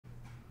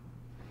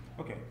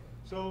Okay,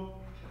 so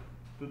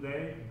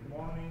today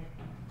morning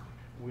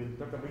we'll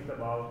talk a bit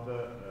about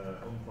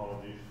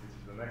ontologies, which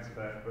is the next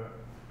step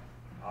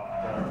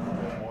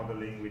after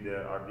modeling with the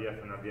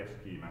RDF and RDF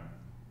schema.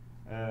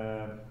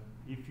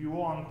 If you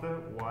want,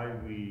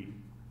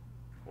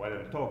 while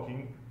I'm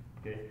talking,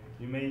 okay,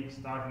 you may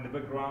start in the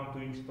background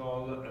to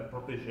install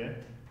Protégé,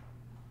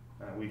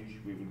 which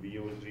we will be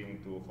using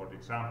for the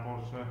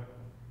examples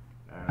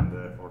and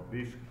for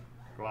this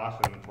class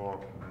and for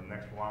the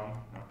next one,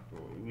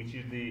 which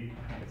is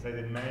let's say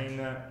the main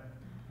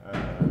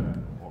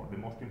or the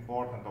most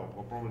important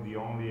or probably the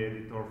only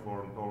editor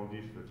for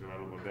ontologies that's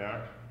available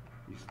there.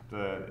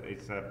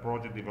 It's a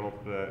project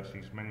developed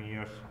since many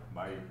years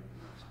by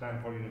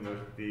Stanford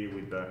University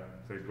with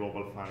say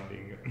global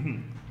funding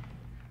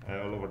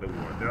all over the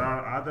world. There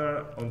are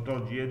other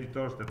ontology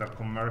editors that are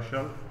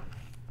commercial,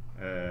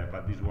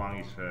 but this one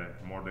is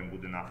more than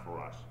good enough for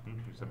us.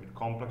 It's a bit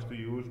complex to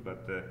use,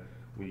 but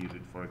we use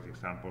it for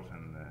examples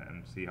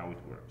and see how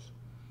it works.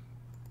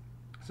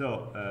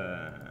 So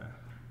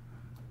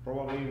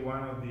probably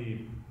one of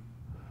the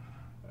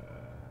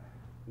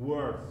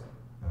words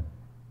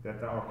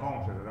that are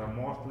concepts that are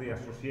mostly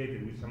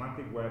associated with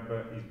semantic web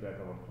is that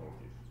of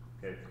ontologies.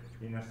 Okay,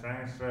 in a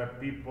sense, a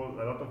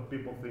lot of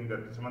people think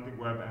that semantic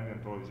web and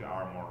ontology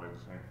are more or less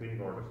the same thing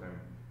or the same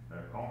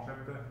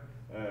concept.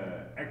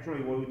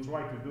 Actually, what we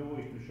try to do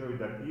is to show you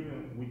that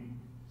even with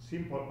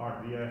simple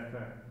RDF,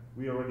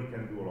 we already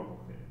can do a lot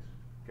of things.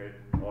 Okay,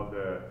 all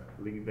the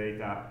linked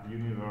data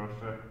universe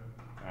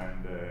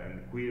and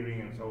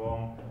querying and so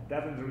on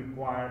doesn't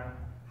require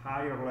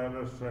higher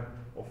levels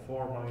of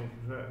formalism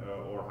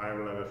or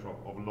higher levels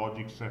of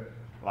logics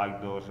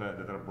like those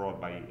that are brought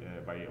by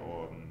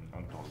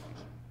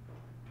ontologies.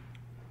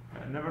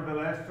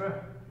 Nevertheless,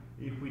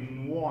 if we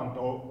want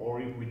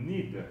or if we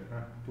need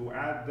to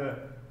add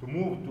to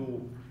move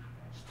to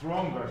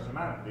stronger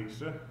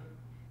semantics,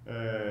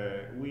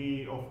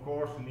 we of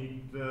course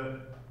need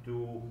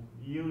to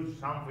use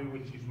something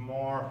which is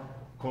more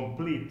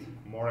complete,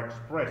 more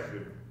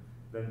expressive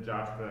than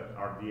just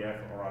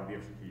RDF or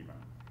RDF schema.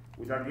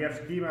 With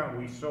RDF schema,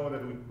 we saw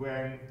that we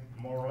can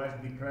more or less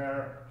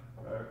declare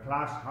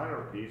class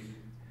hierarchies,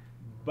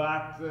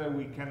 but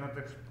we cannot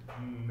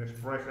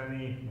express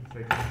any,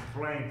 say,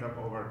 constraint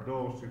over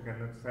those. You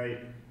cannot say,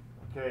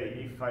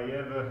 okay, if I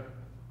have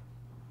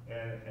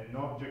an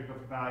object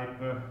of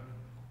type,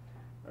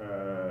 a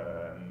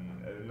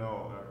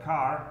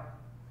car,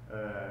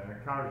 and a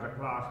car is a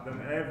class,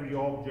 then every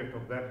object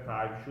of that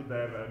type should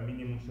have a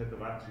minimum set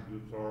of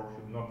attributes or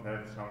should not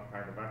have some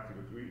kind of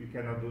attributes. We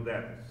cannot do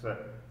that.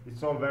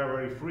 It's all very,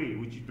 very free,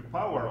 which is the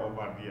power of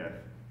RDF.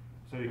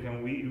 So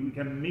we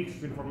can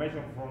mix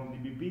information from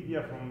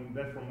Wikipedia, from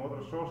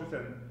other sources,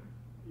 and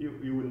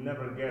you will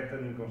never get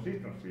an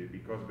inconsistency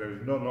because there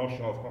is no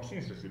notion of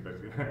consistency,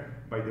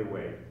 by the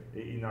way,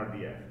 in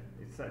RDF.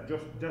 It's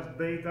just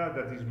data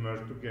that is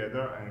merged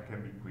together and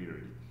can be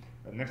queried.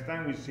 Next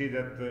time we see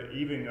that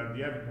even in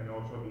RDF you can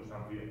also do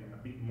something a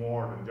bit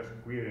more than just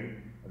querying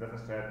a data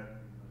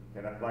set,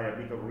 can apply a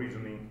bit of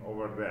reasoning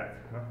over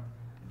that.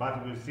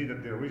 But we'll see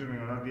that the reasoning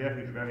on RDF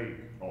is very,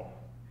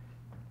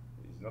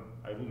 it's not,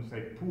 I wouldn't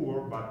say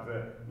poor, but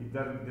it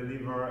doesn't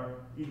deliver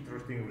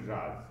interesting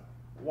results.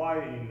 Why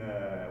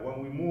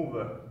when we move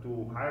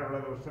to higher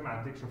level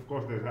semantics, of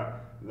course there's a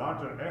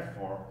larger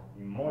effort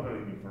in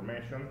modeling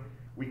information.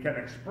 We can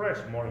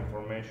express more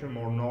information,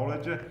 more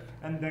knowledge,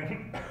 and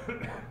then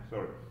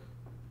sorry,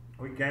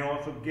 we can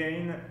also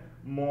gain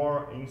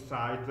more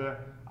insight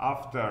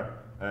after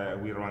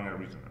we run a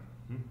reasoner.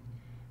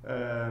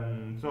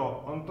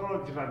 So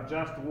ontologies are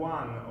just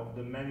one of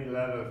the many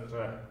levels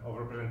of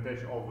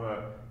representation of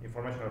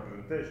information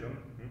representation.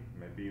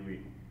 Maybe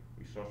we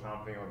saw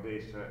something of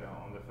this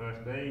on the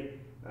first day.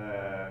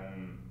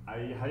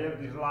 I have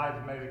this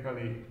slide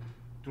basically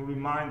to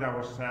remind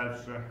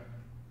ourselves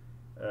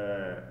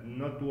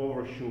not to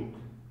overshoot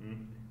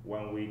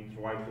when we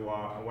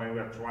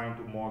are trying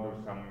to model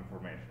some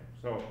information.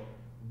 So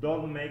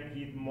don't make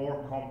it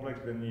more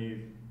complex than is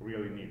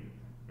really needed.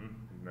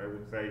 I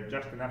would say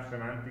just enough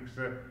semantics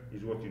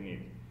is what you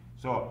need.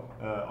 So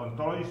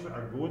ontologies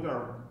are good,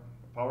 are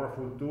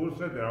powerful tools.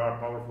 There are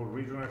powerful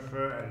reasoners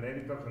and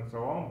editors and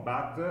so on,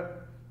 but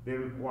they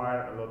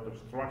require a lot of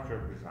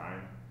structured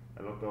design,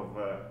 a lot of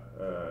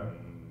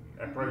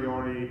a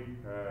priori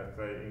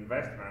say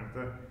investment,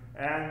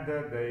 and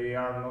they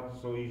are not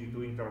so easy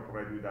to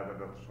interpret with other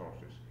data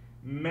sources.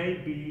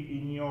 Maybe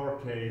in your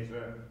case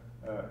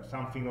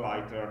something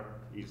lighter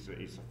is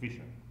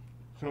sufficient.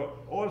 So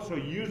also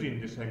using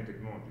the same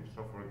technology.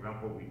 So for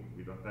example,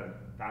 we don't have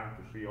time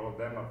to see all of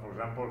them, but for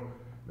example,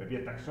 maybe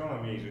a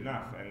taxonomy is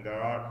enough, and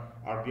there are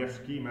RDF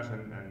schemas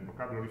and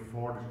vocabulary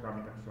for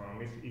describing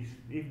taxonomies.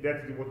 If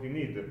that's what you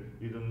need,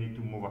 you don't need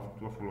to move up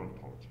to a full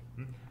ontology.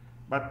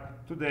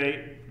 But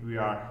today we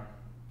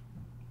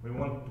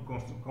want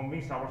to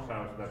convince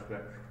ourselves that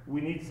we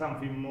need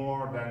something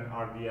more than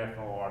RDF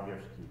or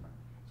RDF schema.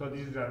 So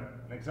this is an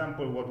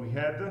example of what we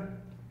had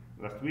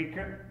last week.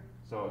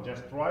 So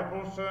just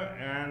triples,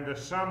 and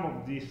some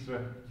of these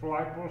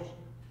triples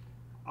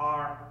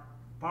are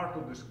part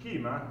of the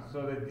schema,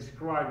 so they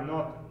describe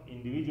not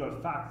individual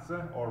facts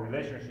or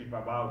relationship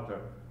about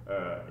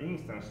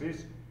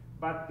instances,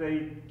 but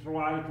they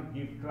try to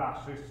give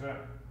classes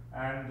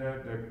and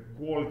the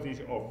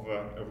qualities of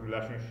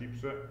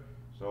relationships.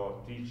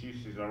 So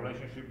teaches is a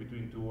relationship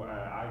between two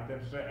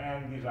items,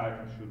 and these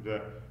items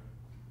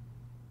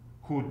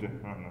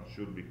not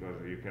should, because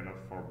you cannot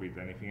forbid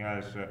anything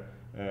else,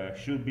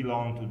 should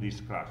belong to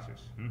these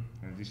classes.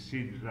 And this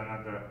is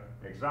another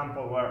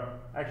example where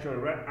actually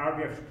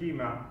RDF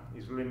schema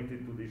is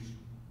limited to these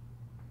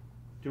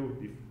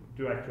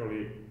two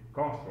actually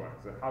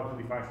constructs, how to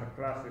define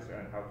subclasses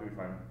and how to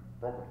define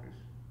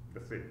properties.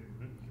 That's it.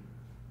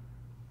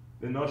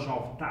 The notion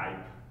of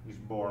type is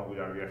born with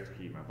RDF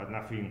schema, but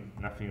nothing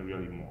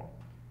really more.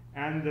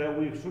 And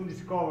we soon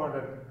discovered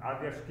that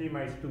RDF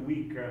schema is too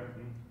weak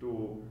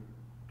to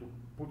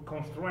put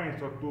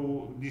constraints or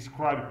to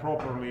describe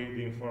properly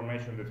the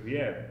information that we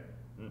have.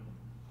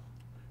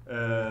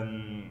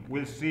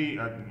 We'll see,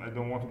 I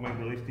don't want to make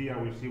the list here,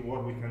 we'll see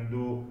what we can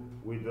do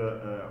with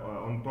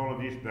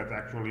ontologies that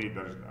actually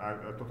there's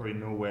totally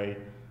no way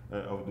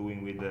of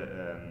doing with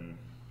the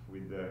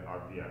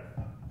RDF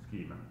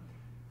schema.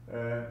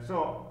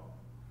 So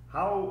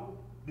how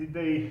did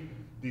they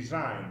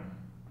design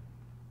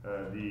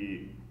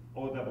the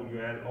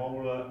OWL,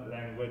 all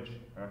language,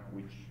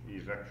 which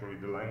is actually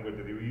the language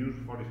that we use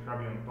for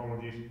describing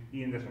ontologies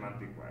in the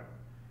semantic web?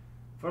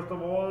 First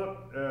of all,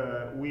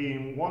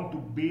 we want to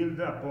build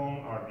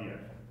upon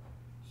RDF.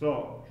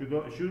 So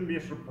shouldn't be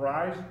a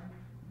surprise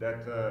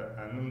that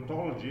an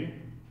ontology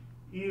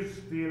is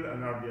still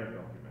an RDF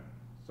document.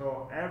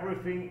 So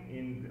everything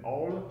in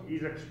all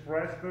is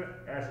expressed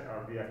as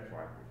RDF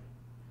triples.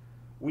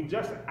 We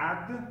just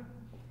add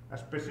a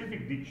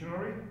specific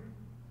dictionary,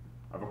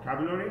 a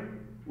vocabulary,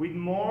 with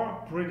more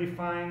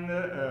predefined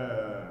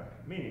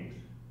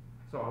meanings.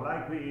 So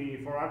like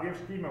for RDF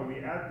schema,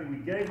 we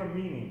gave a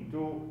meaning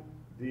to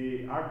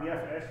the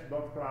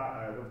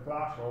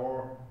RDFs.class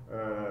or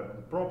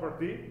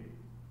property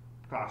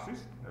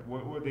classes.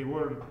 They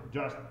weren't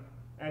just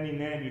any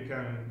name you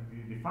can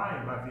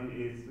define, but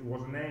it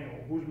was a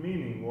name whose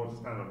meaning was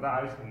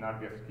standardized in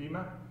RDF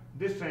schema.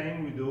 The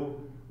same we do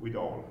with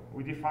all.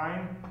 We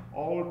define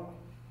all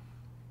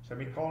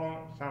semicolon,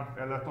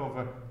 a lot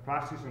of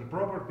classes and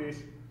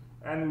properties,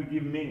 and we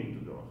give meaning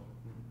to those.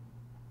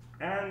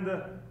 And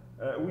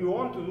we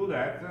want to do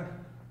that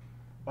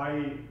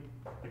by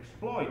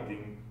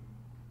exploiting,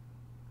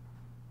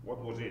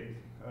 what was it,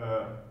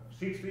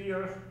 60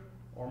 years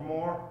or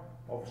more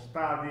of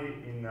study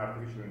in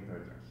artificial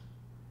intelligence.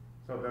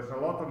 So there's a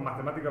lot of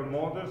mathematical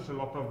models, a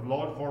lot of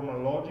formal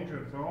logics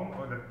and so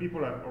on that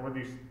people have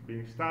already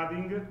been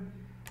studying.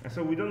 And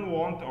so we don't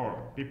want,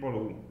 or people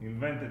who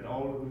invented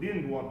all,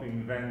 didn't want to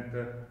invent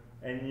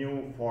a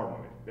new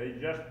formula. They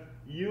just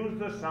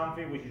used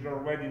something which is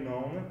already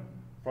known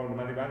from the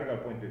mathematical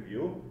point of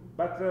view,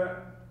 but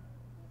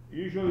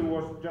usually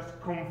was just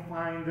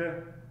confined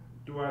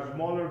to a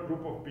smaller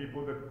group of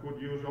people that could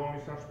use only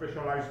some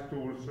specialized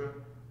tools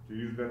to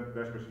use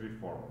that specific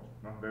formulas.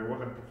 No? There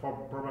was a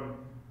problem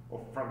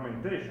of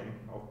fragmentation,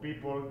 of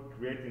people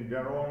creating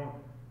their own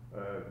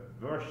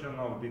version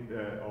of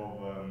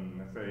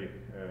let's say,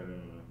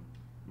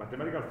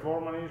 mathematical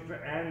formulas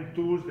and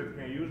tools that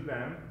can use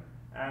them,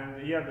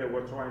 and here they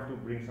were trying to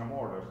bring some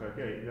order. So,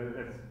 okay,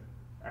 let's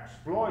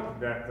exploit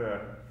that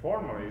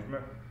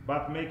formalism,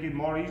 but make it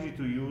more easy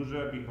to use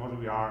because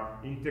we are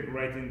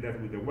integrating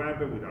that with the web,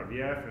 with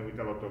RDF, and with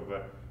a lot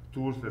of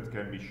tools that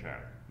can be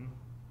shared.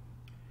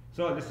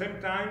 So at the same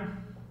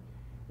time,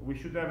 we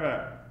should have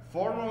a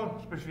formal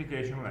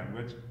specification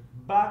language,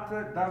 but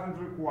doesn't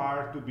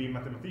require to be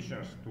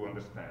mathematicians to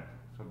understand.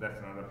 So that's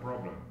another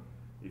problem.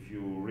 If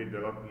you read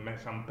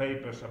some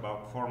papers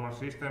about formal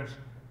systems,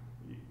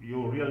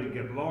 you really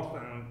get lost,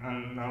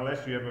 and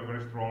unless you have a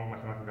very strong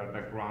mathematical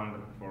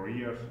background for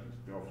years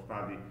of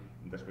study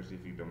in the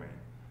specific domain.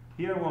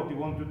 Here what we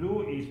want to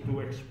do is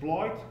to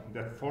exploit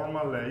that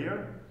formal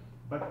layer,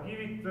 but give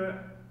it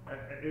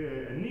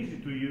an easy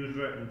to use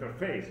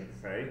interface,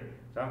 let's say,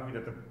 something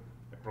that a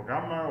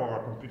programmer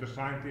or a computer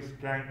scientist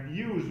can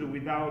use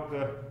without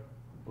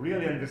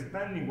really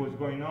understanding what's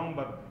going on,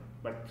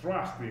 but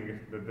trusting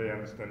that they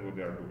understand what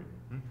they are doing.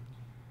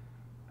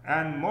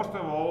 And most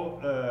of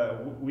all,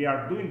 we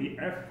are doing the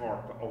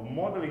effort of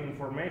modeling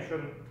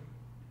information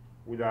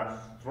with a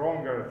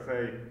stronger, let's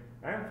say,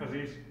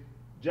 emphasis,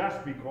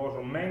 just because,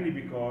 or mainly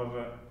because,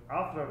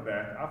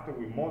 after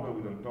we model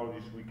with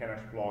ontologies, we can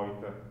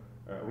exploit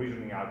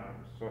reasoning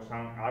algorithms. So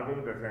some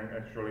algorithms that can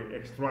actually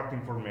extract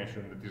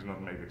information that is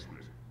not made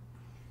explicit.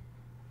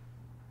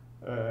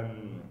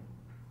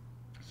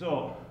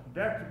 So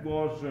that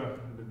was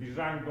the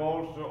design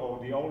goals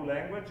of the old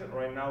language.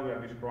 Right now we are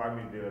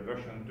describing the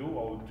version 2,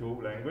 old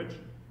 2 language,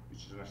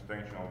 which is an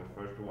extension of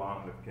the first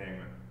one that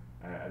came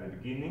at the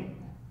beginning.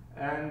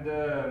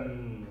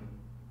 And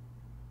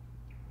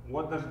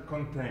what does it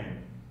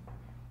contain?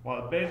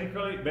 Well,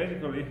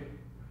 basically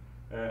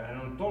an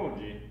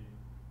ontology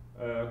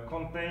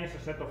contains a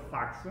set of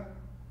facts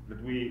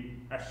that we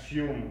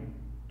assume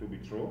to be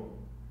true,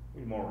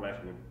 more or less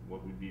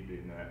what we did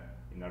in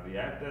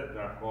Ariete. They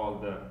are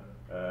called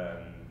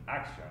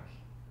actions.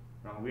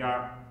 Now we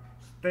are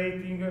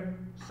stating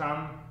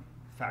some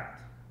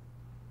fact.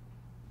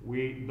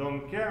 We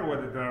don't care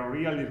whether they are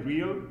really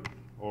real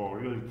or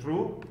really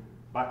true,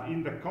 but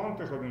in the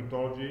context of the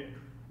ontology,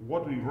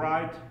 what we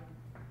write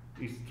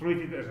is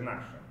treated as an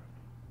action.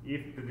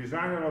 If the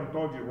designer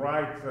ontology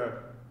writes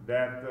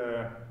that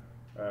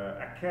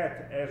a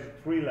cat has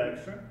 3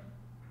 legs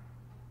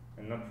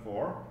and not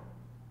 4,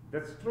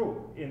 that's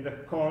true in the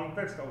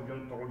context of the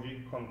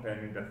ontology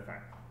containing that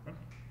fact.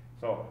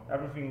 So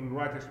everything we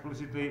write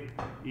explicitly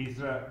is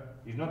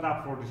not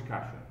up for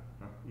discussion.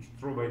 It's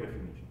true by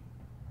definition.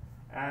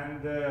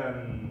 And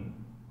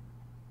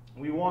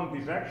we want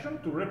this action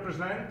to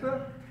represent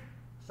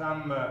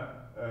some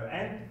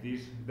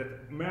entities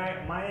that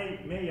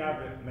may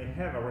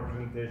have a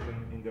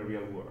representation in the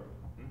real world.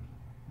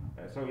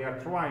 So we are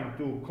trying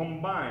to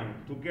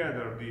combine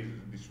together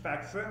these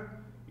facts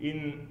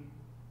in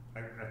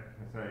a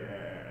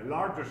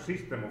larger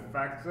system of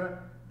facts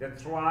that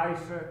tries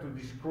to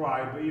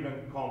describe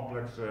even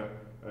complex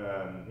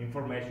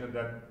information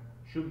that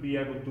should be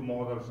able to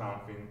model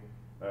something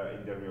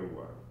in the real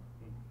world.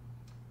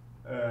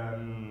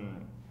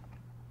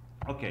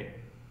 Okay.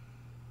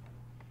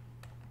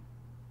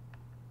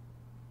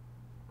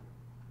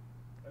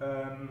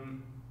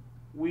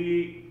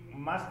 We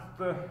must,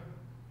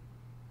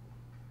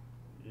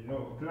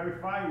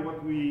 clarify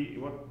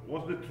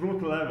what's the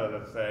truth level,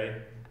 let's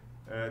say,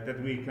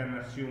 that we can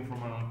assume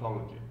from an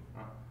ontology.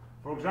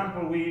 For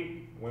example,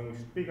 when we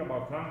speak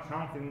about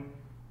something,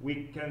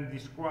 we can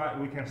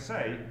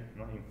say,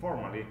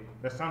 informally,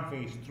 that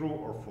something is true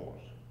or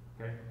false.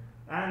 Okay,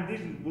 and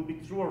this will be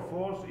true or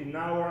false in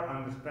our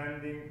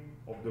understanding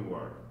of the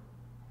world.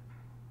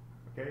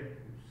 Okay,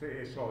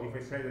 so if I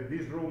say that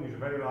this room is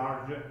very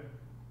large,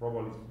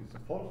 probably it's a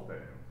false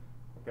statement.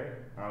 Okay,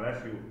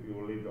 unless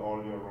you live all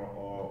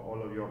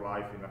of your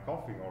life in a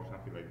coffin or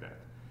something like that.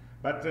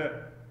 But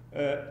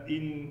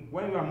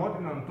when we are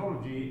modeling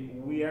ontology,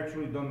 we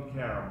actually don't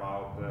care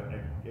about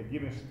a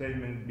given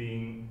statement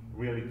being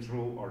really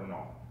true or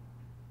not.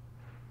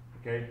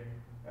 Okay,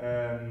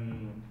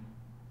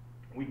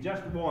 we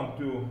just want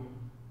to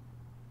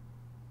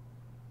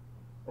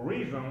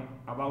reason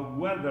about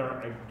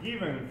whether a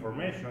given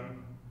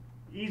information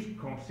is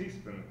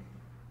consistent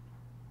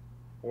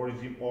or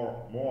is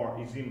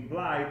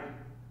implied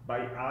by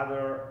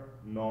other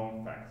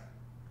known facts.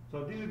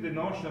 So this is the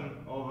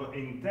notion of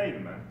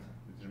entailment,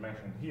 which is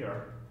mentioned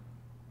here,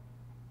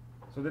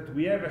 so that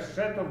we have a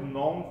set of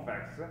known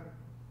facts,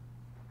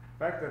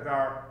 facts that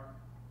are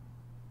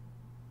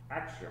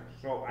actions.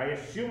 So I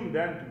assume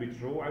them to be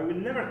true. I will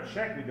never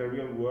check with the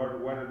real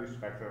world whether these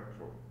facts are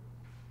true.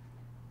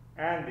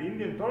 And in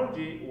the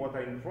ontology, what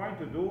I'm trying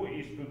to do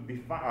is to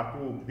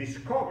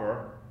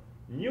discover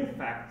new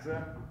facts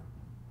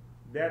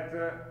that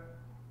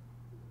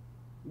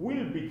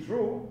will be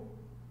true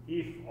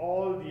if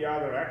all the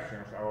other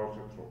actions are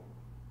also true.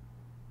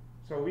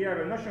 So we have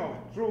a notion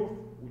of truth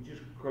which is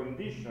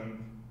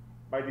conditioned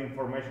by the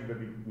information that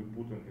we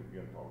put into the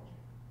ontology.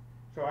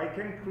 So I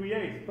can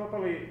create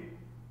totally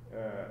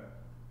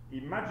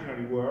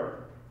imaginary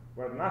world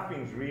where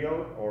nothing is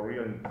real or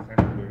real in the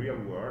sense of the real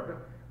world,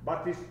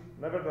 but is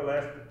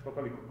nevertheless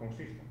totally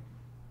consistent.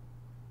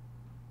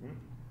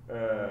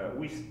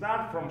 We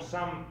start from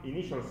some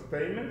initial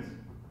statements,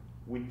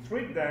 we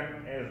treat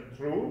them as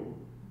true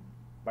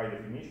by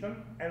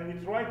definition, and we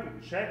try to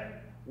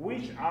check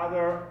which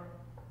other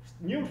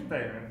new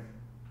statements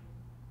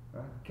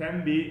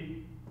can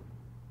be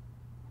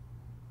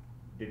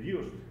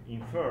deduced,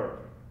 inferred.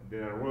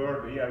 The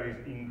word here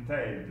is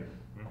entailed,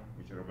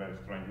 which is a very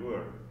strange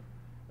word,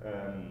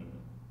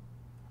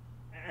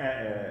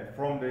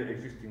 from the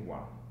existing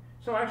one.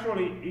 So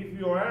actually, if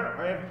you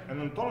have an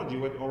ontology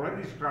which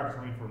already describes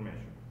some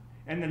information,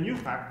 and a new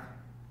fact,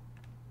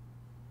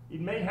 it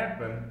may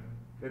happen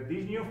that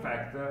this new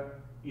fact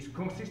is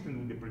consistent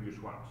with the previous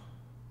ones.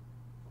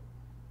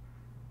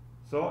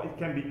 So it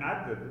can be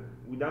added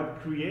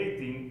without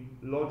creating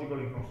logical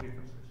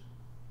inconsistencies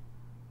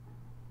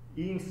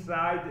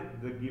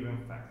inside the given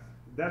facts.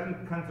 It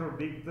doesn't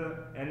contradict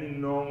any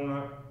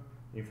known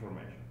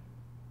information.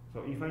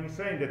 So if I'm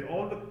saying that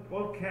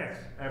all cats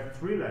have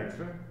 3 legs,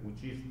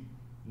 which is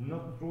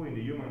not true in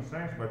the human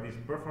sense, but is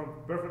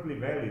perfectly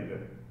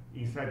valid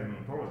inside an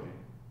ontology,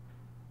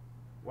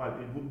 well,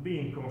 it would be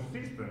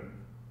inconsistent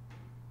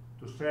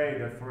to say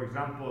that, for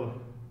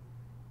example,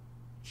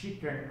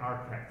 chicken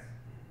are cats,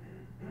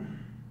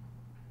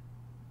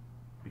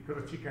 because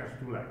a chicken has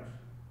 2 legs.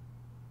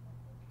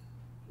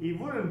 It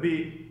wouldn't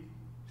be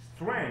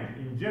strange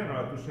in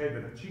general to say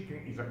that a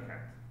chicken is a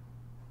cat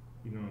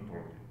in an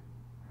ontology.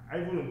 I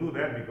wouldn't do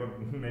that because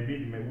maybe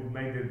it would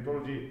make the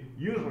ontology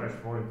useless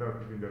for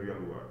interpreting the real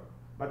world.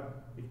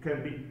 But it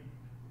can be.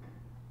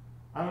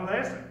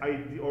 Unless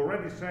I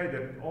already say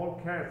that all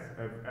cats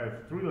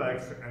have 3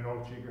 legs and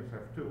all chickens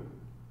have 2.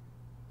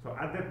 So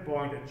at that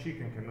point, a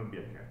chicken cannot be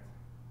a cat,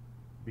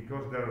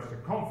 because there is a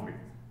conflict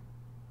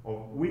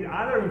with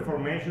other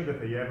information that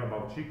they have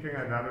about chicken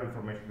and other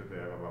information that they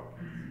have about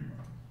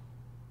cats.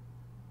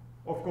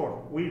 Of course,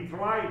 we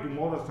try to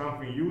model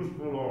something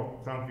useful or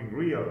something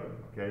real,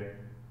 okay?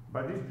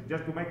 But this is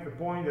just to make the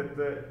point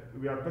that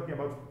we are talking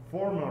about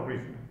formal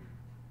reasoning.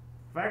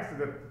 Facts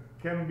that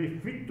can be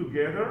fit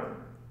together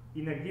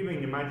in a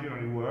given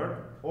imaginary word,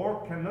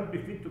 or cannot be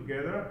fit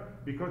together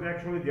because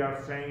actually they are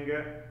saying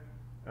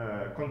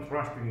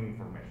contrasting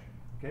information,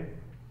 okay?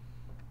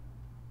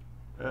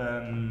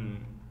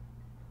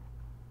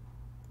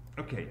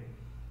 Okay,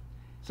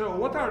 so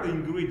what are the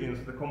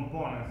ingredients, the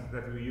components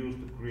that we use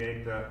to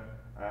create an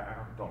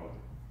ontology?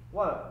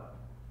 Well,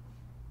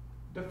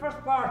 the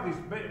first part is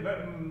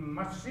very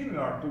much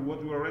similar to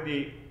what we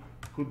already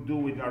could do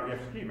with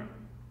RDF schema: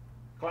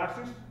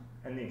 classes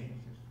and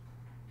instances.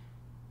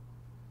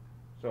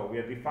 So we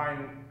have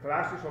defined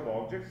classes of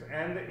objects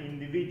and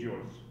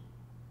individual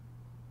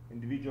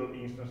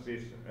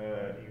instances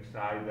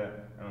inside an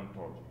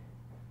ontology.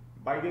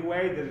 By the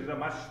way, there is a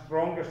much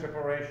stronger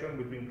separation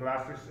between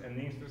classes and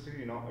instances,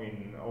 you know,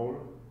 in all,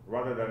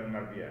 rather than in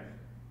RDF.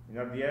 In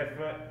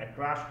RDF, a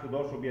class could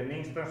also be an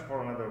instance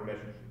for another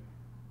relationship.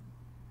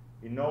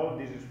 In all,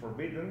 this is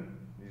forbidden.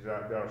 They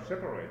are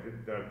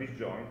separated, they are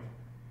disjoint,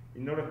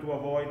 in order to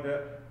avoid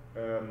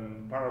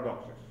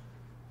paradoxes.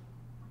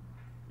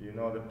 You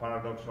know, the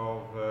paradox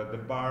of the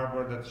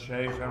barber that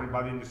shaves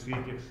everybody in the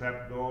city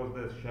except those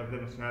that shave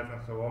themselves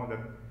and so on, that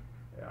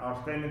are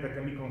statements that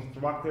can be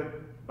constructed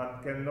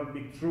but cannot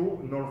be true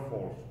nor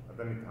false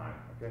at any time,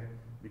 okay?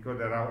 Because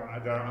they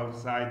are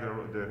outside the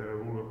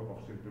rule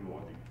of simple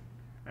logic.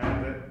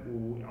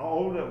 And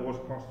all that was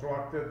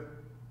constructed,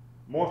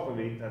 most of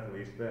it at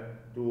least,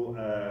 to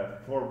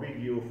forbid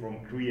you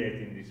from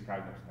creating these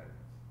kind of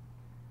statements.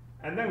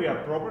 And then we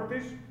have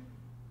properties.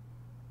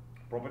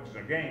 Properties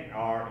again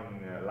are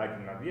like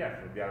in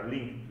RDF, they are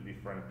linked to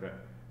different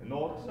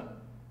nodes.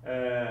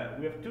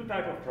 We have two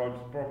types of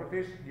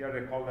properties. Here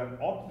they call them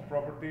object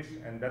properties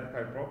and data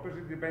type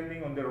properties,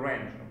 depending on the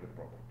range of the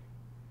property.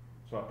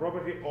 So a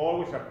property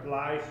always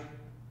applies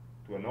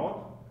to a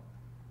node,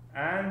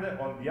 and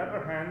on the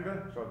other hand,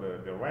 so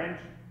the range,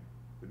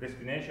 the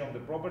destination of the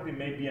property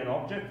may be an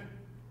object,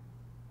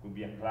 could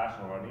be a class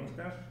or an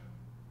instance,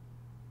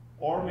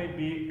 or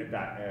maybe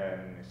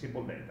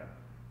simple data,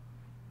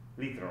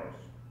 literals.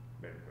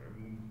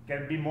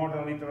 Can be more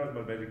than literals,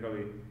 but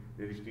basically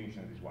the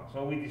distinction is one.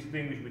 So we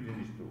distinguish between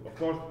these two. Of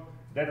course,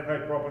 data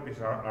type properties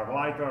are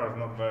lighter, are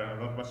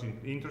not much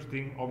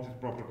interesting.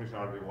 Object properties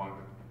are the ones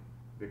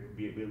that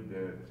build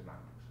the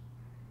semantics.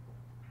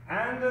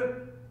 And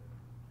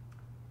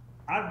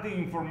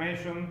adding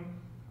information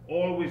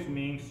always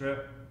means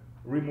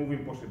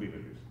removing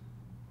possibilities.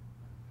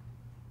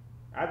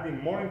 Adding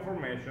more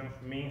information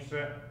means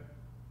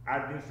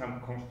adding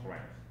some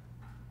constraints.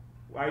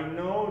 I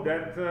know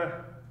that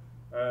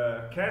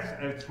cats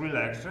have 3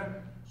 legs,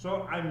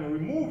 so I'm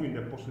removing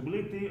the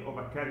possibility of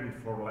a cat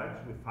with 4 legs,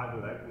 with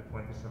 5 legs, with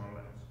 27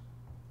 legs.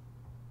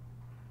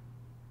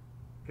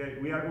 Okay,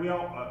 we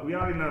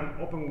are in an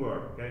open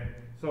world. Okay,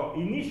 so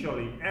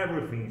initially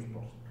everything is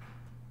possible.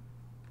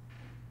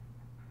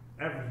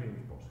 Everything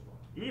is possible.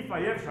 If I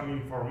have some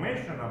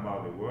information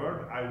about the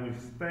world, I will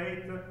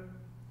state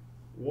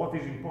what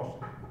is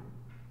impossible.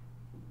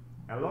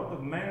 A lot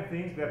of many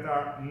things that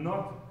are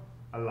not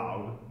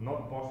allowed,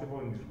 not possible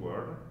in this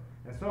world.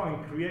 And so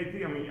I'm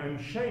creating, I'm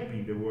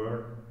shaping the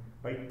world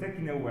by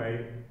taking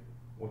away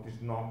what is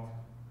not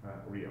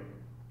real,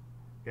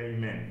 okay,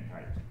 in many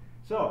types.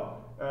 So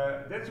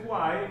that's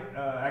why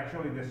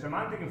actually the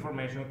semantic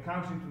information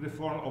comes into the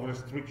form of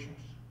restrictions.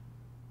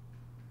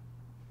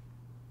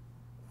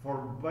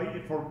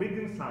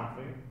 Forbidding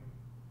something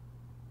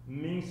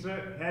means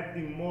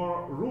adding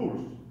more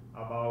rules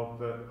about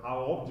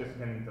how objects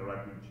can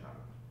interact with each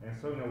other. And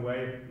so in a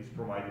way, it's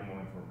providing more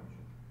information.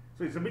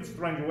 So it's a bit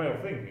strange way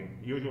of thinking.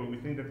 Usually we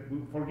think that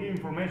for giving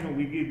information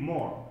we give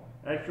more.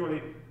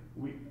 Actually,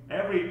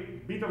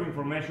 every bit of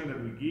information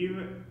that we give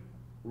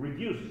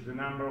reduces the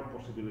number of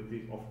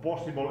possibilities of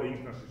possible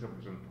instances of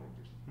these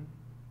ontologies.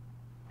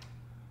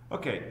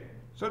 Okay,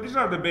 so these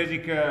are the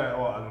basic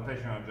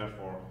annotation just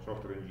for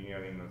software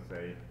engineering, let's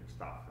say,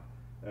 stuff.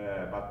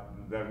 But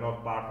they're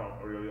not part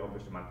of, really, of the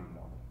semantic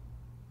model.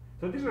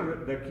 So these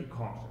are the key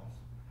concepts.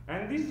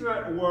 And these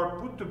were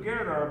put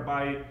together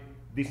by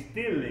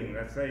distilling,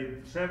 let's say,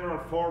 several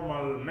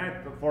formal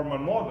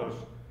models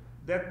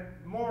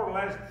that more or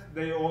less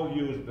they all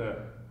use the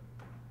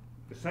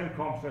same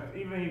concept,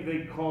 even if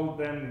they call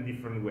them in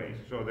different ways.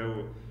 So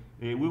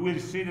we will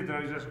see that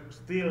there is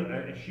still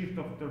a shift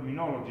of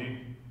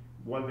terminology,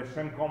 while the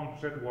same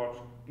concept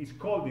is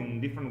called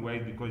in different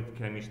ways because it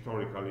came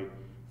historically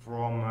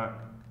from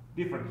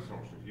different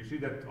sources. You see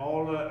that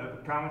all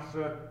comes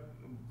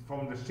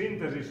from the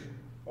synthesis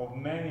of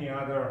many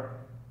other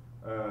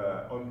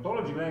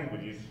ontology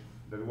languages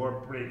that were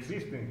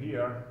pre-existing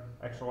here,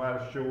 XOL,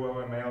 SHUL,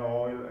 ML,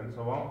 OIL, and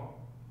so on,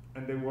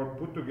 and they were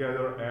put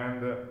together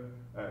and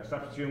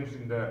subsumed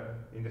in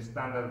the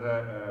standard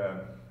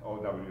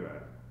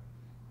OWL.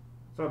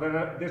 So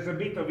there's a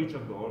bit of each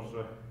of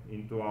those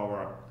into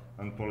our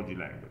ontology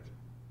language.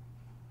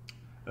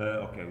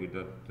 Okay, with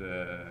that,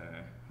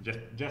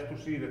 just to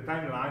see the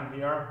timeline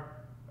here,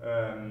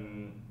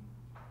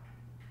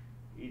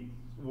 it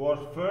was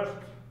first,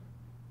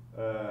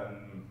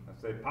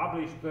 let's say,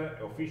 published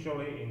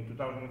officially in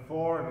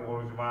 2004 and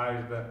was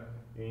revised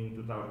in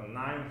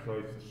 2009.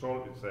 So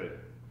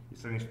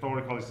it's an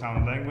historically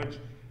sound language.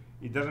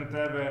 It doesn't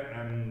have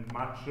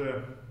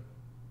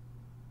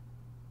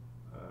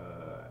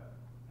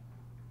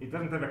it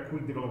doesn't have a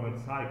quick development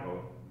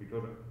cycle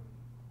because,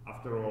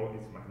 after all,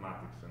 it's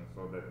mathematics, and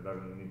so that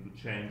doesn't need to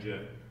change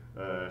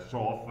so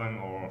often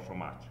or so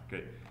much.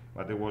 Okay,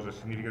 but there was a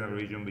significant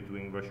revision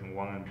between version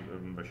 1 and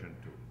version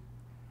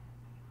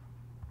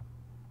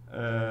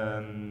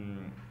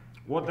 2.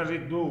 What does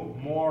it do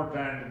more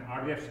than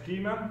RDF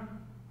schema?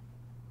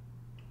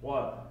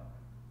 Well,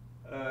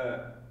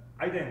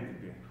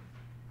 identity.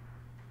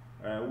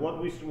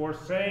 What we were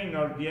saying in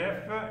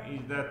RDF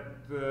is that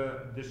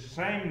the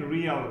same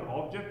real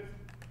object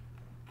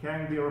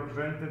can be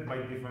represented by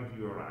different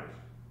URIs.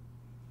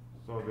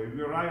 So the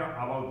URI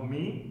about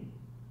me,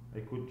 I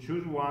could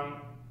choose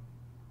one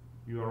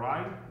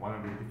URI, one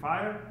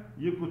identifier.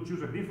 You could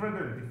choose a different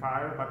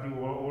identifier, but you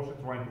were also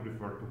trying to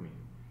refer to me.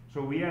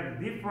 So we had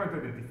different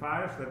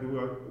identifiers that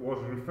were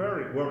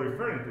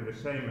referring to the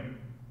same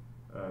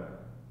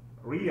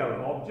real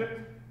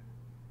object,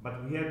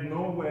 but we had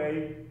no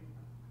way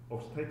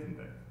of stating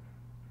that.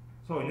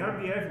 So in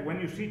RDF, when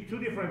you see two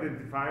different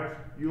identifiers,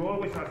 you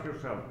always ask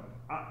yourself,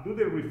 do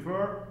they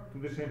refer to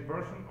the same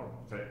person, or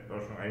say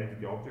person,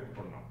 entity, object,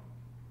 or not?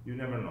 You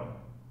never know.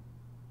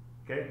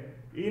 Okay?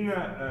 In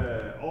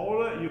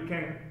all, you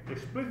can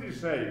explicitly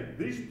say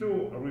these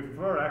two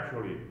refer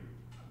actually,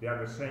 they are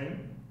the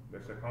same.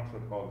 There's a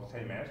concept called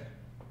same as,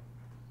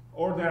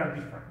 or they are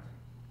different.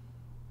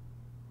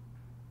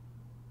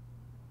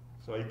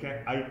 So I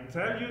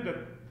tell you that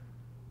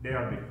they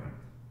are different.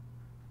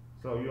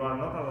 So you are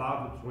not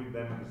allowed to treat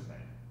them the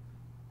same.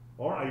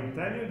 Or I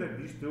tell you that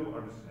these two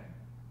are the same.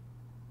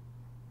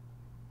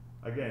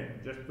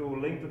 Again, just to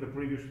link to the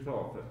previous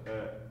thought,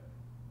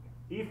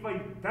 if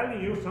I tell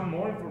you some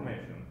more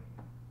information,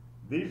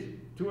 these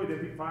two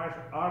identifiers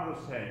are the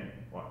same.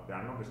 Well, they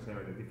are not the same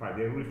identifier,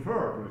 they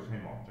refer to the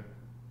same object.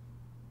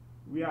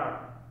 We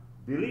are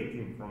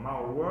deleting from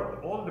our word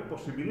all the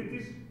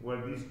possibilities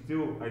where these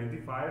two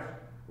identifiers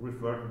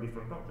refer to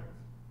different objects.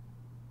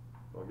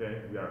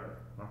 Okay, we are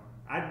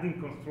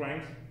adding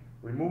constraints,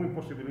 removing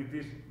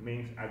possibilities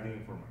means adding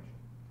information.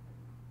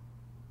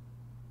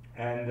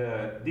 And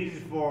this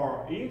is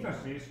for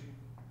instances,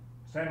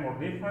 same or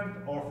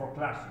different, or for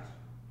classes.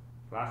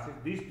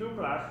 These two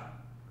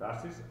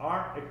classes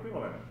are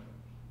equivalent.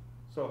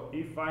 So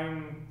if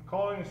I'm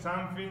calling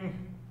something,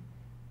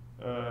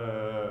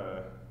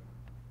 I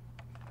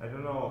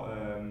don't know,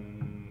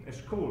 a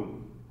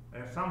school,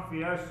 and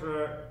something else,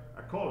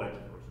 a college,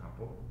 for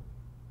example,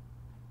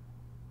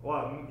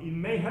 well, it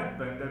may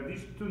happen that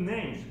these two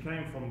names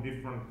came from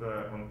different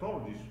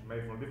ontologies,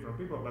 made from different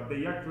people, but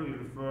they actually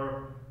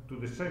refer to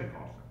the same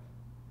concept.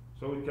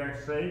 So we can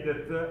say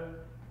that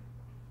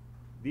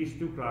these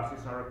two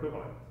classes are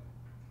equivalent.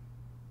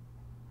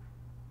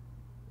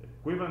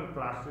 Equivalent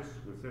classes,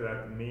 we say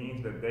that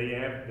means that they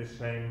have the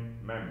same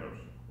members,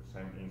 the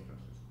same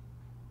instances.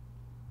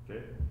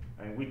 Okay?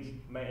 And which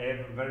may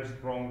have very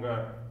strong,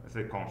 let's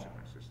say,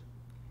 consequences.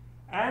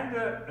 And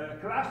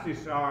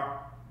classes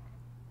are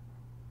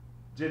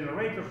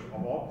generators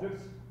of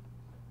objects,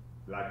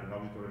 like in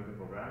object-oriented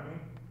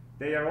programming.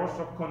 They are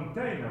also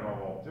container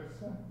of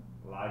objects,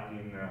 like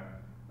in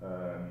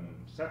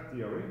set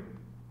theory.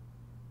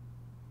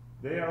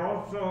 They are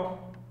also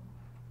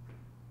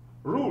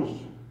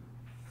rules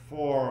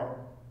for,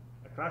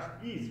 a class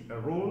is a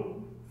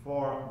rule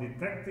for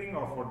detecting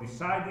or for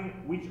deciding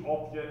which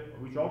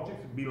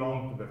objects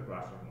belong to that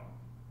class or not,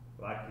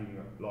 like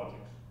in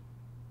logics.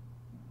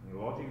 In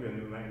logic,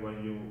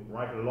 when you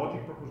write a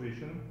logic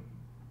proposition,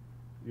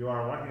 you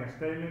are writing a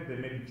statement that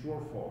may be true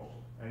or false,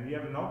 and you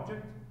have an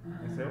object,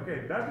 and say,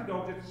 okay, does the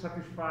object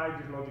satisfy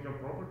this logical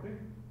property?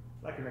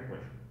 Like an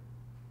equation.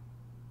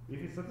 If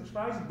it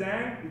satisfies,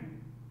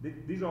 then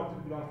this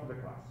object belongs to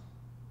the class.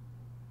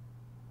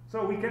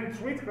 So we can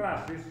treat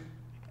classes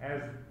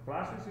as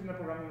classes in the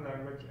programming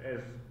language,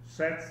 as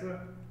sets,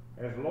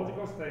 as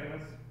logical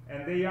statements,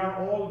 and they are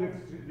all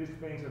these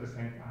things at the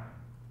same time.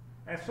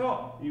 And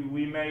so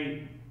we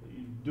may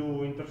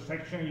do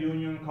intersection,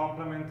 union,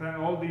 complement,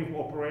 and all the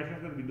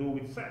operations that we do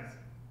with sets.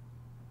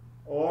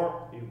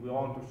 Or if we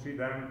want to see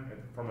them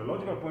from a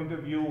logical point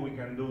of view, we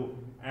can do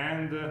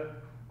and,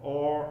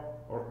 or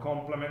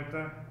complement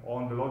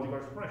on the logical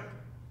expression.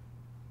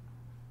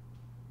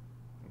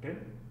 Okay?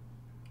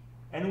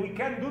 And we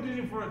can do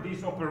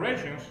these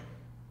operations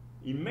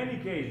in many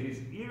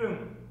cases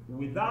even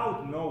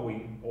without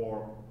knowing,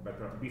 or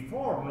better,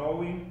 before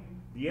knowing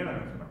the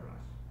elements of a class.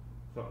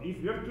 So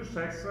if you have two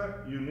sets,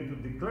 you need to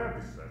declare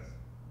these sets.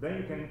 Then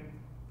you can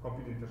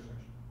compute the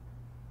intersection.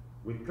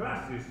 With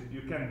classes,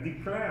 you can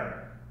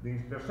declare the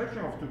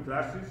intersection of two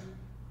classes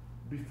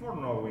before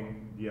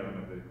knowing the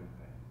element they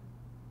contain.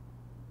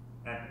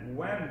 And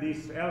when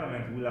this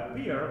element will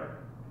appear,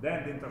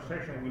 then the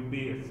intersection will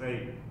be, let's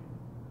say,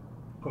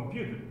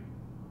 computed.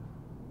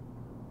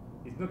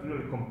 It's not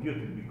really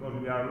computed because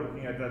we are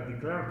looking at a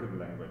declarative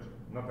language,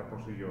 not a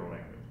procedural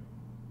language.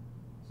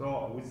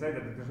 So we say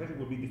that the intersection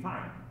will be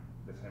defined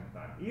at the same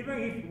time, even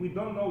if we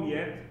don't know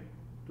yet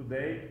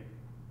today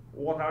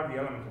what are the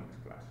elements of this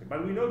class.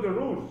 But we know the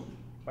rules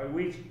by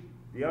which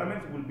the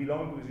elements will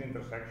belong to this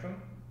intersection,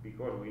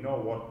 because we know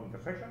what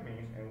intersection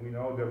means, and we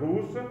know the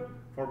rules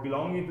for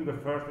belonging to the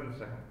first and the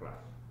second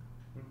class.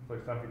 So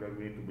it's something that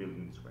we need to build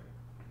in this way.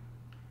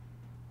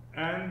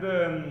 And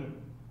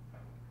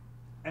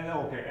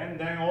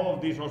then all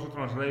of this also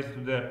translates to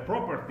the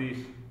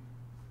properties.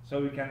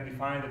 So we can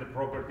define that the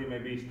property may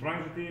be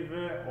transitive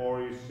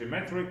or is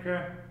symmetric,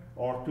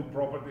 or two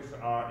properties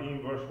are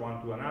inverse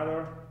one to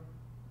another.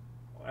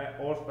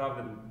 All stuff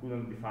that we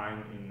couldn't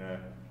define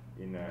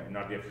in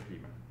RDF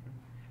schema.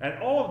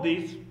 And all of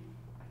this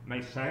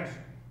makes sense.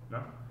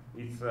 No?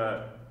 It's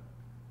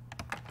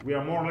we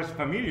are more or less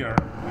familiar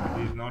with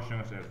these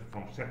notions as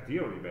from set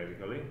theory,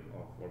 basically,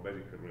 or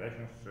basic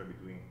relations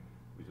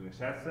between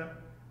sets,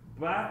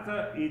 but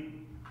it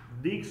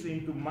digs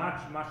into much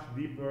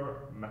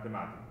deeper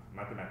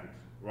mathematics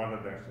rather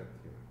than set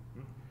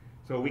theory.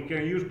 So we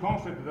can use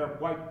concepts that are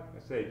quite,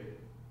 let's say,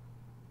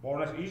 more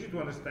or less easy to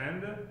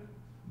understand,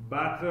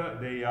 but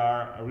they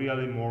are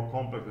really more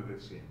complex than they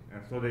seem,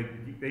 and so they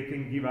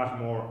can give us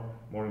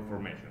more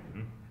information.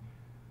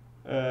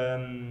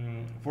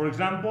 For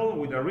example,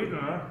 with a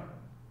reasoner,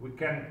 we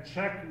can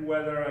check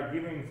whether a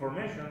given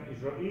information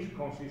is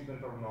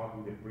consistent or not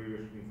with the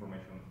previous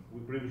information,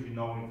 with previously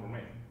known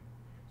information.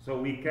 So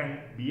we can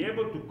be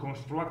able to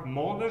construct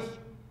models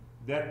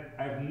that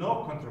have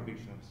no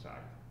contradiction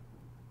inside.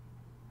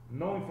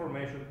 No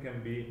information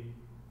can be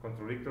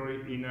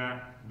contradictory in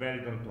a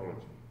valid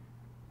ontology.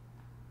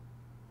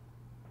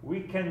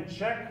 We can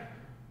check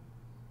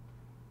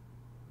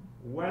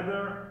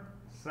whether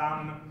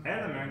some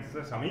elements,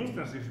 some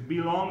instances,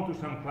 belong to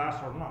some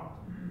class or not.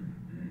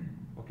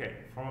 Okay,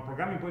 from a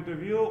programming point of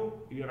view,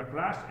 you have a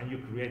class and you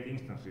create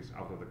instances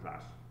out of the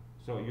class.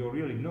 So you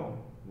really know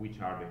which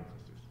are the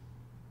instances,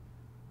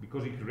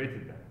 because you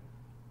created them.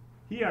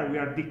 Here we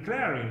are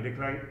declaring the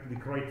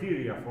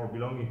criteria for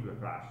belonging to a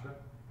class,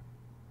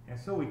 and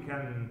so we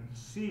can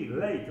see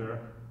later,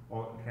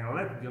 or can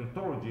let the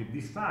ontology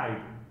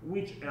decide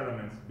which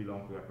elements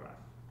belong to a class.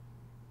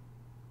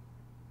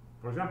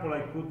 For example,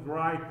 I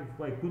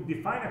could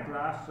define a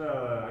class,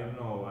 I don't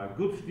know, a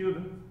good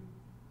student,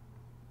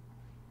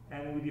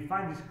 and we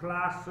define this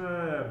class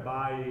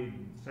by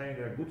saying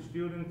that a good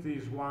student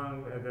is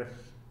one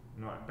that's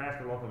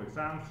passed a lot of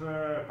exams,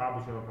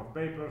 published a lot of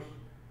papers,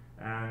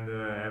 and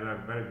have a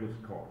very good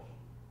scores.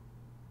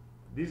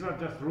 These are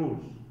just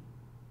rules.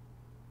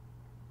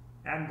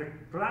 And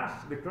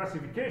the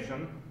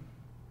classification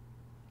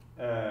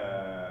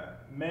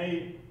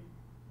may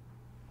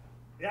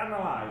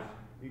analyze,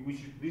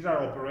 these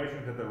are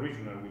operations that the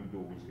reasoner will do.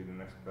 We'll see in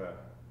the next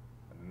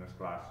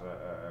class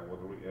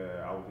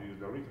how to use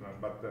the reasoners,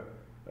 but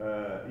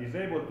is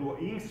able to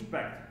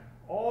inspect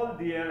all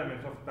the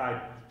elements of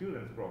type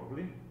students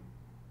probably,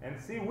 and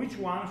see which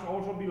ones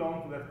also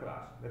belong to that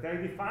class, that I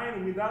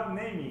define without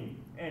naming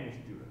any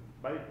student,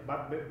 but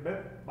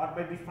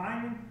by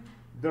defining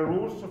the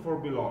rules for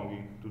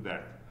belonging to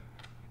that.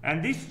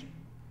 And these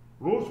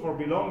rules for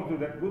belonging to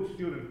that good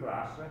student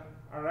class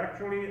are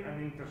actually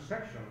an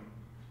intersection,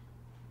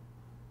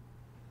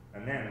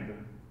 an end,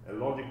 a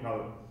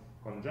logical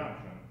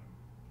conjunction.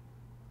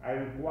 I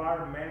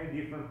require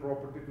many different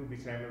properties to be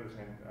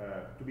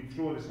to be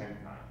true at the same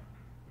time.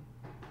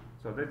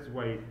 So that's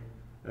why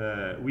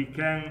we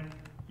can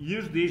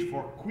use this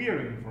for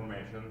querying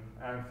information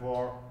and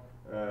for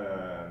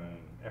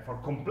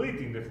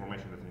completing the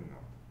information that we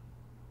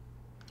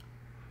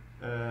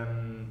know.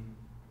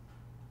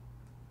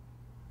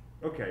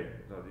 Okay,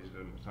 so this is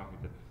something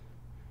that,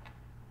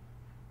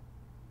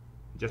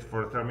 just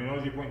for a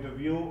terminology point of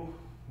view,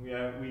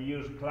 we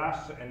use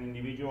class and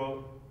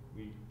individual.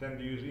 We tend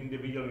to use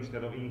individual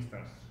instead of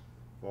instance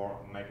for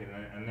making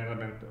an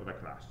element of a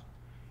class.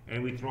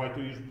 And we try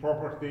to use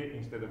property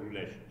instead of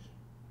relations.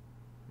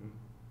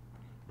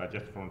 But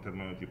just from a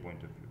terminology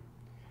point of view.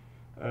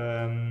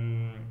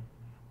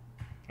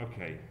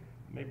 Okay,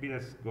 maybe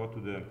let's go to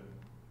the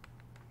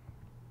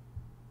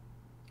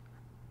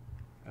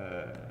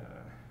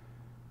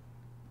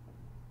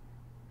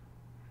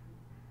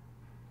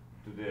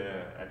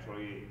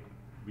actually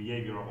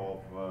behavior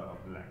of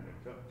the language.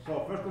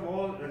 So first of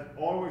all, let's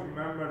always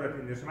remember that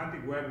in the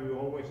semantic web we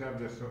always have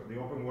the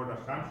open word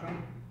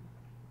assumption,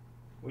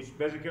 which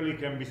basically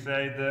can be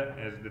said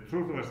as the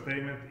truth of a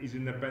statement is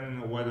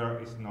independent of whether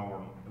it's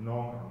known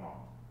or not.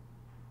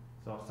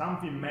 So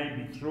something may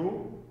be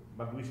true,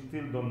 but we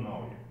still don't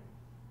know it.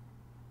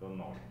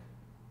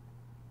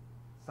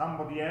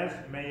 Somebody else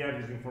may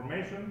have this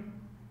information,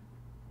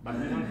 but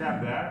we don't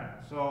have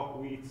that.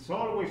 So it's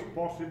always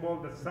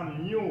possible that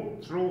some new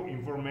true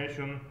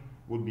information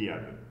would be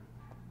added.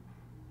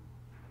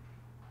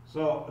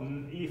 So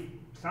if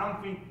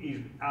something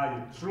is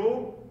either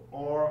true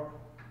or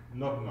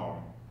not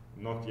known,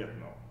 not yet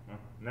known.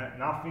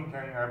 Nothing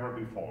can ever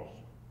be false.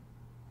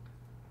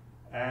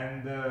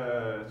 And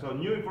so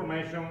new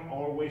information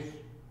always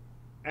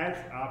adds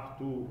up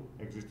to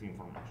existing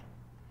information.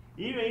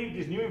 Even if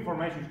this new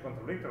information is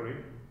contradictory,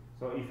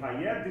 so if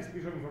I add this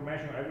piece of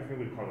information, everything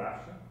will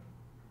collapse,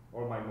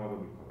 or my model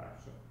will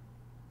collapse.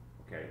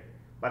 Okay,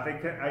 but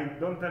I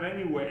don't have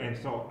any way, and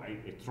so I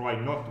try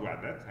not to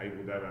add that. I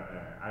would have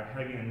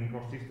having an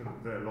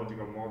inconsistent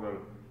logical model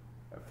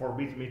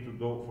forbids me to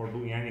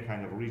doing any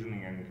kind of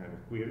reasoning, any kind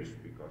of queries,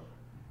 because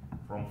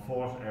from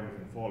false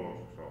everything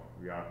follows. So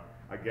we are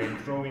again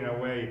throwing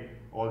away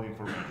all the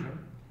information,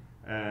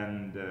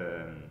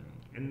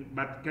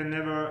 but we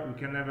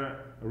can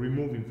never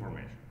remove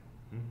information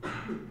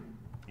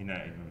in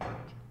an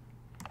ontology.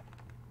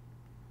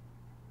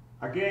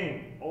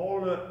 Again,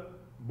 all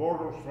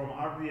borders from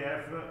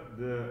RDF,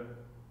 the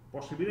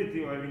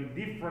possibility of having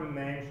different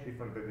names,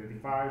 different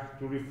identifiers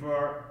to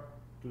refer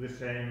to the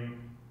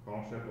same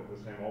concept, or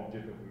the same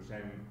object, or to the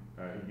same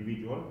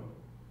individual.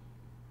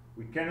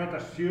 We cannot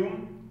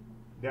assume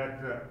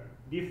that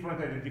different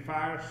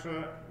identifiers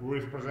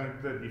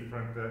represent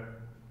different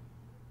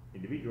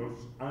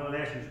individuals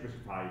unless we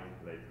specify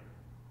it later.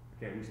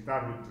 Okay, we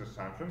start with this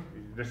assumption,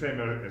 it's the same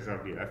as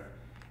RDF.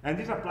 And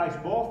this applies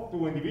both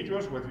to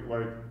individuals,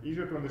 where it's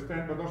easier to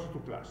understand, but also to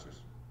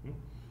classes.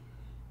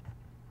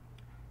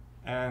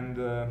 And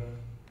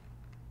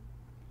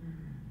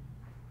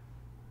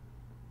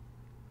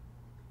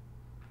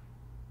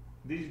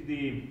this is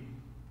the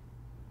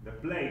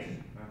place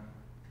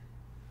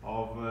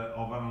of an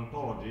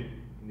ontology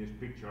in this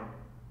picture.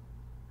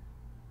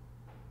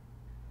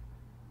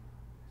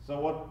 So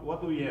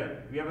what do we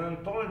have? We have an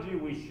ontology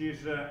which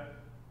is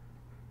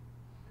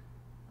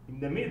in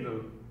the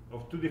middle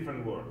of two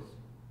different words.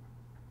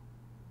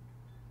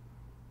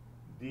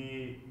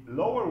 The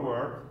lower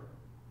word,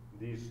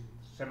 these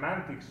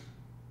semantics,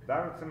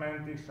 direct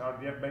semantics,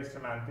 RDF-based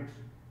semantics,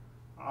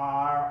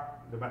 are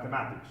the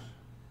mathematics.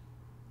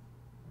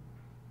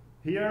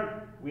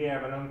 Here we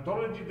have an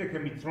ontology that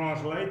can be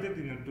translated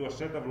into a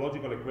set of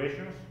logical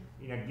equations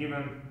in a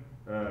given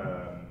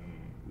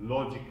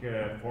logic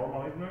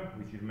formalism,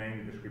 which is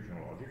mainly description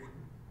logic,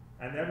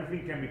 and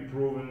everything can be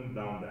proven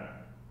down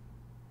there.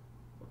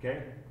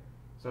 Okay?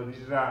 So this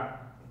is the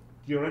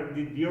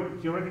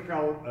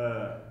theoretical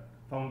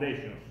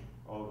foundations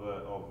of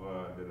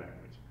the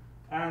language.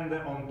 And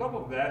on top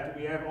of that,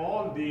 we have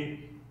all the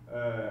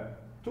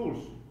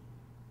tools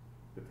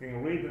that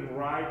can read and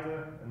write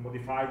and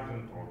modify these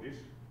ontologies.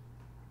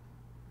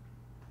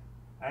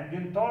 And the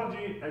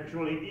ontology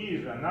actually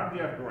is an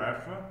RDF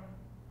graph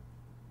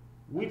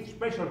with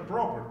special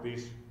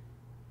properties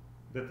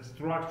that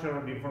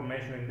structure the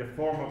information in the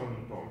form of an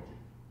ontology,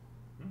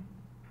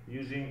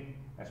 using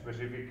a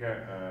specific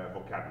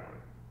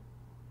vocabulary.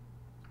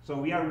 So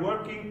we are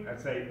working,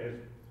 let's say, as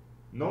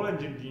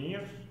knowledge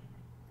engineers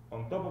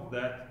on top of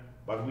that,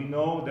 but we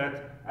know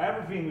that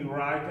everything we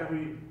write,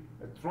 every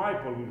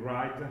triple we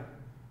write,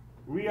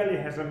 really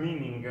has a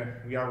meaning.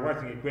 We are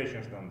writing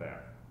equations down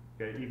there,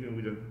 okay, even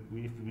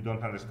if we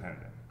don't understand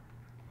them.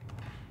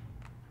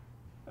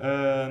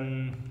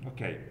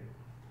 Okay.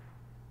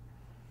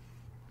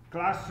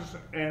 Classes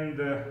and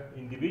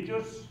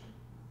individuals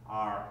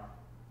are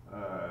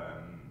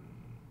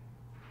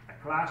a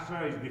class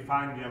is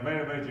defined in a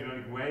very, very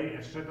generic way,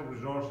 a set of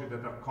resources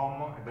that are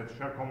common, that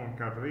share common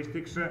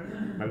characteristics,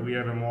 but we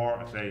have a more,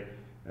 let's say,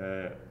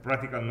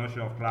 practical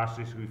notion of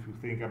classes if you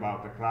think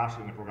about a class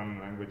in a programming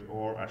language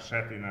or a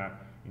set in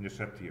the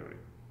set theory.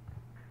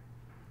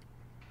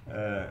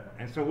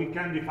 And so we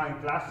can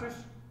define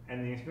classes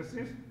and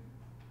instances.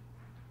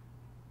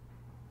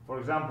 For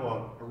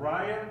example,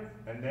 Ryan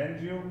and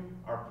Andrew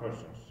are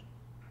persons.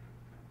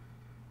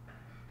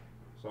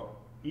 So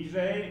Ise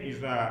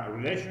is a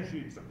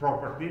relationship, it's a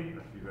property,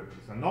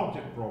 it's an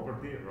object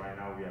property. Right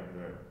now we have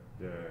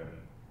the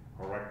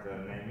correct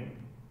naming,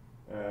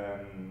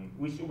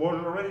 which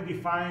was already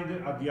defined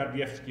at the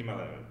RDF schema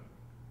level.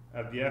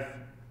 RDF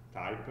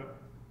type,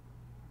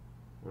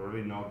 we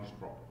already know this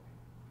property.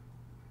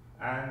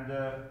 And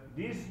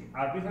these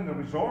are different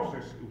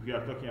resources if we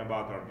are talking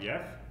about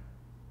RDF.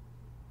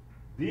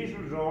 This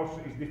resource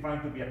is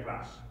defined to be a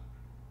class.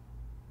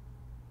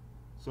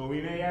 So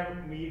we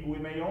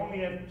may only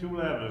have two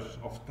levels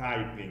of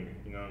typing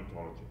in an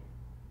ontology.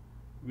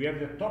 We have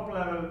the top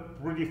level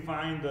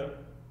predefined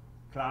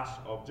class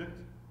object,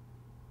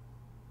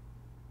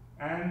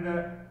 and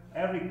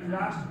every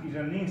class is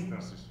an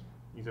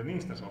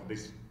instance of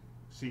this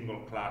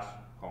single class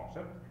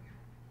concept,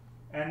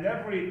 and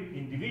every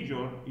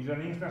individual is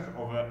an instance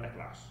of a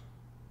class.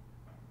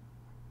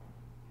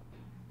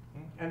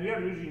 And we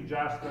are using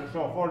just,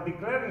 so for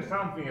declaring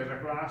something as a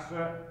class,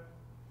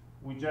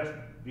 we just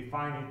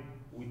define it,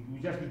 we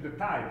just use the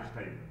type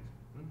statement.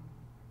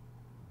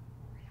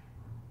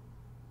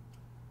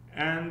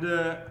 And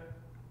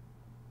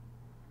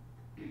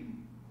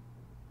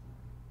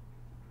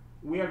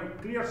we have a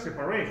clear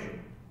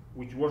separation,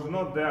 which was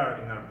not there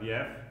in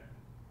RDF,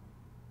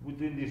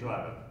 within this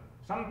level.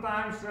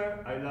 Sometimes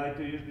I like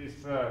to use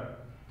this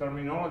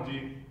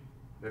terminology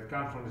that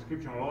comes from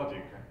description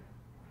logic,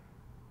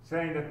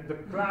 saying that the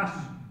class,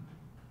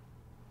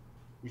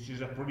 which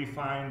is a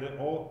predefined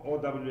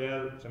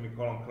OWL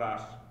semicolon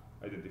class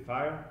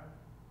identifier,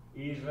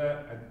 is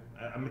a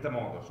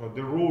metamodel. So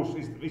the rules,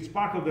 it's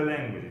part of the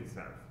language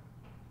itself.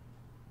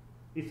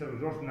 It's a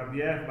resource in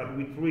RDF, but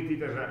we treat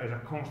it as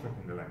a constant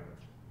in the language.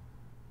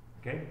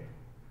 Okay?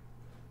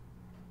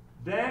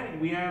 Then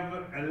we have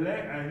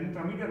an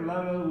intermediate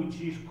level which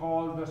is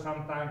called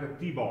sometimes the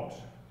T-box,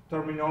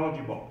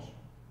 terminology box,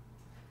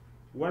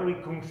 where we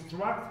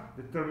construct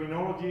the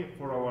terminology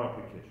for our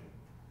application.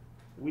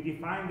 We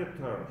define the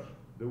terms,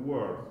 the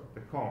words,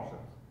 the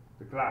concepts,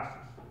 the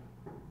classes,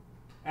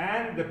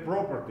 and the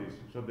properties,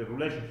 so the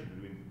relationship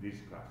between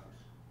these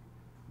classes.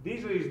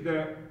 This is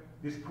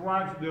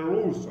describes the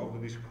rules of the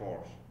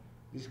discourse,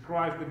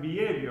 describes the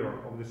behavior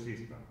of the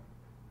system,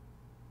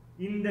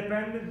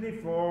 independently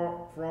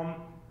from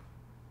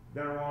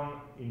their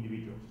own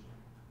individuals.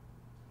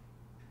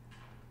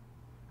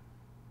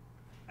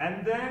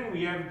 And then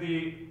we have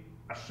the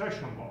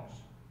assertion box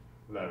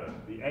level,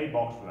 the A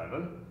box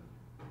level,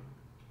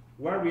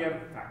 where we have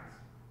facts.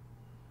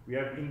 We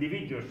have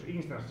individuals,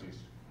 instances,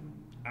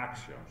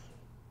 actions.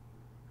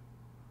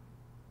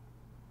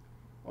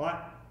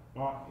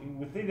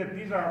 We think that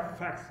these are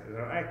facts, these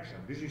are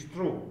actions. This is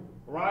true.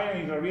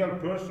 Ryan is a real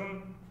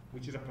person,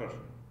 which is a person.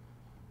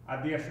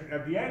 At the A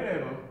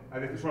level,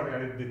 at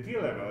the T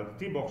level, at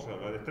the T box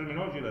level, at the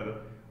terminology level,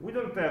 we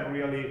don't have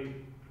really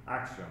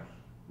actions.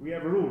 We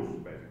have rules,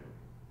 basically.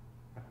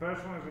 A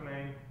person has a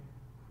name.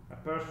 A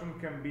person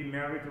can be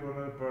married to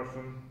another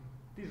person.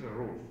 These are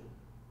rules,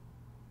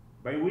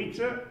 by which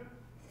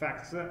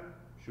facts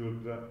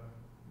should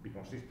be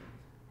consistent.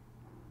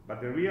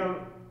 But the real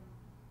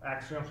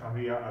actions are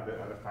here at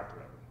the fact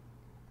level.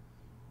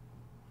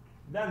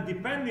 Then,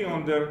 depending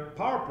on the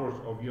purpose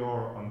of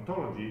your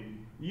ontology,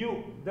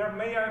 you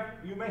may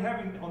have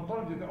an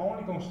ontology that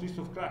only consists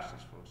of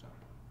classes, for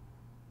example.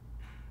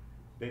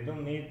 They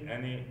don't need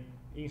any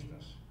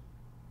instance.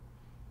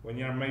 When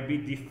you are maybe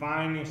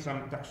defining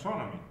some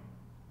taxonomy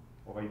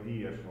of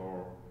ideas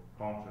or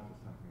concepts or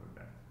something like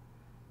that.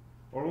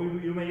 Or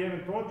you may have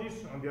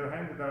ontologies, on the other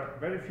hand, that are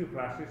very few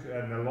classes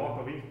and a lot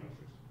of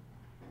instances,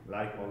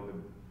 like all the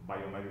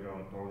biomedical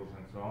ontologies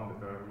and so on,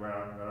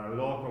 where there are a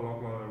lot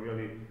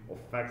really of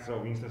facts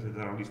of instances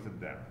that are listed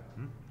there.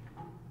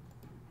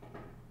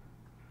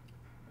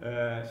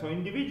 So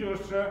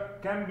individuals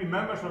can be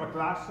members of a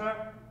class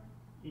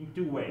in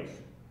two ways.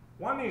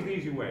 One is the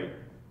easy way.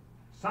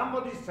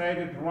 Somebody said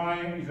that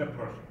Ryan is a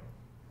person.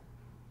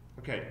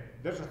 Okay,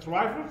 there's a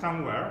trifle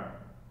somewhere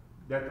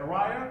that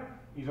Ryan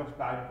is of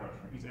type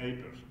person, is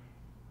a person.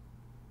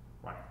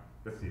 Right,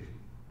 that's easy.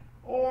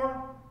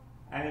 Or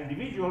an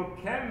individual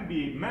can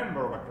be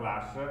member of a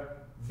class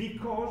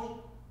because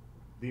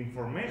the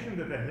information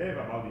that I have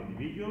about the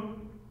individual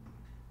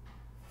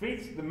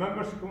fits the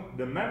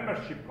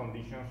membership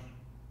conditions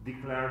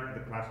declared at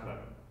the class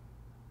level.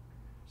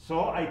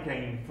 So I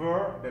can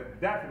infer that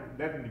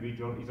that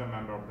individual is a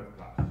member of that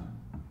class.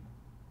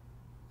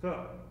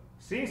 So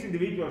since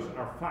individuals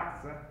are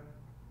facts,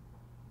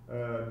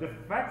 the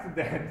fact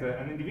that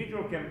an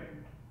individual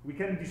we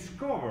can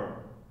discover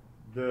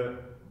the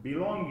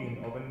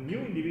belonging of a new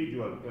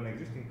individual to an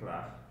existing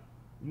class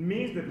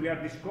means that we are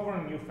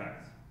discovering new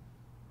facts.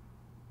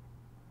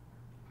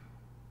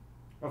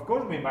 Of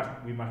course, we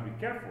must be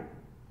careful.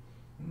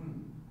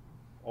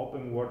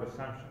 Open word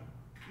assumption.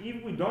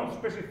 If we don't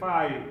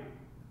specify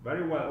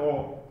very well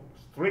or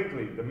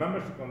strictly the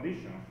membership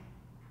conditions,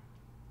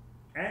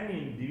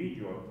 any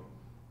individual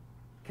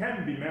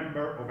can be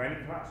member of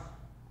any class.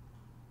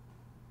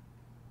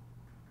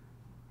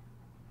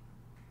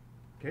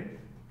 Okay?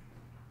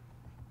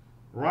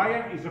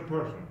 Ryan is a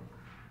person.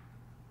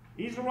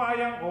 Is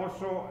Ryan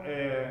also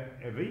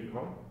a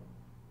vehicle?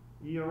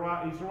 Is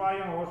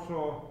Ryan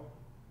also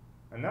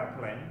an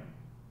airplane?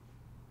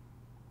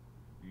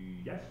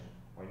 Yes.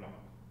 Why not?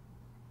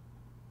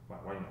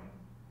 Why not?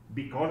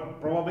 Because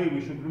probably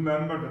we should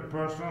remember that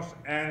persons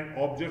and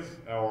objects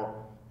or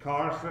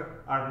cars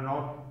are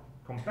not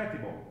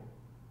compatible,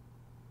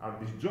 are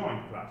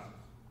disjoint classes.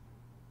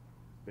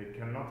 They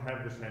cannot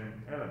have the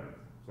same elements.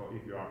 So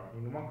if you are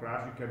in one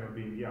class, you cannot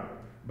be in the other.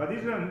 But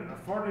this is a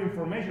further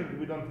information that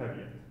we don't have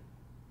yet.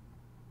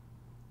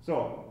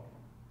 So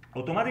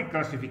automatic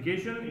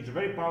classification is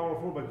very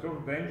powerful, but it's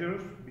also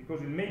dangerous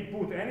because it may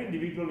put any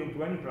individual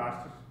into any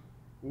classes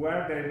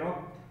where they're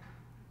not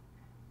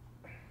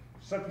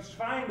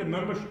satisfying the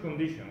membership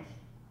conditions,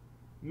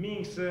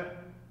 means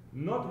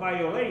not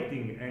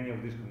violating any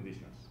of these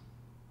conditions.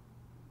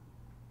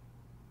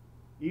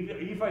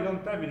 If I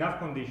don't have enough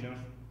conditions,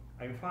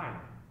 I'm fine.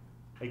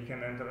 I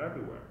can enter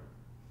everywhere.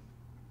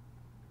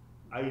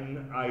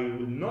 I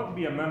will not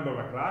be a member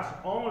of a class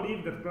only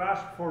if that class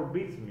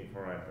forbids me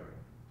from entering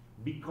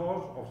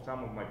because of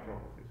some of my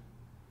properties.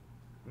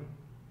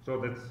 So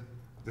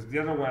that's the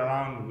other way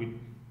around with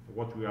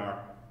what we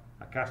are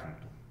accustomed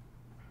to.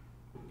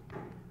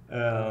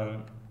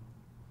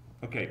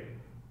 Okay,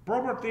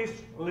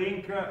 properties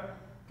link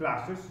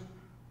classes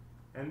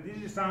And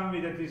this is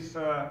something that is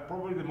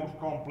probably the most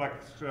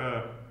complex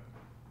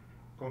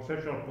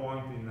conceptual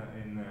point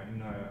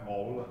in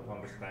all to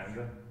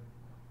understand.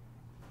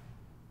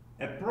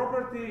 A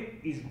property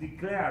is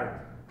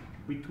declared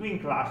between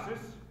classes,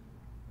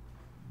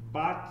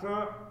 but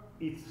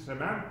its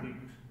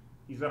semantics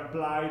is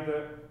applied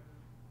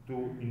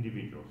to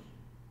individuals.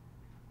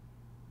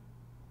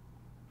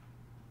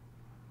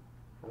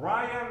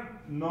 Ryan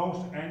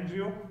knows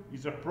Andrew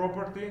is a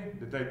property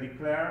that I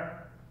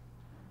declare,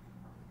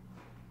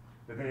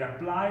 that I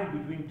apply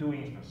between two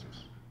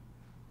instances.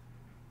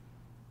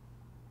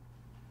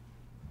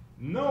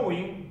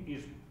 Knowing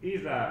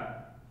is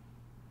a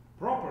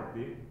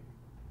property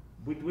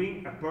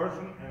between a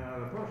person and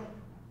another person.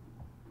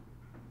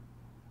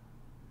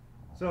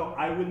 So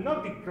I will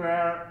not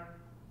declare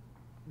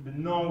the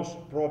knows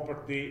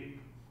property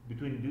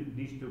between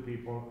these two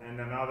people and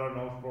another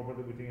knows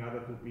property between other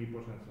two people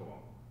and so on.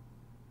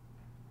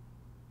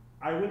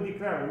 I will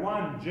declare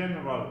one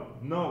general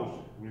knows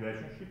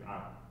relationship,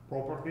 a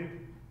property,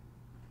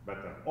 but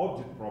an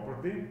object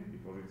property,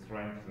 because its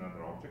range is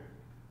another object,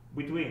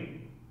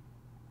 between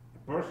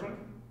a person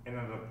and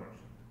another person.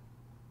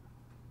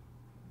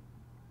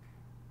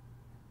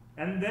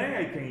 And then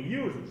I can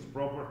use this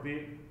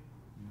property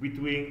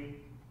between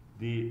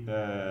the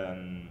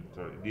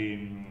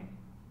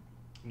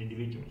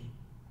individuals.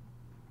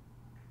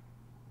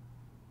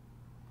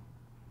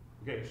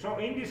 Okay, so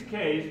in this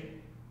case,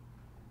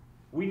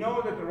 we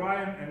know that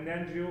Ryan and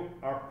Andrew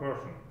are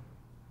persons.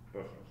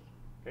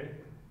 Okay,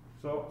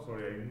 so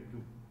sorry, I need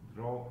to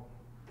draw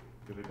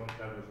because I don't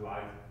have the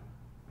slide.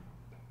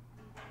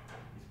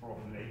 It's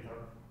probably later.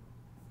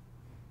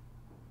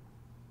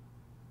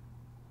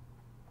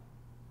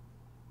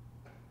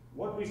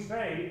 What we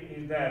say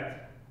is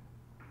that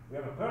we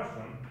have a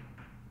person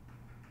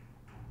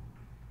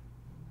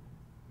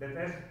that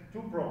has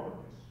two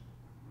properties.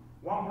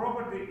 One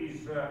property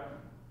is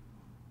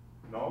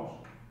knows,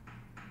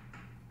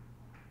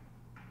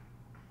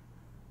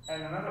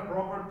 and another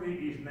property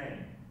is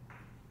name.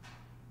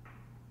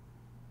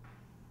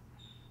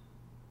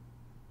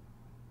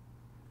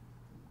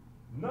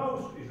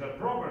 Knows is a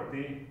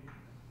property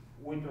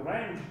with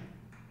range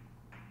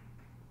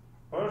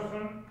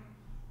person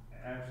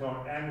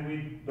and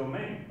with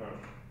domain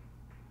person.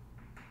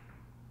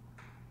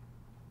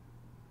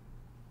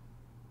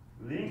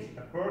 Links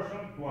a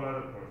person to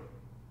another person.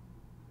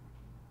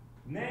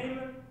 Name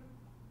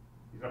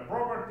is a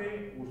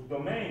property whose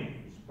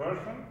domain is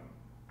person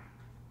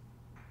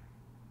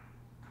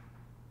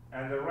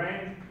and the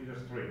range is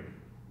a string.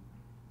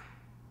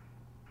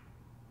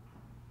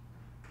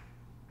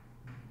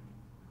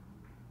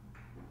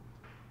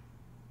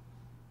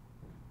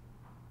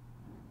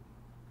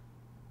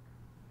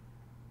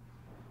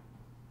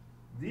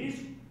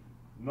 These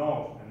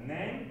knows and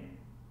name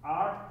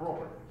are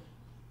properties.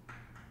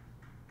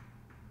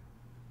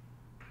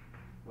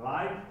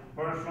 Like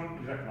person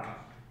is a class.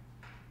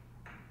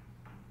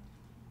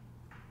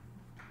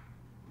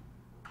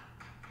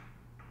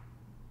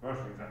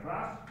 Person is a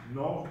class,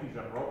 knows is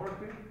a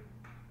property,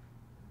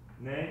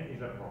 name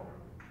is a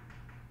property.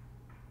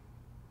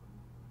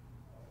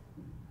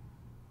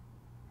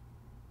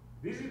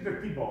 This is the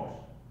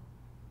T-box,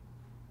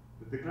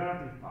 the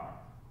declarative part.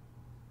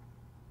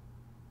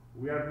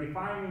 We are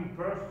defining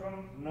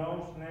person,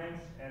 knows,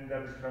 names, and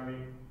they're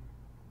describing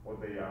what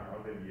they are, how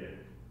they behave.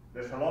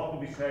 There's a lot to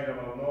be said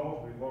about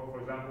knows, because, for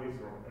example, it's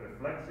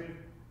reflexive,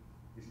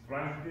 it's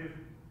transitive.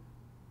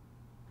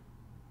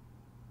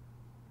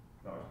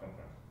 No, it's not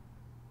transitive.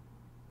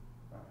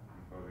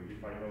 Because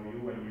if I know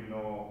you and you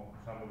know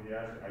somebody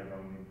else, I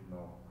don't need to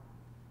know.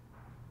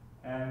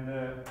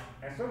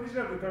 And so these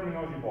are the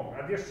terminology box.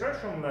 At the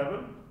assertion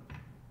level,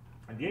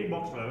 at the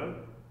A-box level,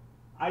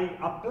 I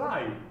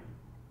apply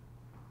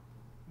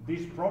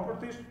these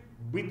properties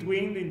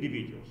between the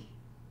individuals.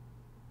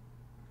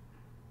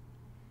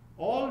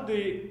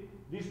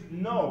 This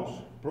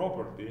knows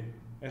property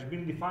has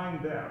been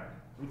defined there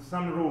with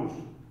some rules.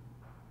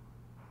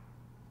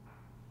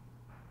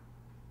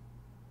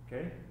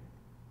 Okay?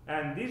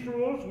 And these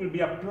rules will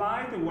be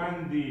applied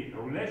when the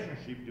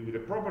relationship with the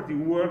property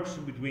works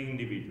between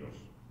individuals.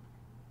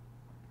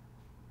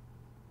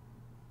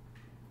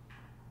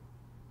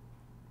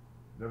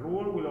 The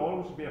rule will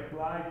always be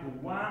applied to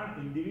one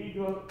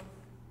individual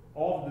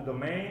of the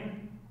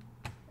domain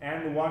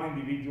and one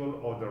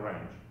individual of the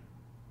range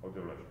of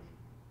the relationship.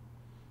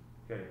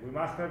 Okay, we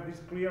must have this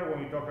clear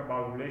when we talk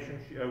about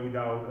relationship,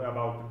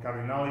 about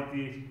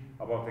cardinalities,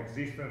 about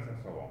existence, and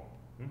so on.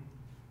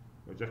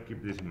 So just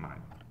keep this in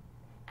mind.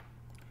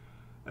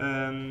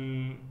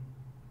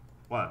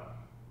 Well,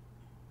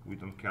 we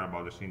don't care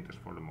about the syntax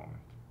for the moment.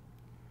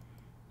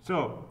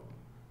 So,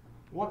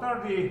 what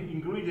are the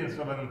ingredients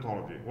of an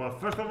ontology? Well,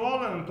 first of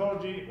all, an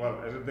ontology,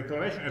 well, as a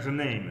declaration, as a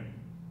name.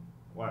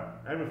 Well,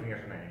 everything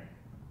has a name.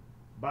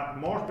 But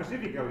more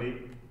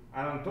specifically,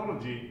 an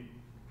ontology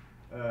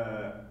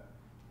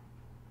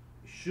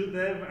should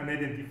have an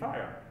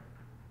identifier.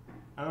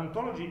 An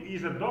ontology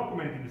is a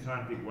document in the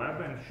semantic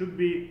web and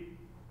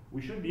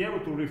we should be able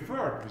to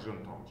refer to this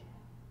ontology.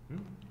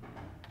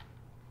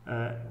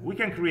 We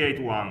can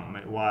create one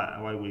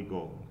while we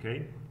go,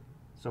 okay?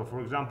 So, for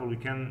example, we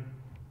can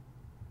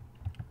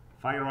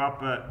fire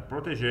up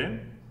protege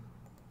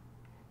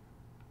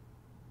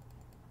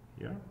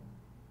here.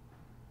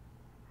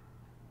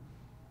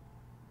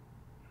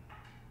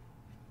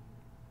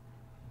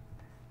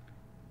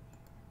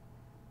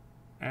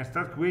 And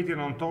start creating an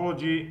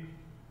ontology.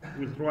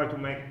 We'll try to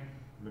make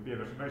maybe a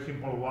very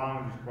simple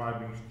one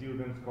describing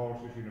students,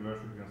 courses,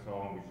 universities, and so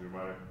on, which is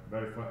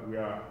we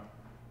are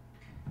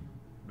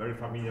very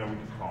familiar with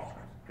this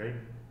concept, okay?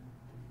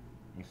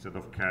 Instead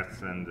of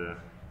cats and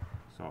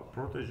so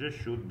protege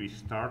should be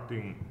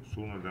starting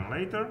sooner than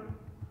later.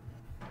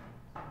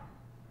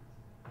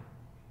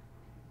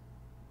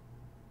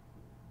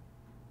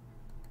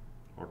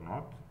 Or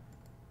not.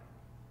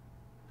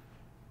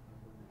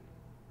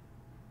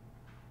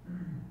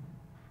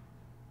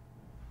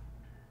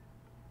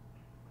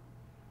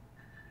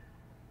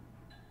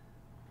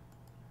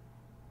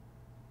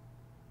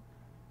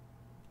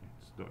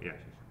 Yes,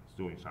 it's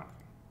doing something.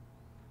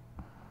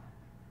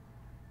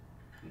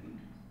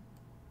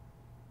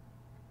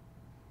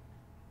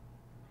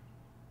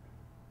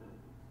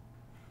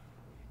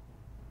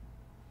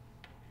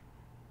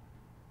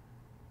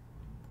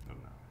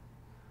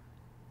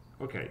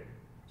 Okay,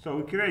 so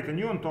we create a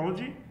new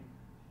ontology.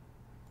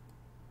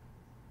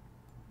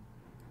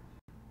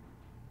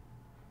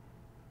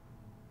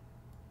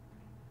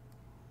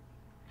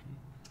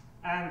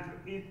 And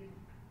it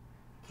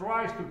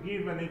tries to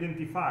give an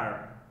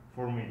identifier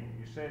for me.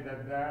 You say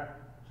that there,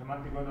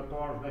 semantic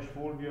web.org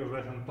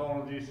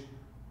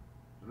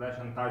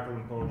 /Fulvio/ontologies/untitled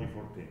ontology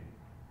 14.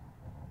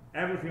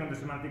 Everything on the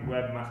semantic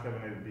web must have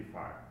an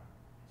identifier.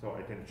 So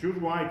I can choose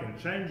one, I can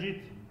change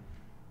it.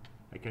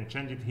 I can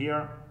change it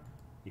here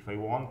if I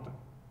want.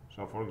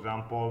 So for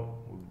example,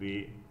 would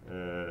be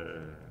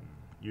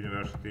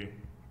university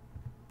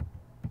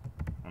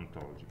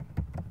ontology.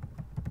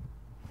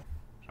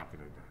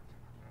 Something like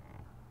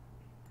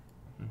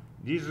that.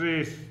 This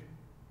is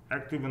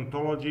active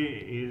ontology,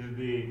 is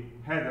the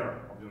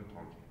header of the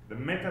ontology. The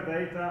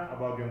metadata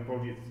about the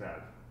ontology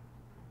itself.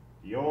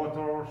 The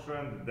authors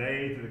and the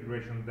date, the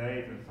creation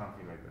date, and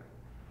something like that.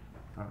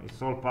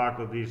 It's all part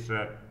of this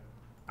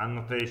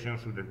annotation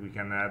so that we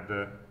can add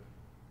to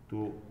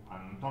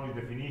an ontology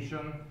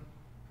definition,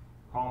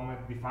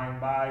 comment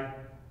defined by,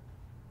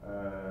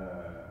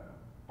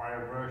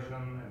 prior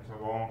version, and so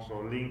on. So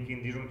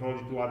linking this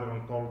ontology to other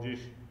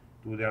ontologies,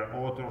 to their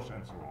authors,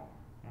 and so on.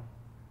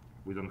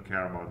 We don't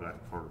care about that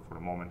for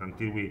the moment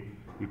until we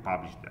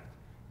publish that.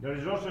 There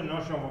is also a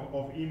notion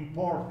of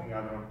importing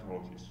other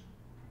ontologies.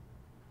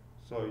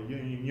 So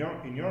in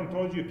your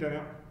ontology, you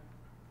can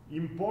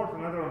import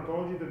another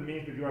ontology. That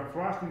means that you are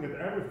trusting that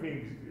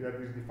everything that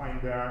is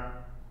defined there,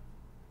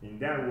 in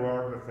their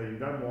world, let's say in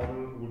their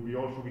model, will be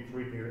also be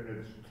treated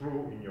as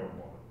true in your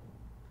model.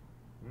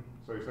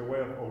 So it's a way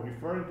of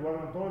referring to other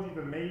ontologies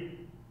that may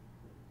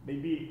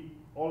be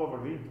all over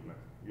the internet.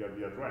 You have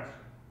the address.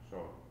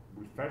 So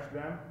we fetch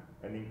them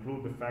and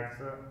include the facts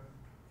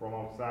from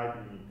outside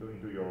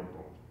into your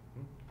ontology.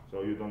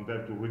 So you don't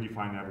have to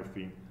redefine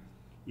everything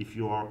if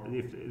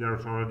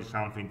there's already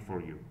something for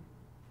you.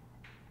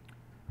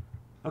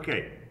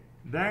 Okay,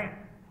 then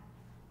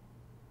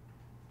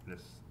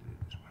let's do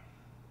this one.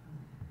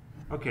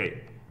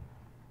 Okay,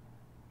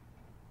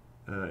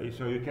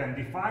 so you can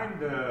define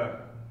the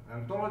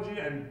ontology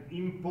and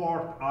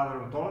import other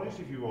ontologies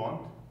if you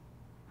want,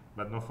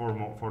 but not for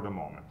the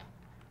moment.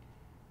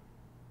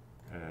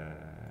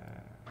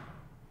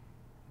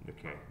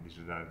 Okay, this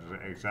is an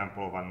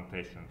example of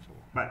annotation. So,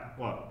 but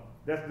well,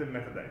 that's the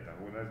metadata.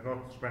 Let's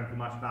not spend too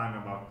much time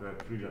about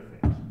trivial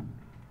things.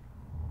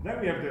 Then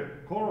we have the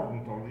core of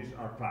ontologies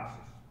are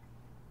classes.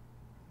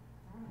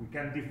 We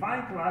can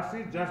define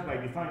classes just by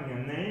defining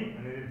a name,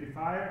 an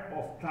identifier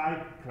of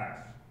type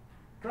class.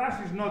 Class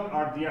is not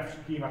RDF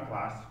schema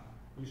class.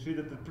 You see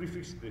that the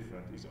prefix is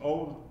different. It's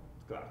all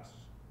class.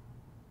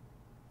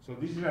 So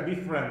this is a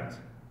different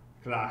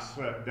class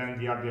than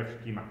the RDF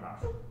schema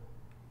class.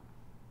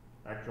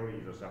 Actually,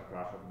 it's a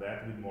subclass of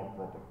that with more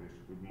properties,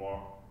 with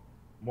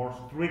more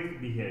strict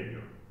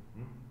behavior.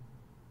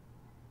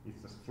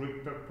 It's a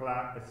stricter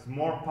class. It's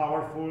more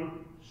powerful,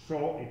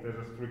 so it has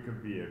a stricter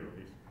behavior.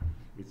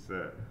 It's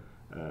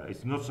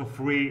not so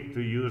free to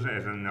use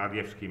as an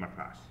RDF schema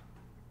class.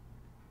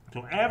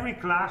 So every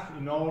class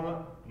in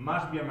all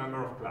must be a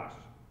member of class.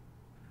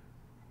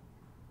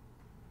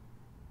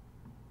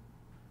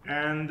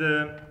 And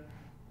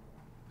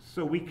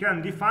so we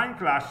can define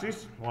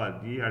classes. Well,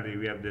 here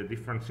we have the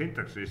different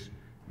syntaxes,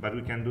 but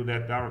we can do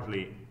that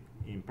directly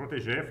in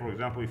Protege. For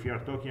example, if you are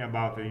talking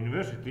about a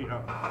university,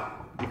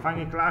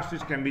 defining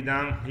classes can be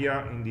done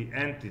here in the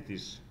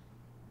entities.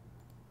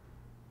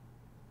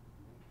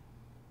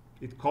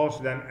 It calls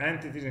them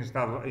entities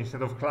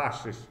instead of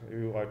classes.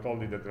 I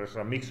told you that there's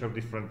a mix of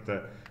different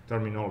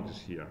terminologies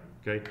here.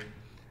 Okay,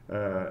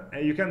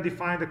 and you can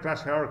define the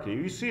class hierarchy.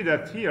 You see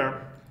that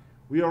here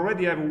we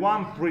already have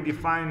one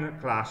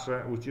predefined class,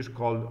 which is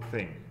called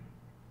thing,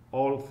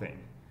 all thing,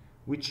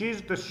 which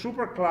is the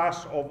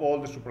superclass of all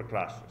the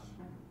superclasses.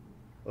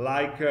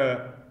 Like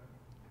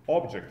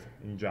object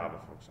in Java,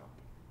 for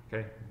example.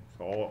 Okay,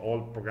 so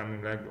all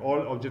programming language,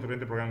 all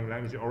object-oriented programming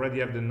languages already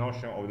have the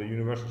notion of the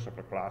universal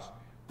superclass,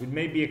 which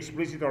may be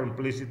explicit or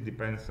implicit,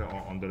 depends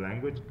on the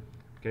language.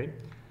 Okay,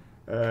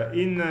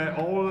 in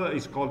all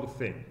is called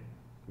thing,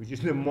 which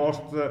is the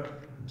most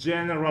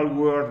general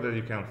word that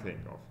you can think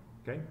of.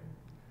 Okay,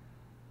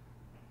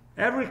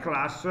 every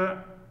class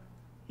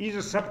is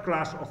a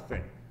subclass of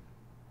thing.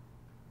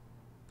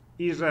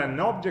 Is an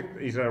object,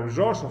 is a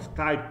resource of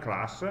type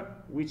class,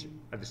 which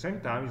at the same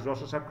time is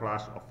also a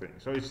subclass of thing.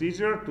 So it's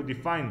easier to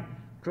define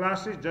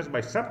classes just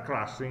by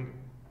subclassing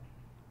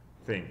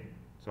thing.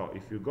 So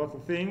if you go to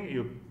thing,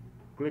 you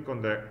click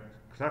on the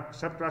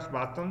subclass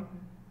button,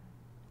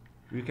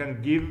 you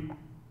can give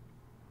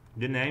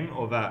the name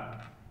of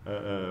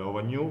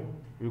a new,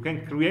 you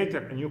can create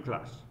a new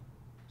class.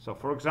 So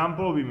for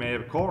example, we may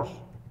have course,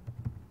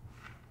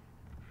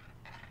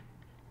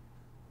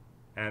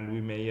 and we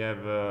may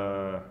have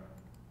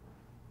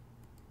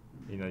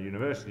in a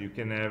university, you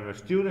can have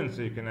students,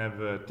 you can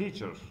have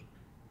teachers,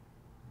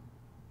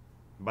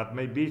 but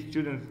maybe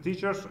students and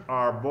teachers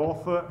are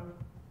both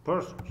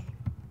persons.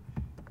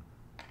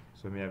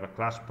 So we have a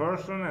class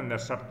person and a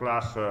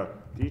subclass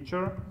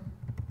teacher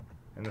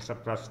and a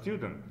subclass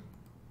student.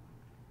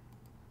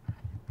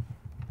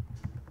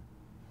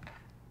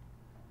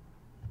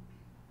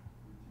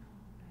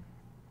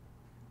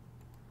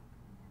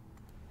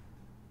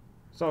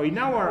 So in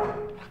our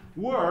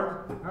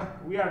word,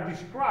 we are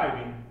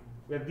describing,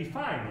 we are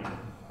defining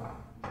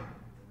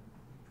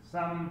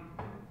some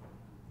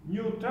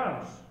new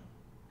terms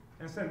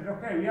and said,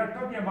 okay, we are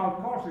talking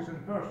about courses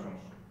and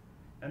persons,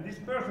 and these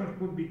persons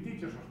could be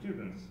teachers or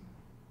students.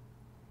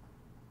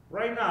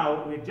 Right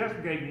now, we just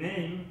gave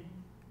name,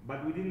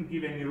 but we didn't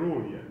give any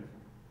rule yet.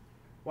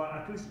 Well,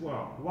 at least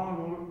one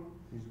rule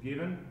is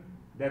given,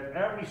 that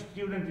every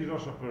student is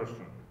also a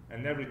person,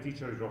 and every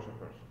teacher is also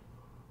a person.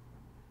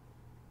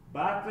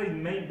 But it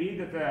may be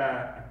that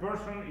a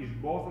person is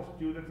both a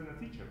student and a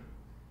teacher.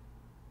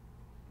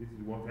 This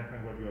is what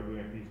happens when you are doing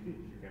a PhD.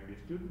 You can be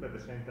a student, but at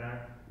the same time,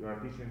 you are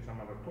teaching some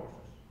other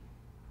courses.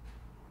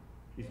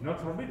 It's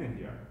not forbidden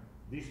here.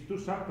 These two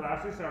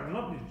subclasses are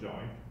not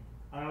disjoint,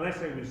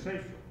 unless I will say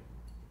so.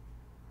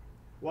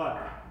 Well,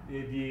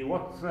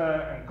 what's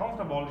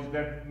uncomfortable is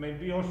that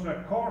maybe also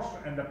a course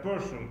and a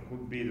person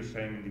could be the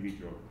same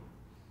individual.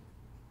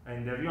 And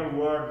in the real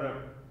world,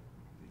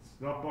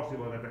 it's not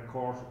possible that a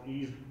course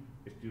is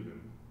a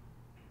student.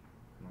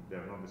 No,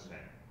 they're not the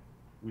same.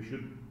 We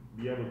should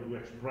be able to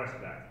express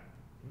that,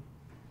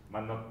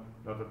 but not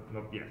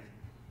yet.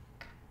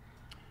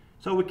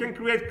 So we can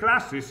create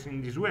classes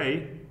in this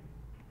way,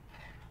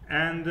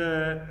 and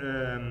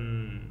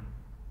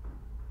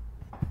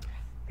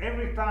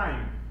every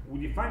time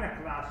we define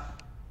a class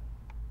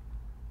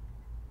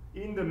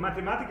in the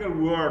mathematical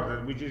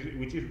world which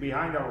is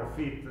behind our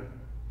feet,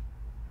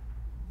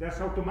 there's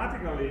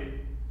automatically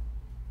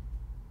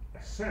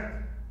a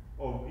set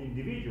of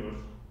individuals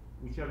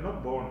which are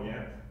not born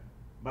yet,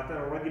 but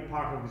are already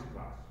part of this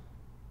class.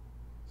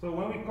 So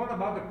when we talk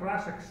about the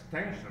class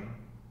extension,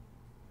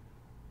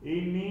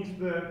 it means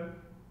the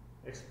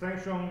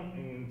extension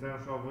in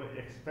terms of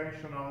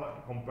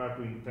extensional compared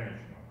to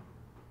intentional.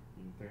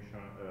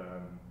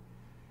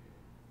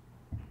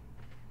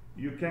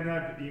 You can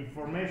have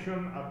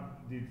information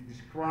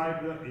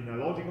described in a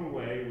logical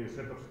way with a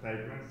set of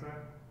statements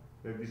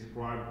that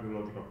describe the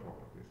logical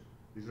properties.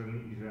 This is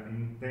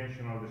an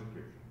intentional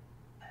description.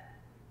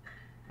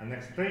 An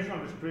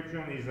extensional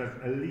description is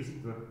a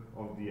list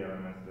of the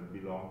elements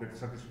that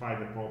satisfy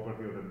the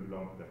property or that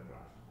belong to that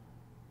class.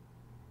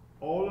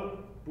 All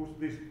puts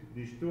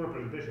these two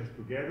representations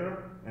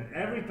together, and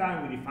every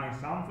time we define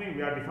something,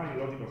 we are defining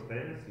logical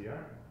statements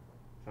here.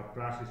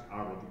 Subclasses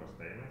are logical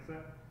statements.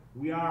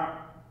 We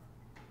are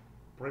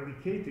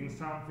predicating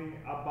something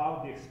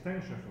about the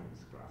extensions of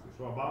these classes,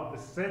 so about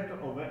the set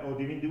of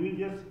the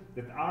individuals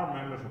that are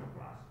members of a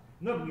class.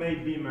 Not may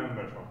be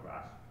members of a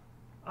class,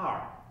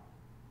 are.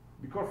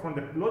 Because from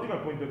the logical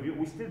point of view,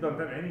 we still don't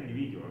have any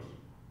individuals,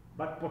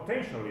 but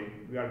potentially,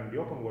 we are in the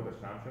open world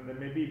assumption, there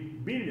may be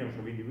billions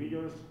of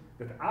individuals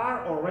that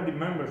are already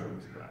members of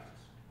these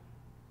classes,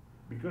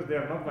 because they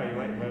are not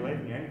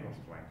violating any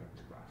constraint of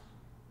this class.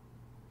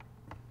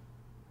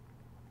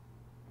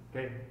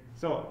 Okay,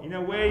 so in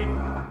a way,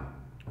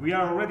 we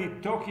are already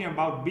talking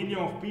about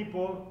billions of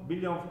people,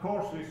 billions of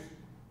courses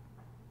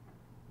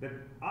that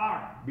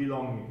are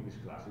belonging to this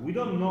class. We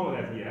don't know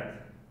that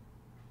yet,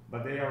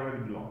 but they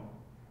already belong.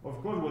 Of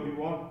course, what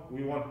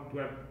we want to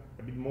have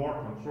a bit more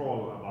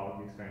control about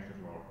the extensions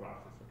of our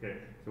classes. Okay,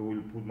 so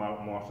we'll put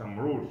some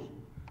rules,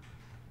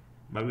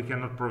 but we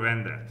cannot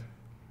prevent that.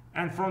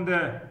 And from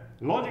the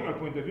logical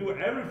point of view,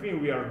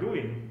 everything we are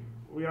doing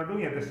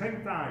at the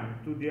same time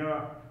to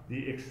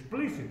the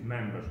explicit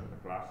members of the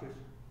classes,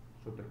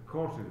 so the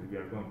courses we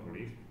are going to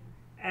list,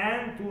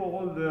 and to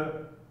all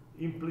the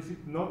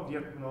implicit, not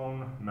yet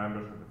known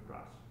members of the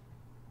class.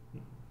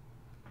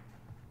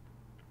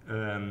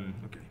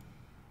 Okay.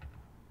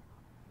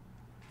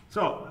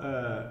 So,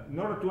 in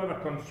order to have a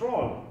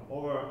control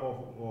over,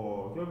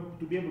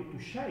 to be able to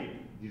shape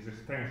these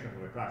extensions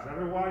of the class,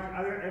 otherwise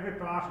every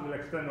class will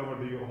extend over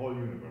the whole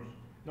universe.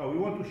 No, we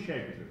want to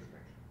shape this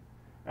extension.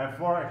 And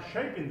for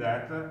shaping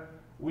that,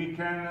 we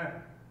can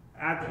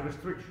add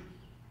restrictions.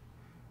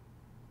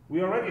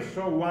 We already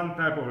saw one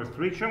type of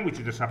restriction, which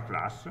is the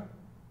subclass.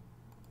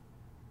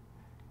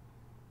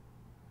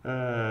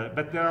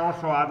 But there are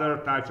also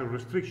other types of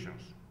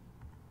restrictions.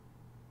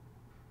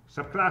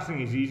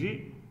 Subclassing is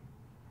easy.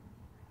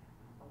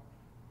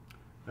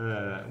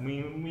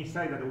 We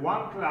say that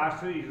one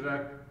class is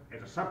a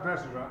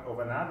subclass of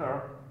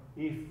another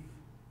if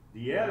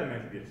the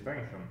element of the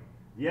extension,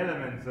 the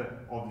elements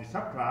of the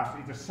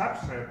subclass, is a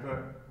subset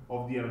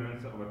of the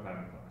elements of a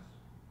parent class.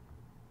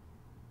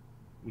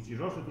 Which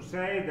is also to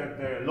say that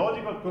the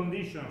logical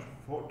conditions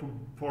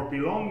for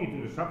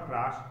belonging to the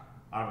subclass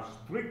are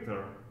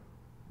stricter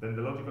than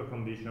the logical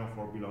condition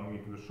for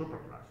belonging to the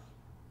superclass.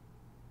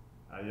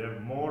 I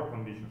have more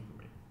conditions to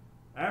meet.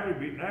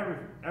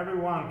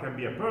 Everyone can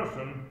be a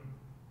person,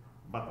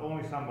 but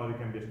only somebody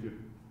can be a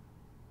student.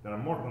 There are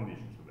more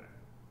conditions to that.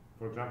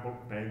 For example,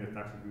 paying the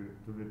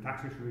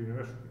taxes to the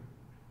university.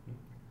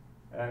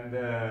 And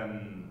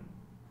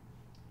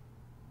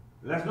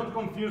let's not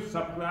confuse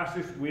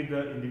subclasses with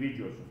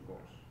individuals, of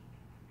course.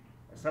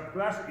 A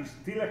subclass is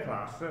still a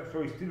class,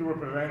 so it still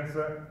represents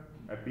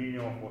a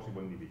billion of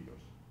possible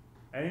individuals.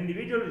 An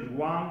individual is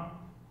one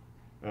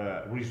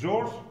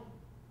resource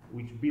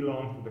which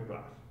belongs to the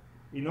class.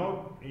 In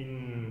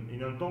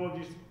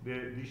ontologies,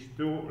 these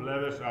two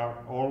levels are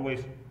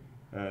always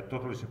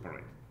totally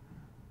separated.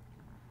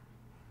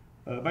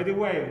 By the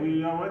way,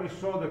 we already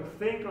saw that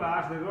thing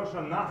class, there's also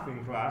a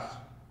nothing class,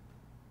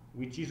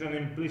 which is an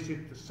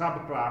implicit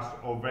subclass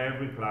of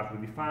every class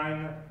we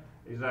define.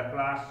 Is a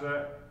class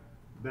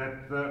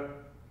that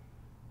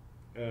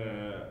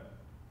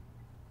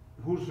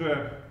whose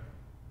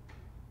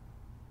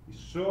is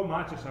so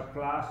much a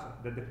subclass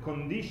that the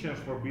conditions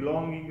for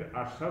belonging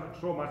are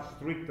so much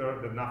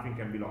stricter that nothing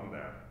can belong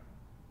there.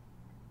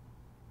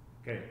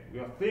 Okay, we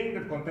have a thing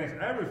that contains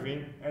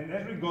everything, and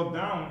as we go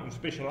down in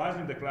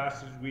specializing the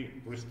classes, we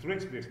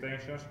restrict the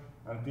extensions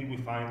until we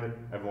find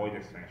a void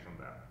extension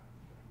there.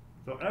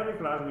 So every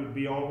class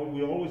will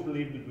always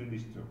live between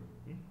these two.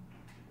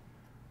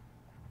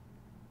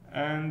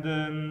 And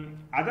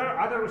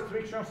other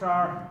restrictions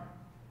are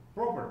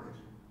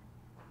properties.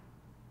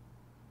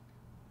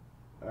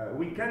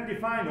 We can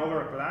define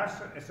over a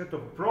class a set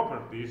of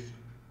properties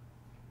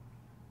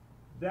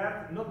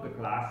that not the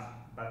class,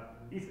 but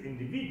its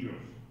individuals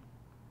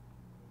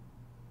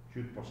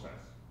should possess.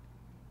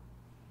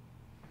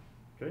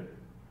 Okay?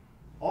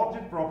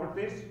 Object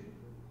properties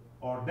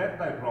or data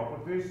type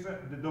properties,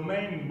 the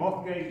domain in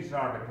both cases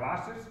are the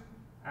classes,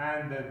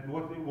 and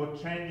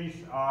what changes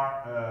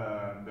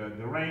are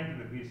the range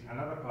that is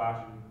another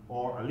class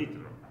or a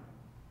literal.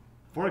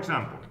 For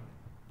example,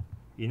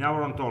 in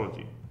our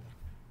ontology,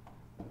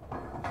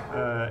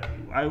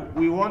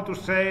 we want to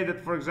say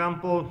that, for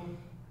example,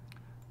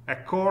 a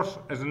course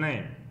has a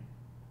name,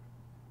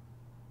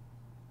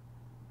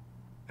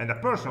 and a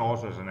person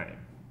also has a name.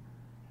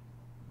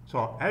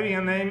 So having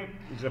a name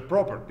is a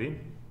property,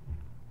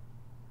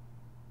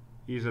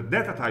 is a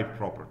data type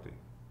property,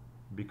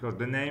 because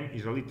the name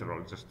is a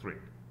literal, it's a string,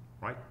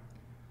 right?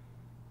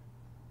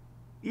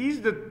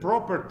 Is the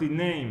property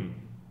name,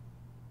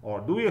 or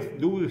do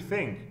we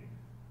think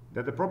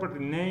that the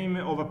property name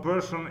of a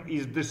person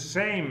is the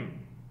same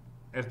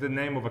as the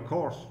name of a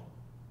course?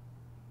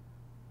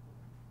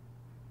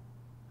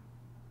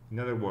 In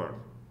other words,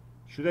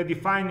 should I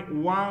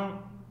define one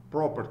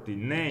property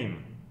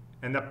name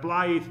and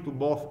apply it to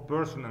both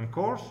person and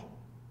course,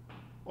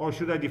 or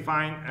should I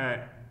define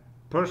a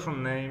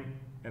person name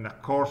and a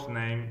course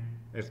name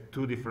as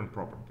two different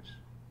properties?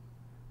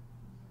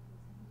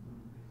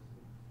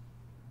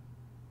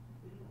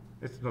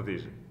 It's not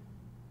easy.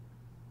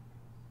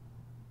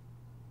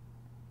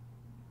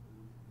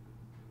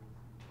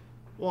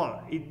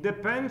 Well, it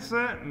depends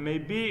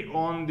maybe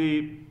on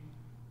the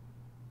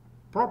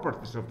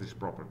properties of these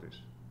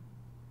properties.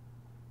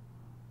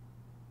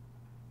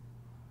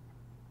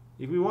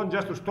 If we want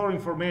just to store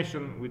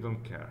information, we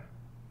don't care.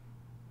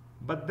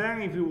 But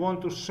then if we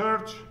want to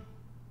search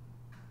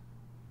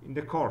in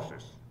the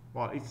courses,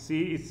 well, it's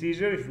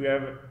easier if we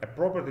have a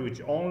property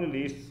which only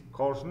lists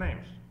course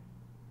names.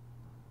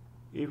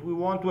 If we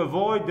want to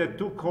avoid that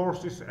two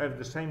courses have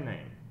the same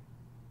name,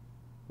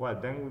 well,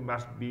 then we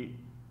must be,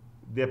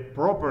 the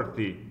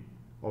property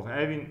of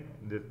having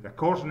the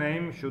course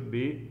name should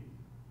be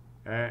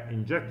an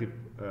injective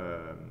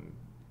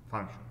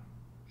function,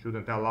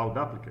 shouldn't allow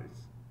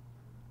duplicates.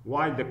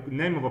 While the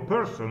name of a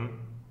person,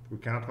 we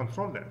cannot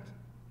control that.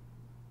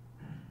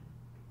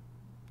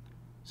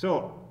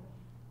 So,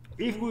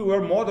 if we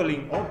were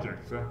modeling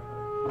objects, yeah?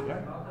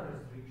 Another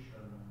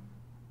restriction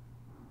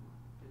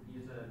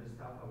is the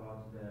stuff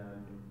about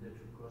the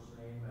two course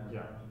name and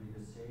yeah. to be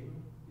the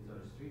same is a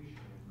restriction.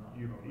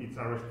 It's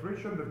a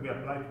restriction that we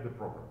apply to the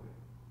property.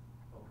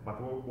 Okay.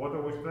 But what I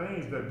was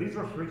saying is that this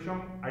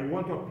restriction, I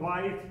want to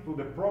apply it to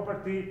the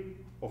property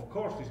of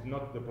course, is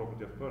not the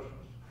property of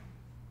persons.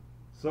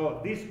 So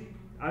this,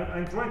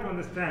 I'm trying to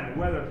understand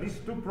whether these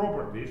two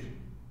properties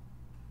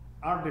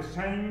are the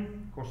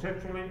same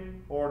conceptually,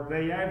 or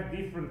they have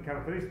different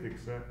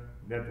characteristics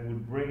that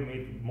would bring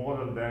me to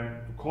model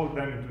them, to call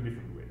them in two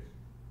different ways.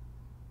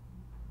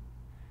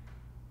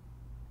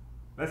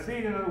 Let's say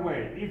it another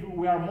way. If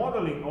we are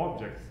modeling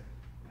objects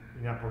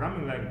in a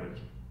programming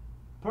language,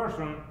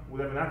 person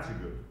would have an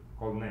attribute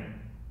called name.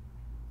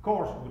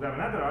 Course would have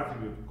another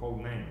attribute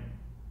called name.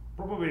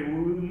 Probably we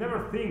will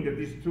never think that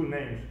these two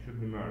names should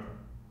be merged.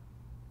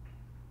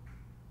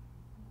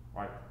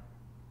 Right?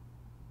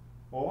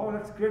 Or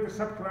let's create a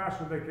subclass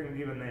so they can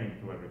give a name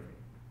to everything.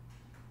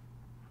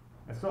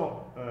 And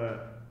so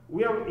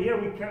here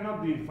we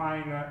cannot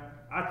define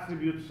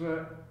attributes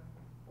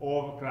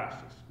of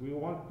classes.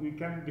 We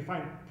can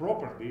define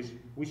properties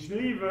which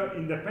live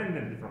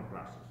independently from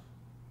classes.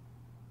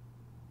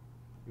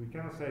 We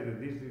cannot say that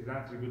this is an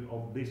attribute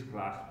of this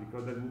class,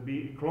 because that would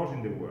be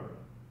closing the word.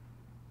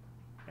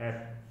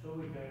 So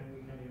we can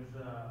use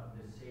the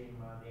same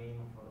name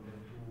for the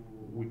two.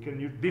 We can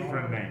use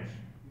different names.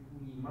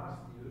 We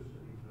must use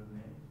different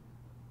names.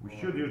 We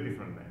should use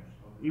different names.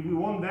 Okay. If we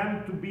want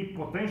them to be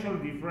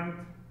potentially different,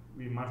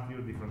 we must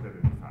use different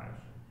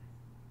identifiers.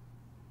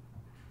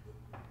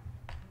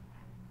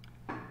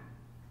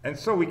 And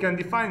so we can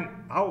define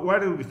where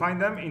do we define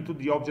them? Into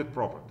the object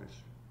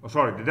properties. Oh,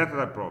 sorry, the data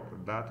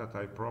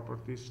type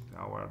properties.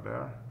 Now we're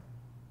there.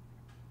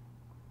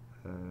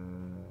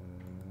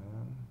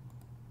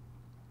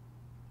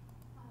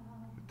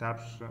 The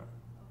tabs,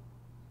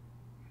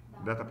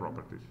 data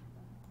properties.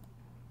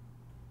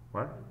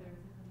 Where?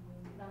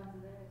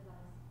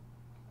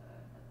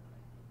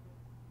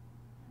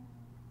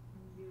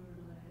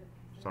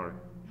 Sorry.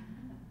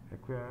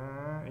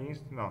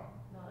 No.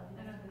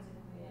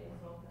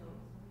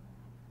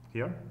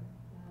 Here?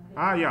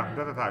 Ah, yeah,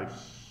 data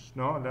types.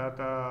 No,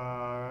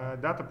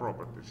 data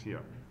properties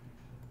here.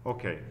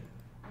 Okay.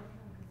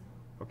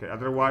 Okay.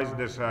 Otherwise,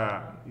 there's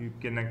you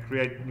can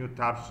create new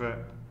tabs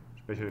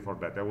especially for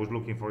that. I was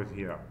looking for it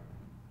here.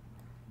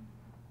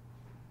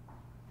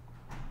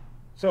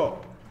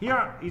 So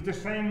here is the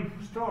same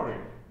story.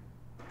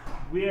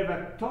 We have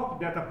a top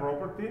data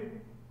property,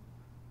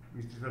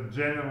 which is a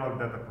general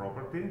data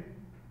property,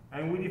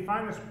 and we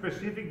define a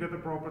specific data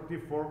property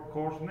for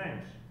course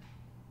names.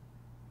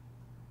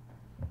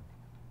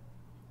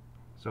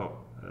 So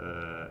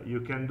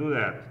you can do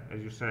that,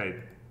 as you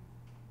said,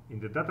 in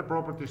the data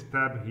properties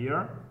tab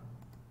here,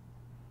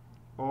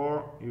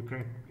 or you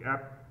can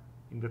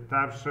in the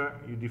tabs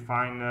you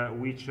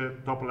define which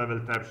top level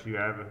tabs you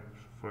have.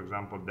 For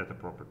example, data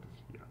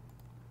properties here.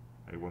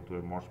 I want to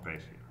have more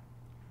space here.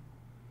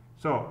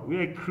 So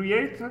we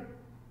create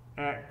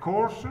a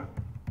course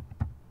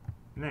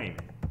name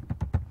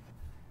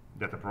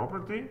data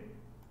property,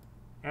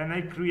 and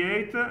I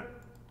create,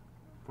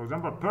 for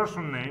example,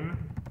 person name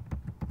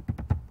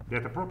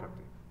data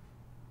property.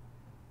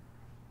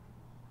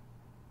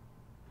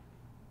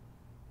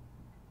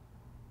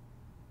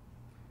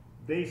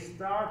 They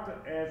start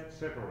as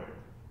separate.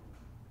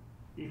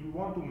 If we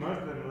want to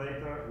merge them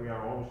later, we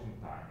are always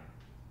in time.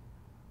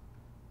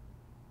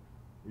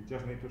 We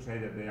just need to say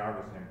that they are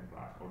the same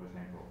class or the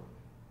same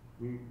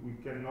property. We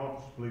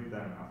cannot split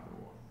them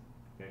afterwards.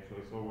 Okay, so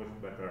it's always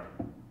better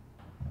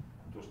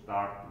to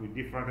start with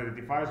different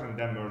identifiers and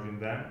then merging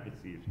them.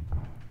 It's easy,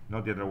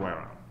 not the other way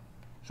around.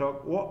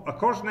 So a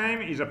course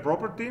name is a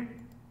property,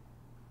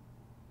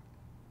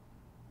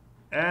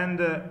 and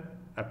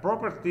a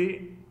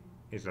property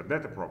is a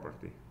data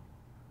property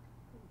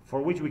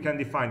for which we can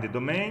define the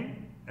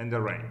domain and the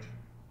range.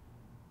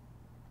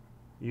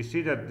 You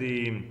see that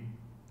the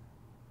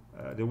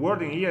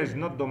wording here is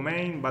not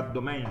domain but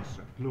domains,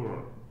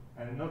 plural,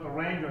 and not a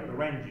range but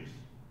ranges.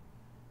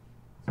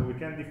 So we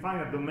can define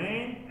a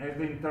domain as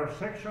the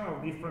intersection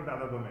of different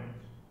other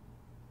domains,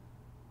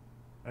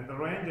 and the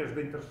range as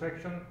the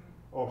intersection,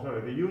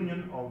 the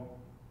union of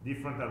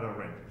different other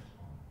ranges.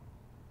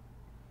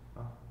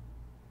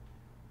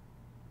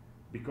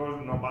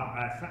 Because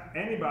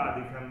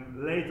anybody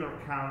can later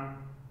come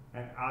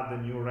and add a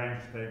new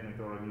range statement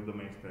or a new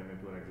domain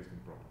statement to an existing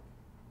property.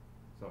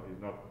 So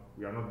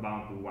we are not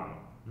bound to one.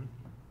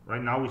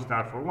 Right now we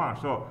start for one.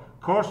 So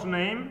course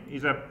name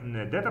is a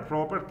data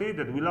property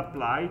that will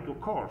apply to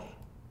course.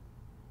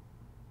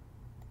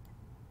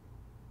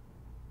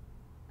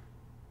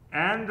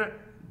 And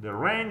the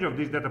range of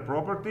this data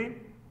property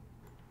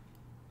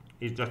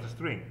is just a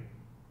string.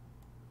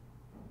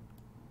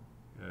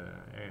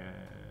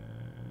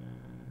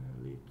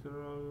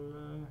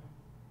 Literal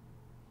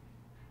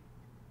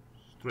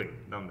string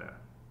down there.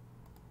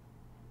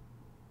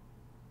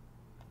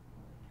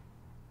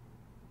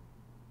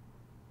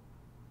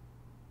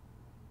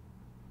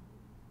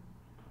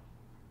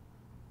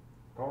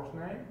 Course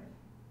name,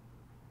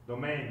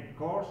 domain,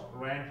 course,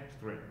 range,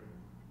 string.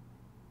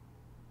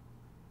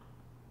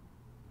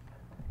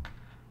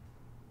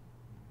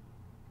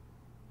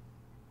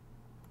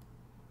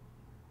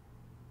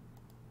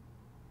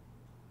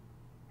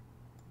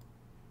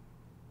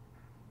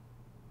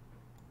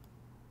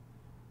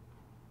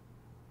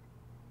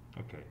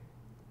 Okay.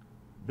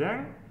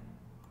 Then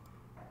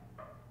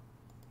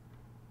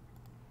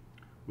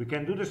we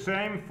can do the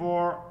same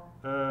for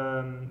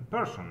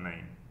person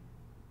name.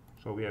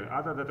 So we have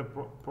other data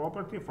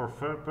property for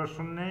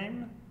person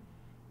name.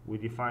 We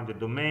define the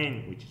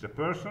domain, which is a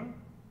person,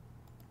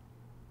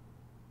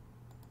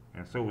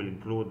 and so we'll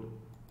include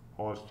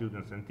all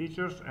students and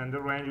teachers, and the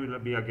range will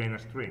be again a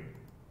string.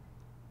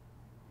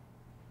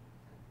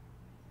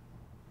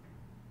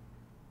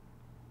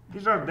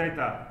 These are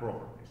data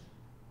properties.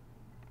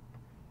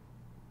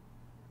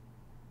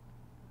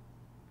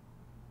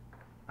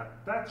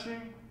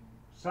 Attaching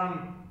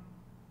some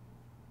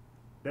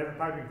data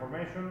type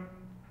information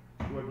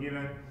to a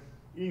given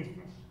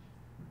instance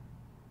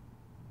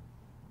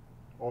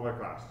of a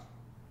class.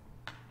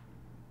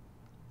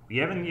 We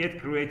haven't yet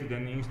created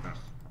an instance,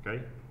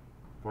 okay,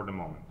 for the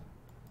moment.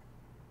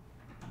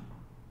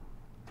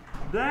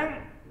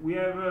 Then we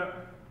have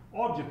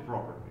object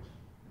properties.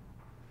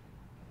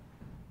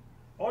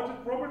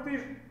 Object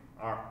properties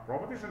are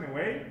properties in a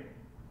way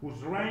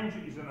whose range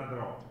is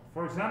another object.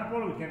 For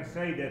example, we can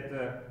say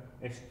that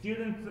a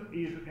student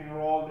is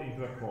enrolled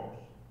into a course.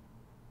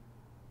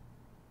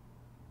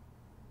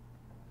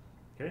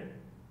 Okay?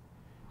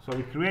 So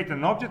we create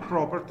an object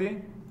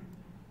property,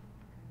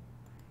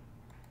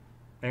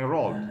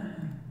 enrolled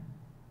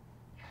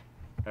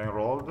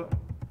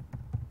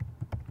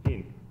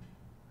in.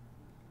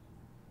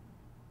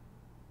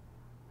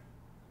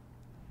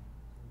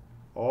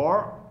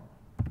 Or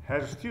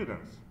has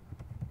students.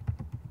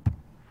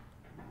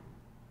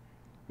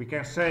 We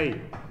can say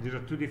these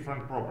are two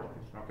different properties.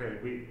 Okay,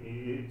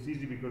 it's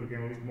easy because we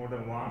can list more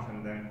than once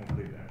and then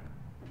complete them.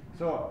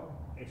 So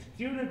a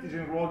student is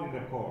enrolled in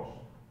the course,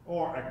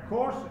 or a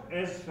course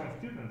has some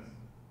students,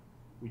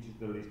 which is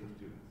the list of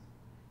students.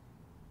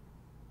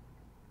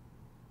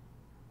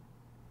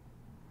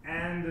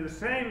 And the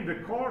same, the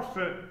course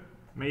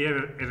may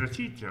have as a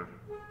teacher,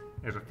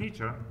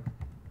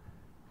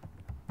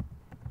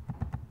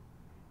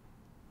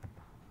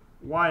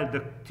 while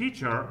the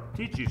teacher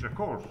teaches a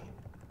course.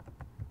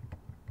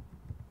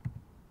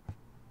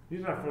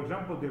 These are, for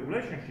example, the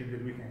relationship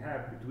that we can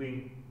have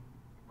between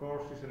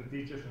courses and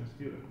teachers and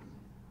students.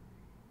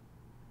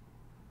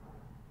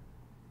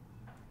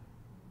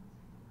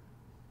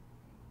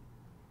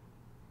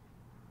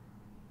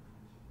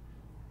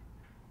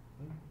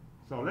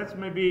 So let's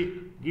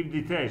maybe give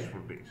details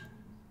for this.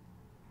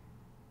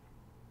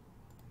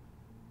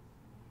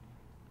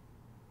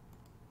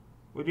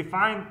 We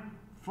define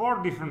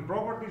 4 different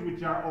properties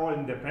which are all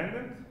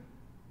independent,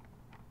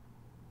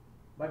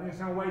 but in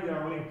some way they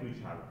are linked to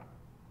each other.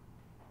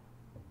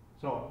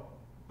 So,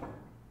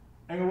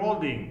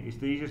 enrolled in is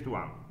the easiest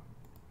one.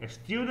 A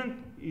student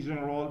is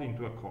enrolled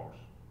into a course.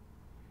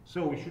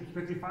 So we should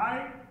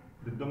specify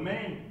the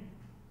domain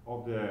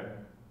of the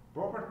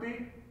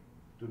property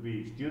to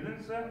be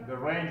students, the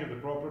range of the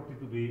property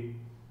to be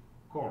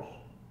course.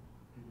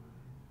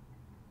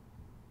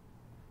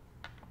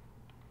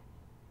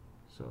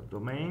 So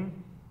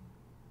domain,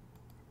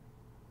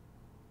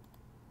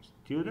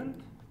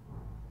 student,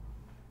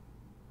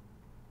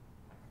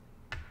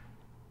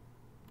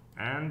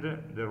 and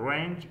the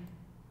range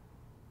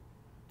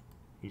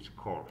is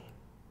course.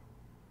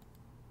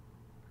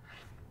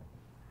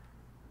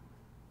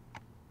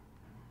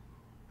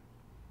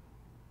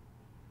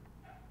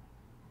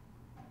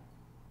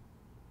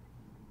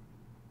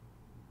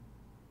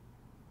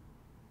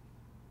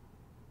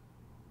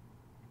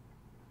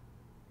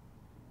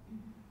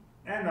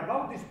 And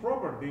about this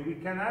property, we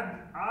can add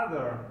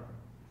other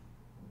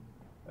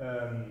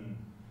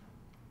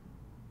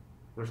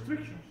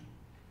restrictions.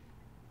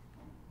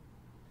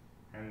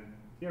 And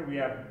here we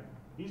have,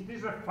 is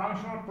this a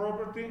functional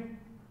property?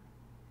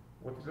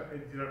 What is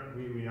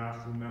we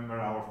have to remember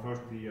our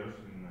first years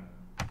in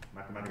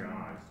mathematical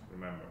analysis,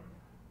 remember.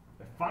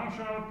 A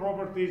functional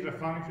property is a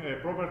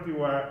property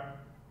where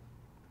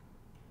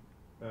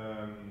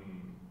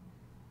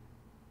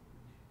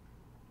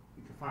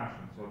it's a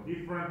function. So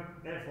different,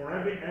 for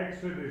every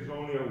x there is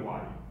only a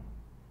y.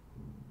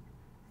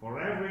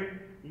 For every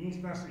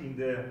instance in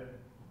the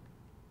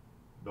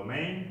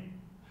domain,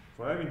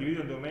 for every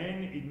individual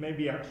domain, it may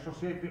be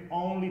associated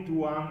only to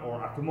one,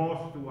 or at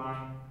most to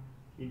one,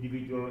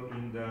 individual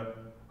in the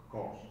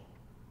course.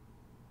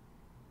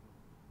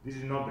 This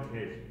is not the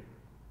case here,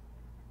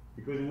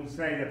 because it will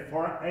say that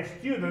for a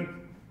student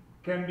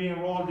can be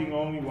enrolled in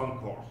only one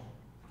course,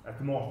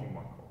 at most in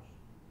one course.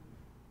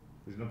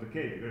 This is not the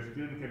case, because a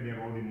student can be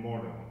enrolled in more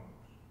than one course.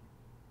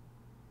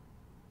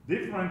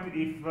 Different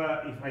if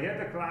I had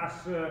a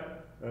class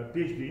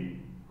PhD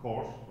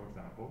course, for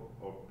example,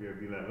 or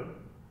PhD level.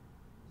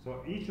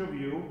 So each of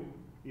you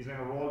is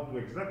enrolled to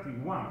exactly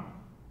one.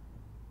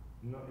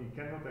 No, it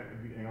cannot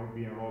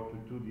be enrolled to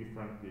 2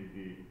 different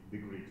PhD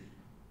degrees.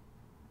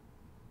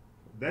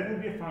 That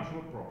would be a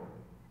functional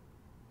property.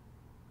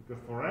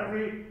 Because for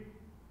every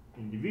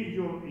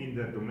individual in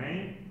the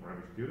domain, for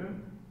every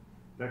student,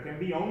 there can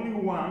be only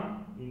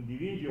one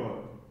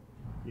individual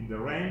in the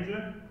range,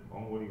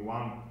 only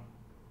one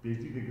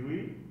PhD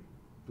degree,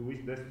 to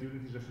which that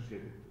student is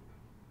associated to.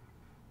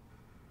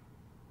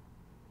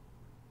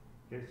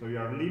 Okay, so you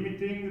are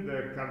limiting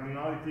the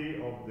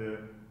cardinality of the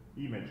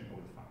image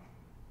of the function.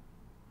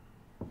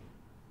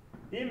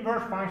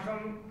 Inverse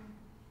function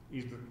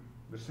is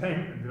the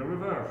same, the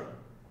reverse.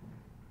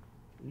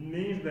 It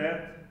means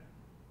that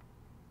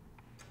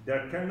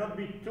there cannot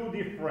be two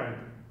different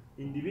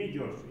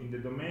individuals in the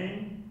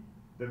domain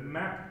that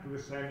map to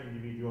the same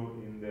individual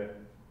in the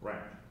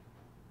range.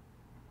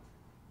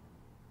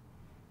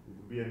 It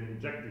would be an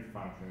injective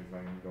function if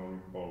I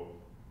don't recall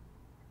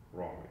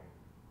wrongly.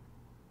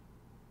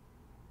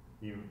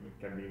 It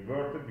can be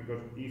inverted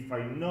because if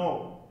I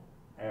know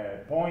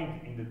a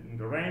point in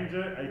the range,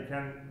 I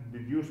can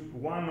deduce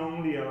one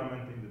only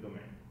element in the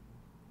domain.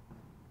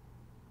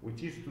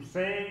 Which is to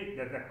say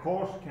that a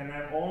course can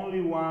have only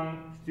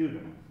one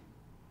student.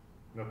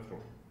 Not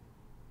true.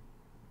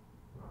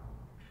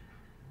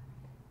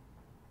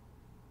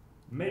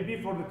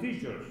 Maybe for the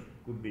teachers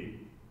could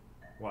be.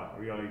 Well,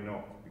 really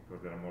not,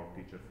 because there are more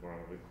teachers for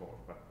every course.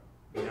 But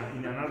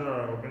in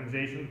another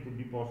organization, it could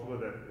be possible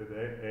that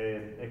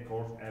a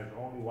course has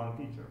only one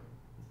teacher.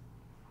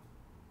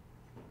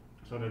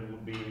 So that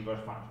would be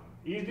inverse function.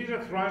 Is this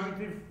a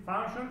transitive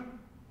function?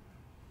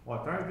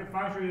 Well, transitive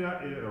function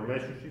is a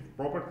relationship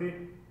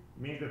property.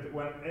 Means that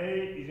when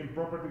A is in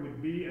property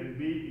with B and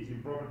B is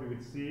in property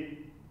with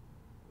C,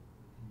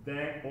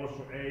 then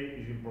also A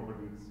is in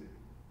property with C.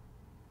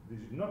 This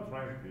is not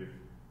transitive,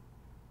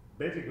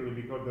 basically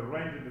because the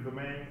range and the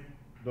domain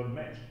don't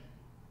match.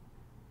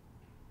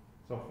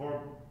 So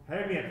for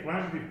having a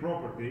transitive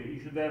property, you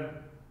should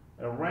have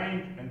a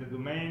range and the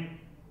domain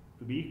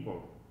to be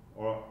equal,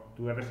 or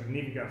to have a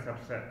significant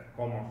subset,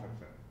 common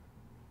subset.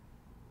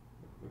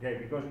 Okay,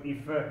 because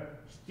if a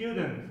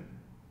student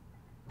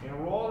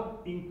enrolled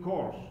in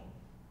course,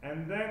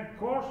 and then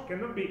course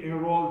cannot be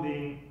enrolled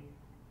in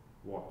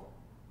what?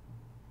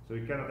 So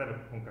you cannot have a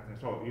concatenation.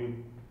 So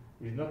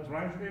it's not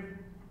transitive,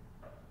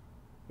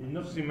 it's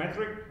not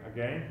symmetric.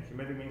 Again,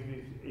 symmetric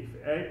means if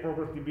A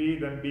property B,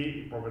 then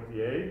B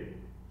property A.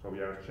 So we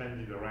are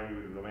changing the range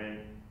with the domain.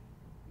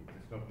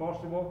 It's not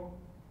possible.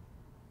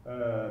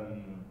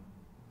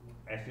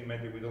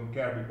 Asymmetric, we don't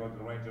care because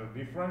the ranges are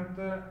different.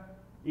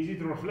 Is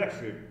it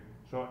reflexive?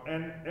 So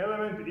an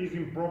element is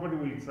in property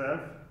with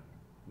itself?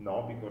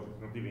 No, because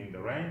it's not even in the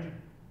range,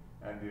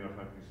 and the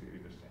arithmetic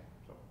is the same.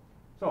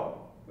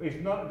 So it's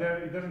not there.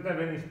 It doesn't have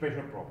any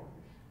special properties.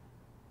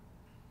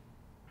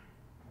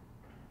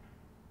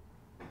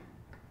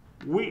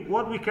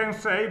 What we can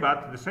say,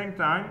 but at the same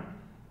time,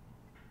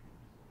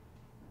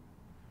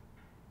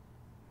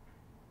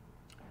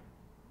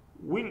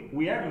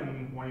 we have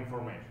one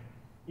information,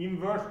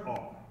 inverse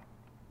of.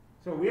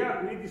 So we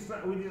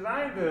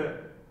designed the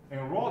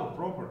enrolled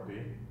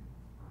property,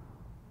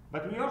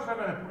 but we also have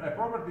a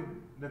property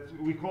that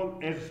we call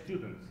as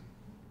students.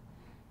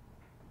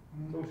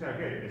 So we say,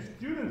 okay, a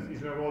student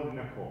is enrolled in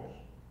a course,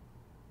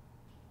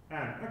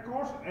 and a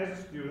course as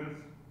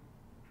students.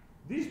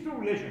 These two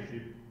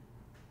relationships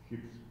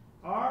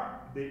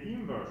are the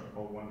inverse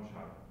of one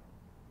another.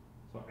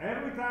 So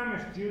every time a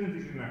student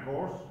is in a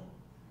course,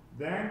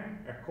 then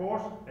a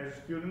course as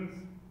students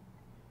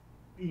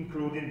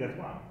including that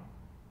one.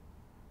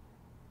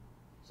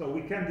 So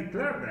we can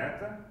declare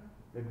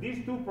that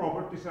these two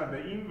properties are the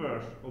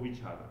inverse of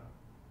each other.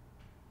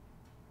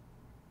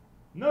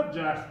 Not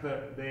just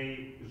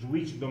they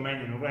switch domain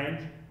and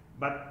range,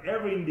 but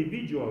every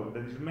individual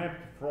that is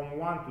mapped from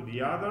one to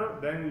the other,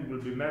 then it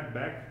will be mapped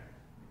back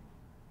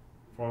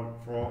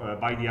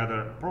by the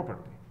other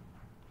property.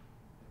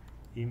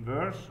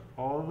 Inverse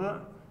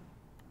of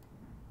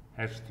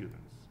as students.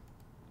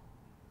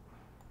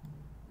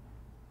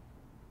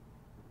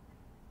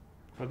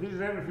 So this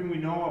is everything we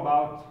know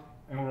about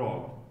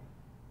enrolled.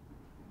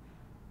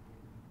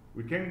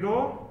 We can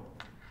go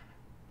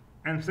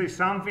and say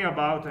something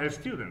about as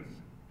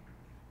students.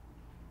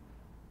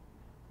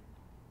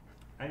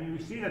 And you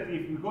see that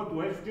if we go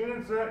to as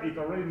students, it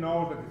already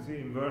knows that it's the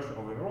inverse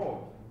of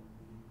enrolled.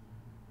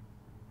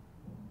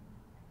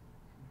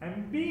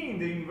 And being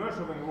the inverse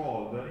of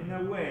enrolled, in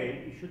a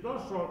way, you should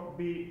also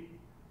be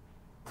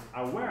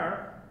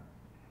aware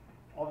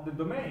of the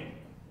domain.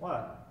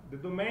 Well, the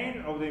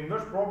domain of the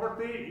inverse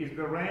property is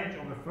the range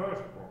of the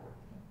first property.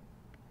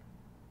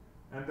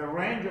 And the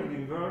range of the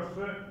inverse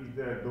is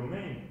the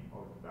domain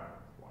of the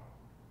direct one.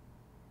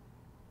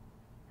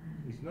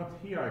 It's not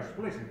here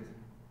explicit,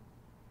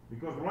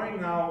 because right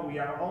now we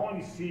are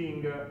only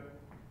seeing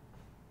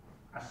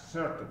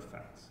asserted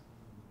facts.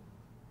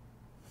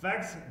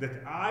 Facts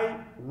that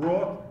I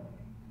wrote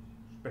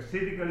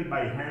specifically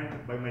by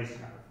hand, by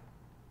myself.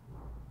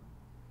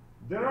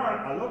 There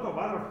are a lot of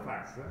other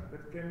facts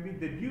that can be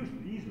deduced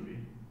easily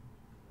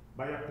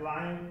by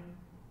applying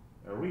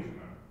a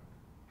reasoner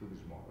to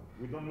this model.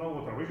 We don't know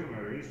what a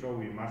reasoner is, so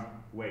we must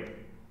wait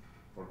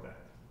for that.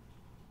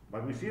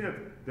 But we see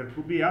that there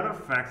could be other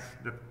facts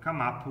that come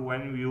up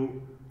when we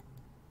will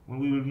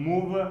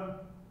move,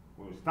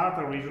 when we start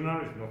a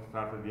reasoner. It's not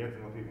started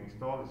yet, not even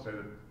installed. It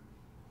says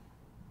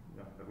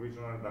that the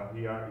reasoner down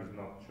here is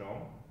not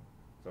shown,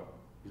 so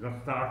it's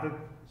not started,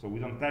 so we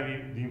don't have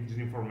this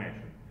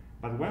information.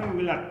 But when we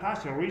will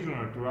attach a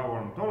reasoner to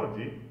our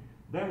ontology,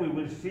 then we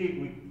will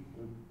see,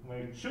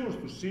 we choose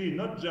to see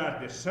not just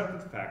the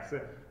asserted facts,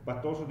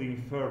 but also the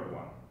inferred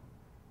one.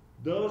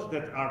 Those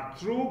that are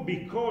true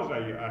because I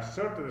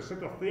asserted a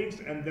set of things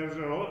and there's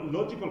a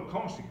logical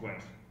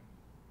consequence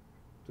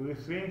to the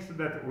things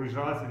that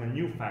results in a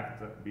new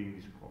fact being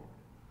discovered.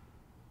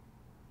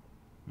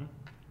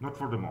 Not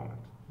for the moment.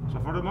 So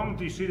for the moment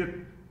you see that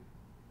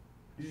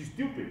this is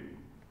stupid,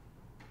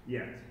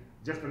 yet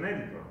just an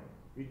editor.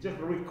 It just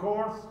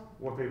records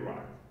what I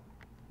write.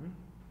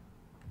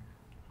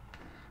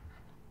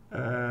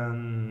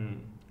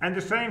 And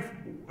the same,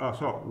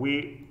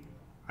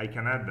 I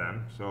can add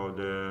them. So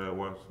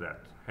what's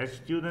that? As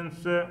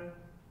students,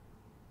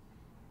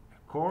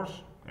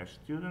 course, as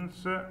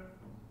students,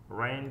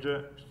 range,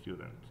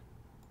 student.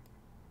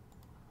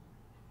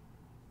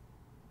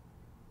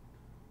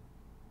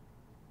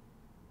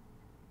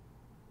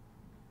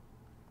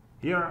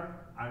 Here,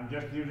 I'm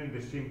just using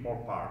the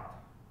simple part.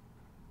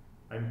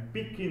 I'm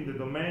picking the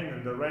domain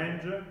and the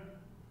range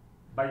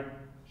by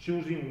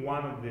choosing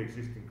one of the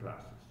existing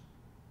classes.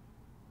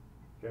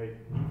 Okay?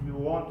 If you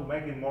want to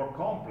make it more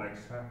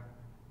complex,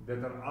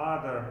 there are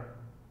other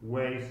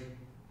ways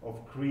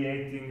of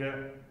creating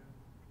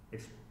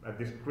a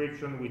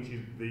description which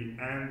is the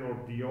and or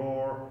the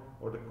or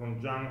the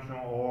conjunction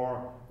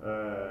or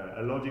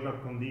a logical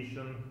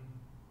condition.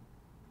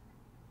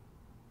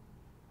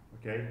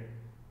 Okay?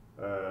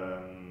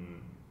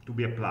 To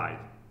be applied,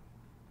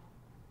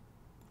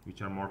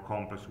 which are more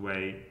complex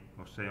way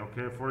of saying,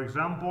 okay, for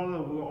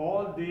example,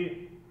 all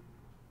the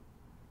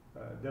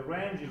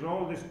range is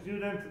all the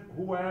students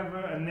who have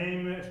a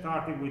name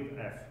starting with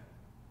F.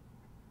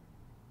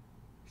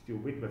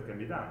 Stupid, but can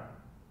be done.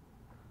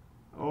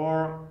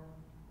 Or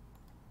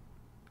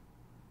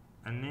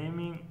a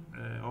naming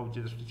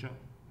object description.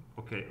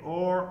 Okay,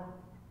 or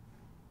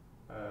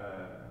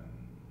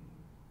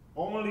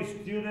only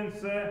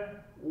students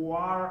who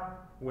have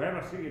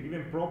a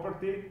given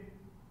property,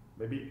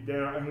 maybe they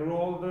are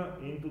enrolled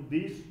into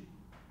this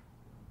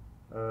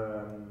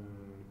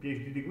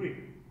PhD degree.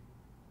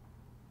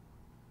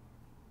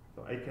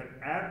 So I can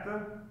add,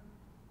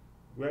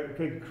 I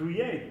can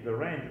create the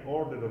range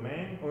or the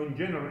domain, or in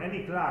general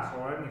any class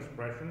or any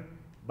expression,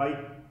 by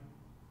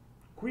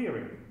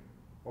querying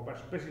or by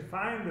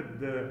specifying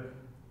the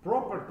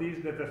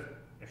properties that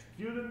a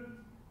student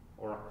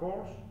or a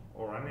course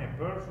or any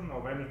person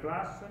of any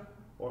class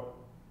or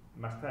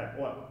must have.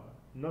 Well,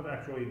 not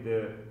actually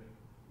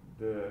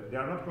they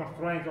are not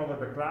constraints over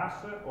the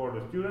class or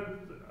the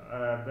student,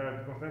 they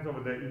are constraints over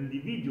the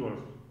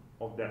individuals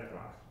of that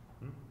class.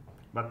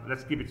 But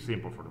let's keep it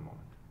simple for the moment.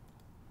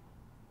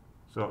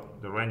 So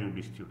the range will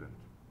be student.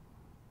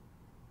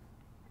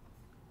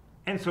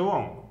 And so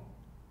on.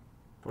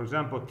 For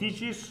example,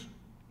 teaches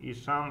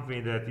is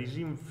something that is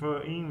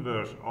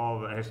inverse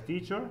of as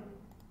teacher.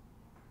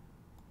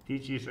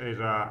 Teaches as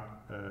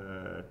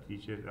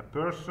teaches a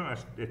person,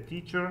 as a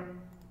teacher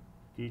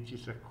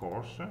teaches a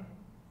course,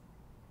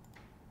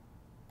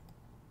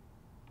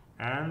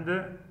 and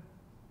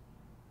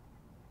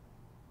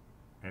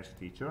as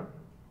teacher,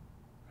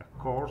 a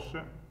course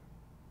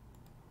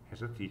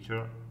as a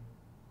teacher,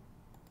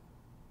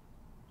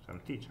 some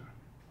teacher.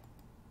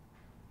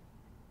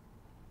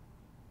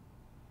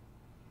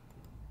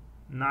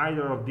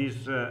 Neither of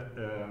these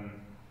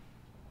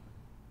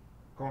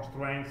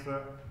constraints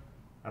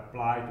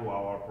apply to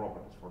our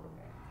properties for the moment.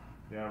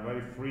 They are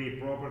very free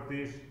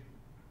properties,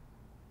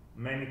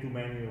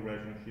 many-to-many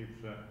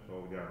relationships,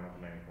 so there are not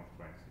many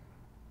constraints.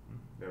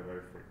 They are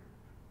very free.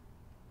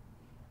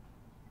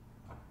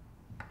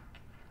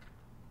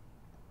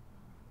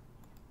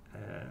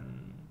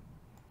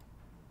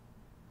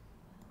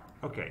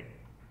 Okay.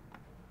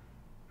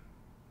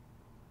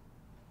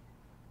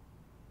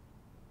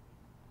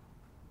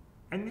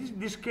 And in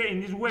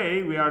this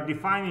way, we are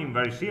defining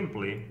very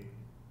simply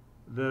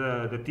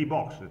the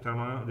T-box, the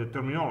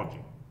terminology.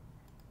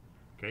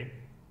 Okay?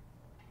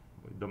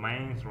 With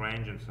domains,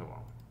 range, and so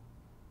on.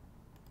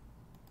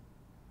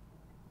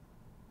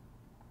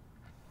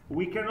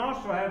 We can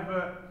also have,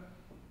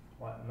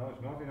 well, no,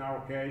 it's not in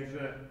our case,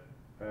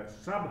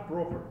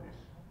 sub-properties.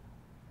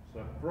 So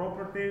a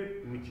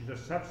property which is a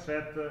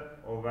subset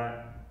of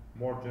a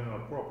more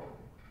general property.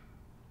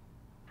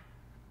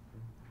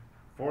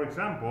 For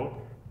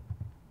example,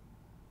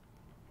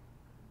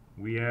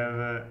 we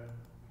have,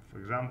 for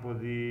example,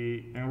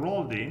 the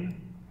enrolled in,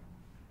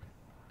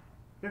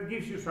 that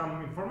gives you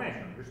some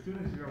information. The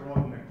student is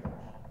enrolled in a course.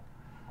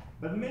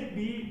 But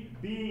maybe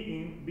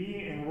being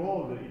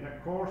enrolled in a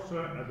course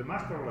at the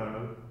master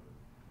level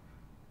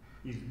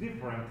is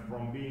different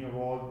from being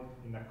enrolled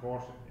in a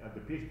course at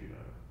the PhD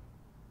level.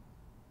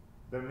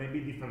 There may be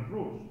different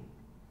rules.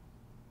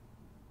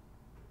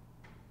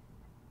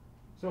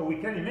 So we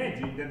can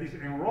imagine that this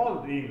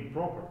enrolled in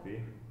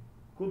property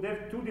could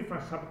have two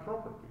different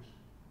sub-properties.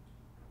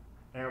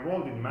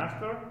 Enrolled in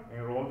master,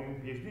 enrolled in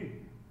PhD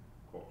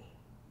course.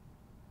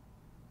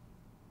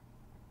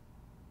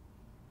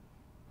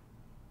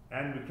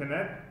 And we can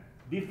add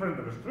different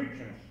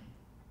restrictions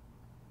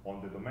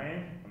on the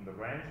domain, on the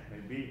range.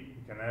 Maybe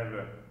we can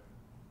have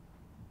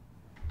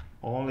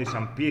only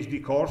some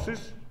PhD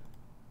courses,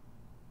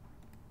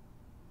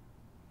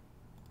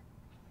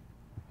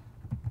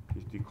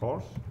 PhD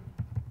course,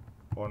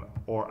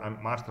 or a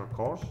master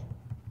course.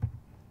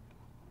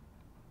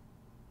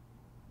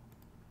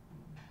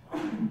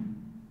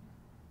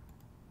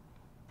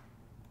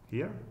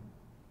 Here.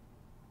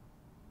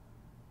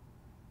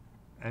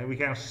 And we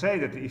can say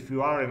that if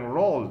you are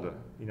enrolled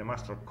in a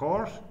master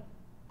course,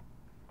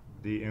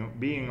 being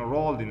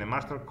enrolled in a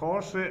master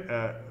course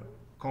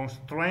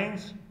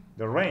constrains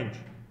the range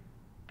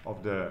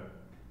of the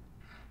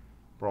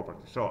property.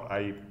 So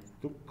I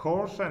took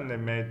course and I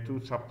made two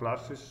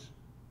subclasses,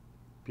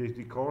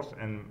 PhD course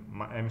and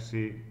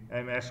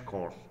MS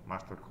course,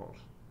 master course.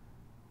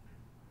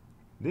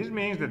 This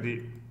means that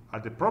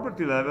at the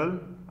property level,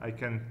 I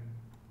can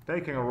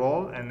take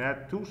enroll and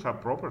add two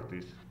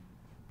subproperties.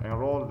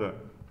 Enrolled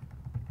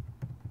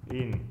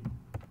in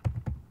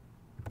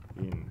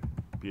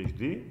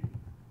PhD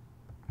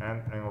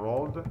and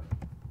enrolled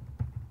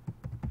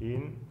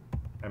in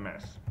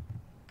MS.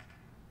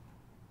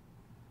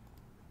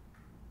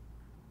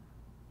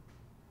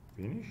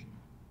 Finished.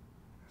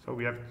 So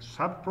we have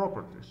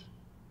subproperties.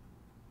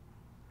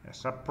 A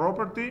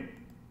subproperty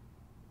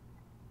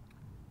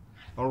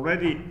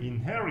already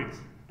inherits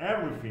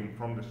everything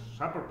from the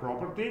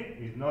subproperty.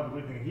 Is not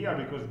written here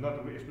because it's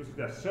not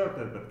explicitly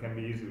asserted, but can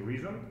be easily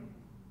reasoned.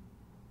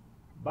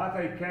 But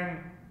I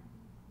can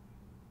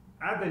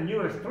add a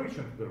new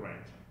restriction to the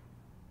range.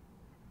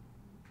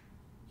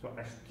 So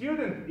a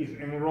student is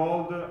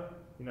enrolled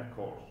in a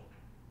course,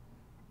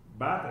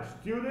 but a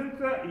student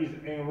is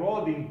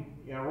enrolled in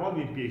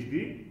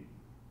PhD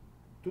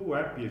to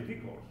a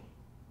PhD course.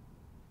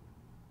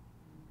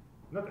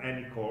 Not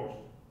any course,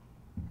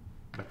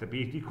 but a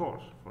PhD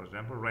course, for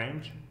example,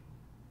 range.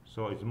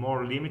 So it's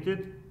more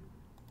limited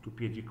to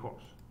PhD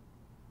course,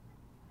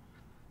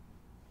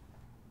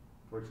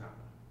 for example.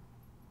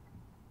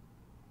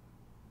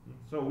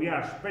 So we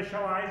are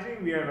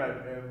specializing, we have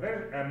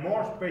a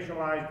more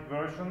specialized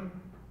version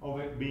of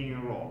it being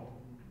enrolled.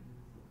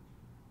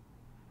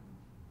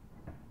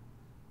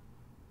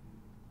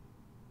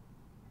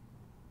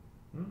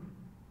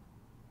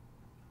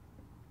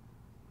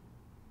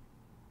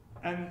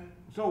 And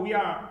so we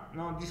are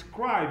now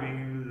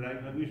describing,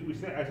 like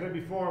I said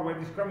before, we're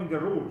describing the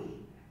rules,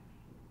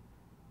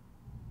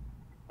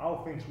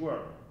 how things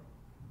work.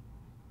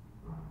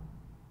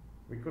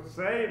 We could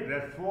say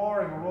that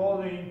for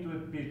enrolling into a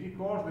PhD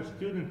course, the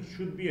student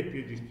should be a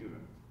PhD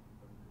student.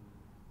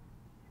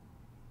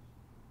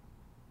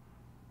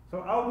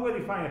 So how do I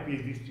define a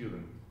PhD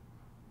student?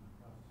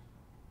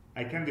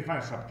 I can define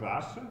a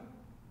subclass.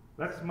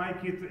 Let's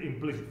make it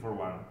implicit for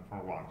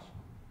once.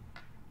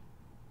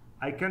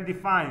 I can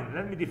define,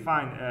 let me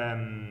define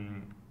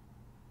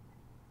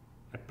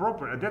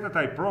a data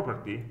type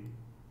property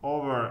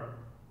over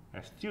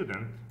a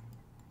student,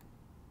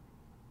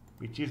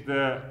 which is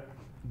the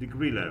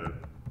degree level.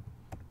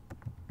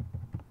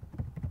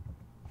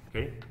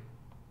 Okay?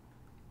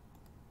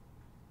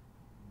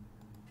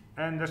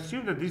 And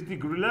assume that this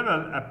degree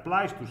level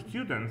applies to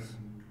students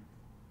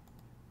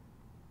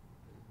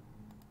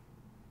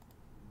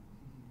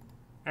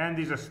and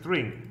is a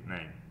string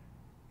name.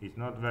 It's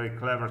not very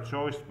clever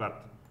choice,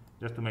 but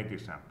just to make the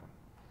example.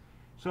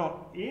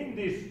 So in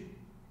this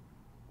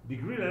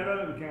degree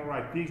level, we can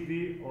write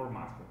PhD or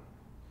master.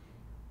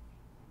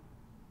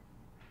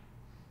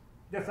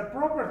 That's a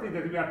property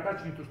that we are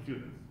attaching to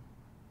students,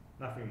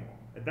 nothing more.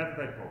 A data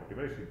type property,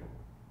 very simple.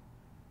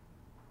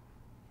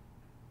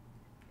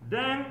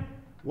 Then,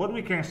 what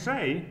we can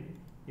say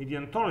in the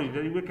ontology is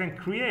that we can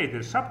create a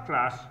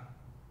subclass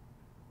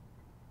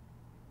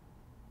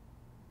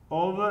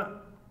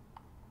of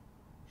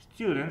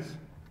students,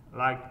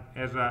 like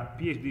as a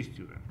PhD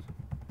student.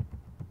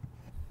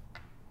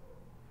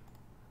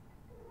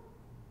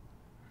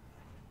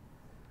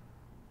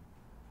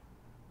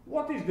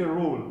 What is the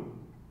rule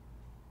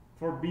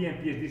for being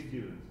PhD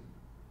students?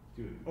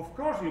 Of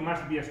course, you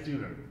must be a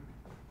student,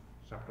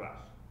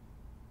 subclass.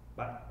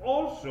 But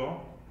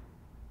also,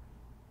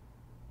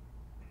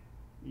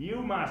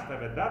 you must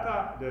have a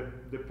data,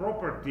 the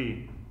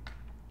property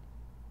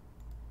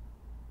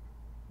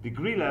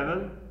degree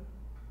level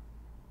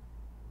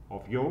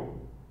of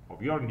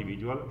your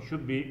individual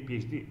should be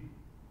PhD.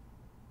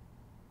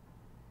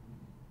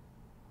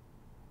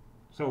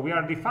 So we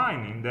are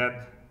defining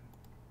that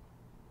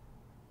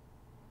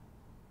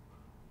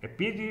a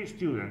PhD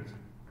student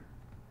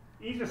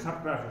is a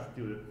subclass of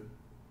student,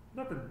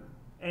 not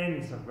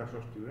any subclass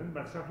of student,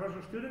 but subclass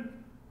of student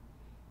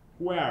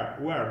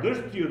where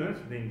the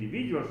students, the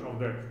individuals of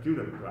the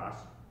student class,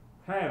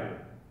 have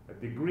a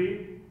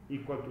degree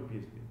equal to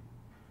PhD.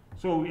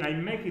 So I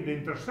make it the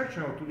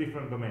intersection of two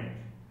different domains.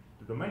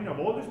 The domain of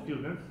all the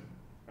students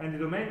and the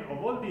domain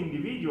of all the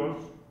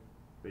individuals,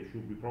 they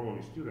should be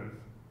probably students,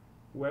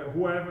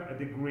 who have a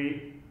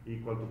degree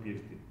equal to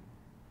PhD.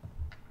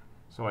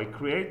 So I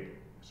create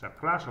a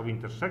subclass of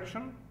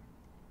intersection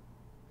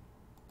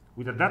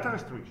with a data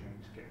restriction in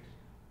this case.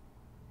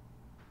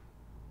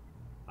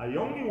 I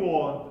only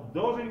want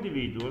those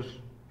individuals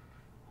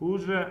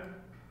whose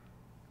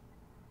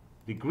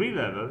degree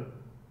level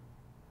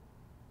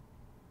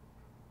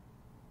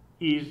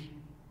is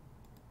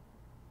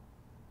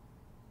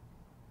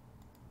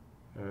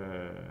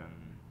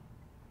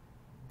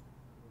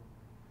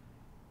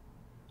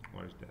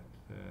what is that?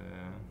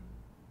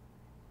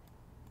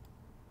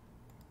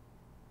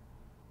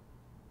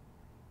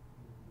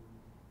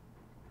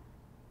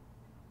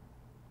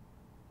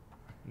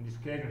 In this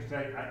case, we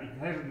say it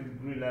has a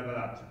degree level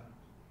attribute.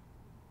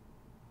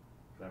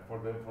 Then for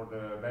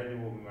the value,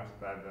 we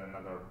must add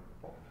another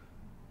property.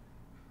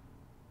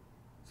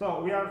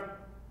 So we are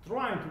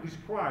trying to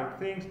describe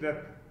things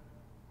that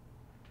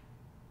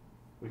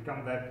we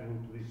come back to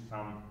this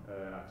sum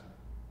attribute.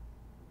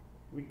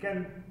 We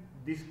can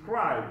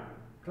describe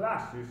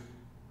classes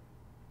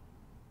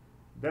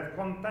that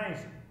will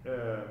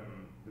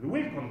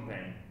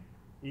contain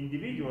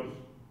individuals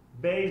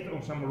based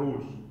on some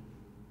rules,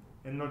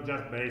 and not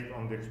just based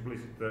on the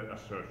explicit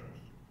assertions.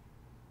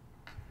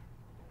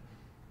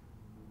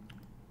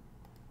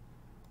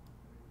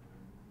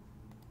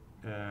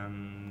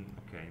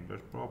 Okay,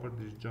 inverse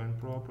properties, joint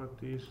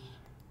properties.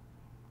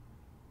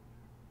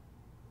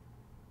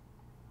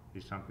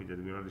 This is something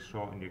that we already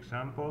saw in the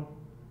example.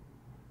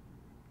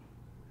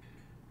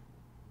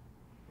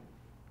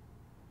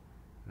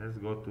 Let's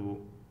go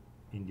to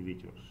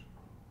individuals.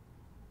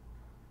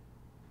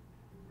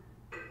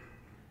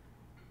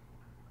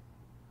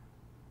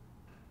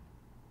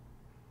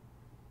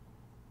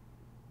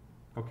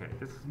 Okay,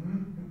 this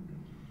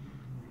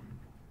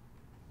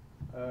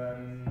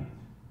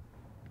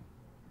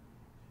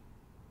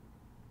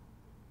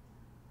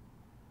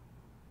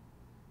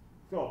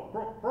so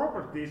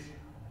properties.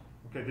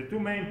 Okay, the two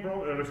main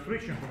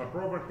restrictions of a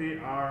property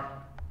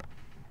are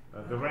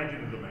the range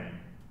and the domain.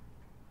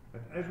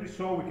 But as we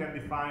saw, we can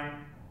define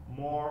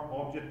more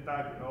object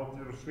type,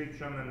 object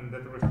restriction, and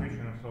data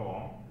restriction, and so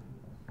on.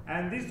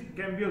 And this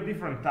can be of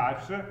different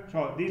types.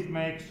 So this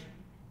makes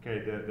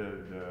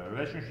the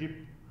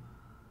relationship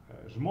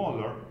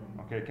smaller.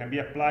 Okay, can be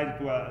applied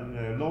to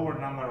a lower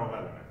number of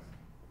elements.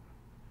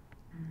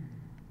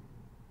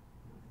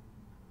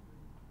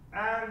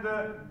 And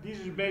this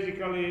is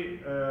basically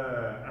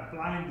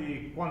applying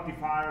the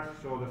quantifiers,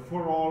 so the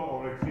for all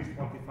or exist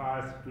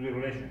quantifiers to the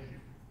relationship.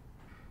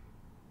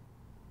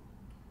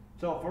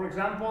 So, for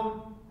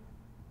example,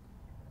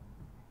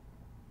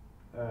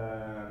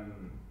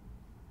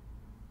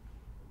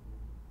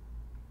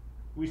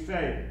 we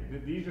say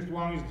that the easiest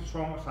one is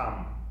from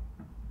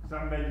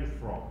some values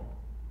from.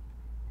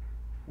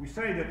 We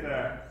say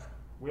that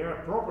we have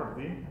a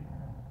property,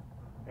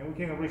 and we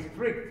can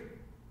restrict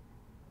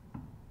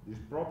this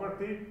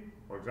property,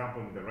 for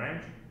example, in the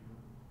range,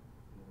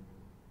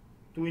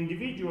 to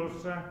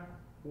individuals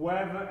who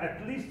have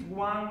at least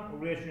one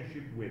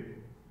relationship with.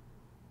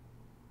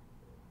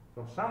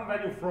 So some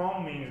value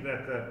from means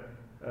that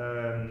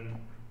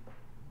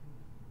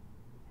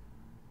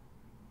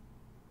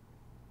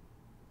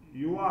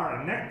you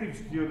are an active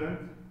student.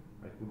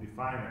 I could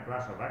define a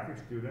class of active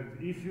students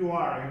if you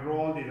are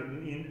enrolled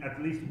in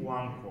at least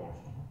one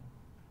course.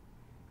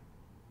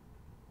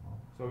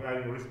 So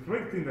I'm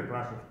restricting the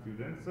class of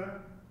students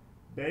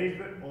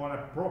based on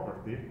a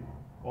property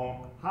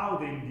on how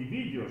the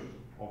individuals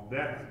of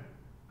that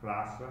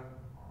class,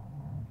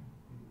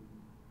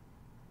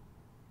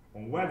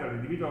 on whether the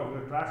individuals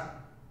of the class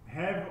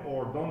have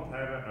or don't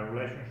have a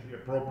relationship, a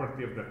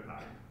property of that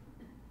type.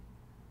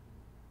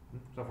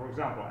 So for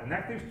example, an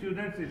active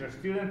student is a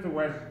student who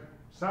has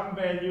some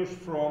values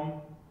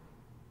from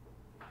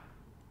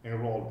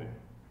enrolled in.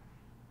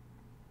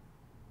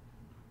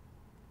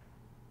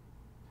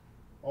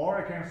 Or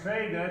I can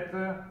say that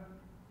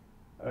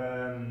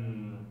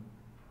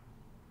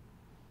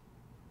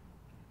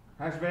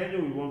hash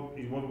value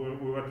is what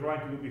we were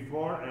trying to do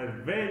before. A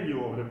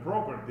value of the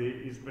property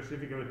is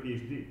specifically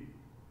PhD.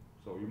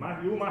 So you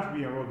must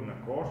be enrolled in a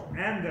course,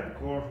 and that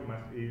course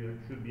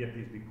should be a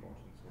PhD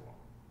course, and so on.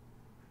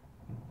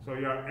 So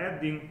you are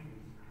adding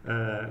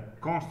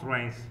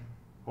constraints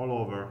all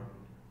over.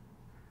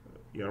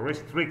 You are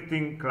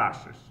restricting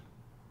classes.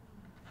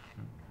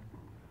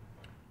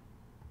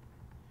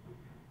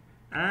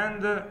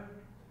 And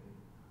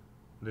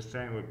the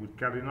same with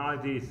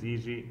cardinality, it's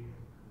easy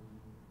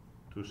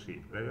to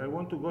see. I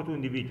want to go to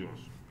individuals.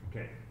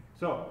 Okay,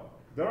 so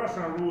there are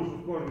some rules.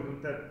 Of course, we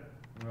don't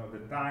have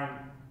the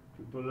time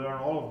to learn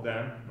all of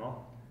them,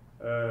 no?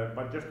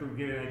 But just to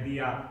give an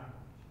idea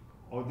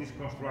of this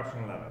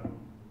construction level.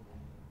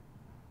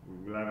 We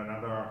will have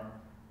another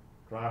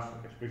class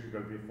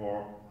specifically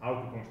for how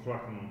to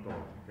construct an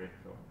ontology. Okay,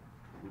 so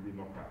it will be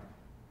more practical.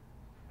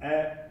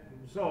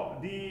 So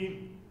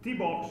the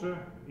T-box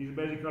is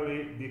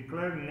basically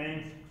declaring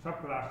names,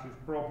 subclasses,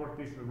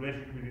 properties,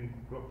 relations between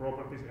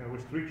properties, and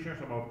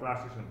restrictions about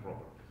classes and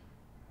properties.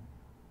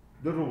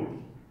 The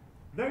rules.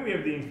 Then we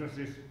have the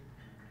instances.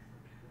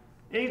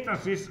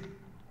 Instances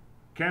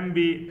can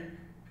be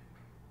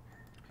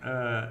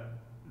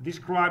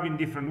described in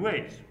different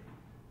ways.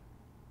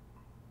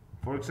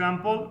 For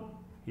example,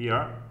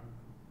 here,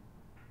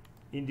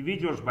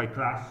 individuals by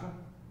class.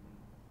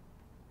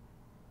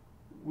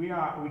 We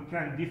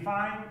can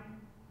define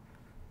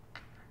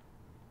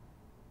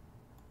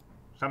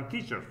some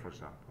teachers, for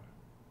example.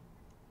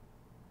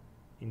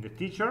 In the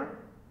teacher,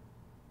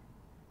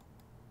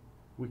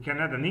 we can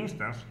add an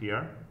instance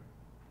here.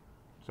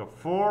 So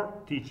for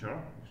teacher,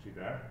 you see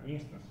there,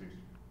 instances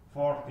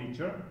for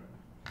teacher.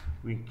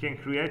 We can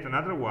create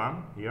another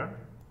one here.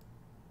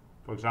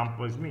 For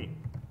example, is me.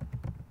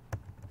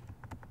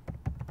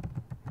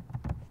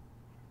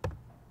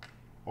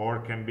 Or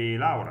it can be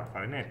Laura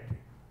Farinetti.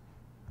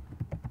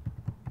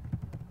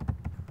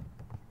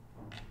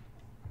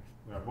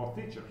 We are both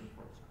teachers, for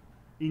example,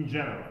 in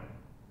general.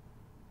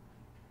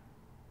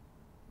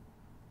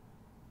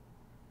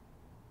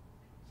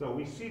 So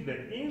we see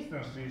the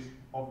instances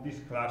of this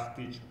class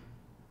teacher.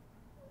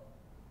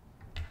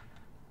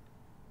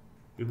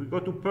 If we go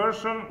to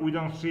person, we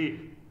don't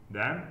see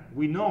them.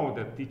 We know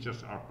that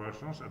teachers are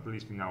persons, at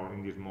least in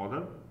this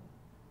model,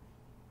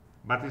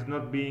 but it's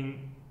not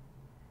being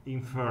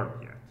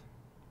inferred yet.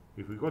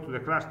 If we go to the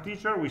class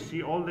teacher, we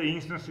see all the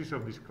instances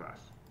of this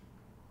class.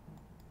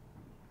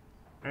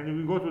 And if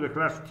we go to the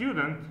class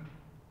student,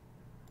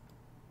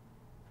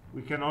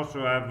 we can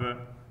also have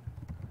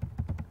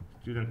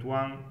student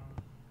 1,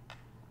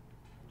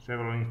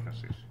 several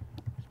instances,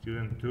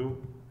 student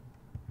 2,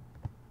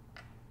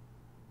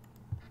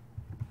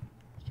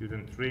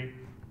 student 3,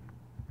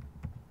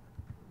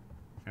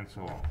 and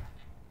so on.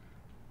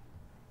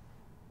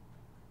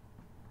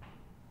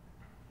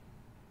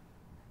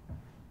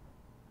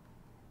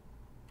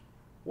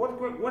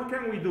 What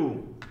can we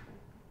do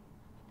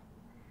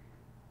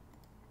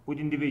with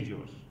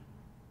individuals?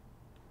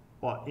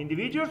 Well,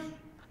 individuals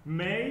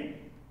may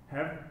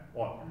have,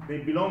 well, they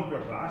belong to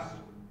a class.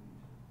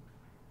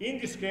 In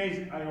this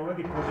case, I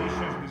already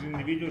positioned these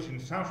individuals in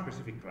some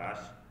specific class.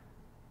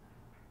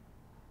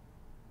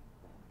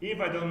 If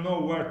I don't know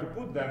where to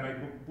put them, I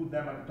could put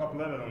them at the top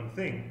level on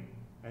thing,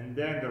 and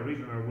then the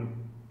reasoner will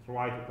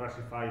try to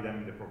classify them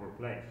in the proper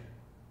place.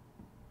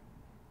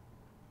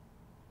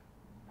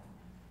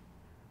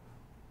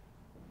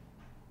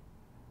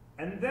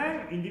 And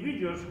then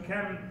individuals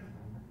can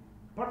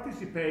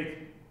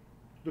participate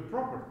to the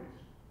properties,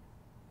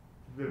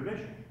 to the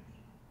relationships.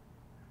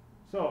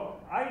 So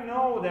I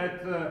know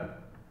that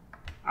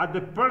at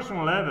the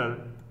person level,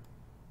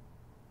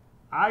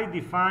 I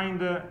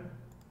defined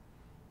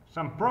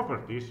some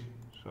properties.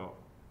 So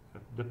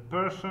the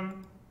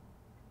person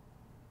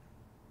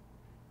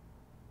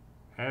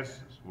has,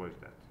 what is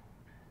that?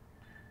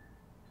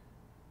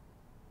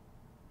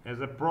 As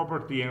a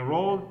property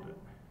enrolled.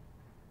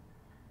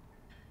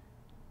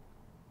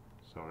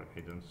 Sorry, I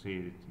don't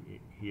see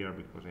it here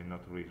because I'm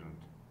not reasoned.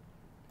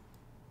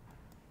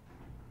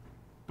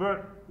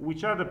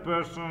 Which are the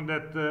person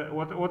that,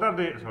 what are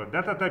the, sorry,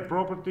 data type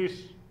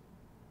properties,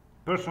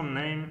 person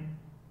name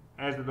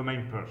as the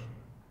domain person.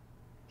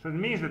 So it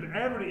means that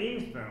every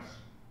instance,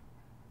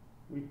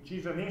 which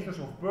is an instance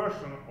of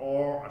person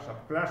or a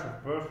subclass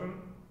of person,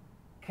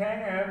 can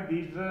have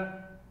this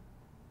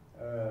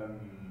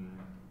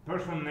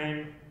person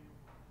name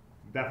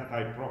data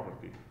type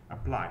property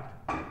applied.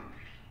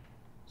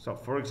 So,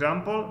 for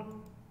example,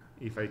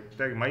 if I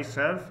take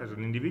myself as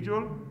an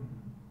individual,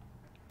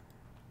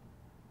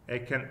 I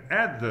can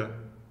add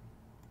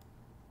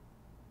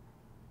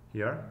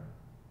here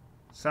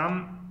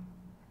some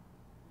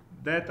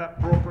data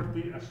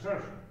property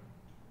assertion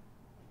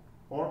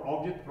or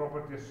object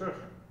property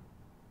assertion.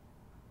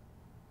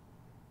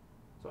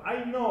 So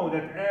I know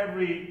that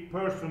every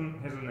person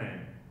has a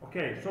name.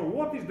 Okay, so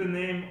what is the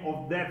name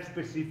of that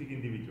specific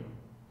individual?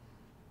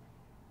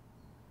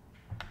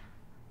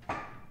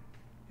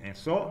 And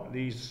so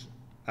this,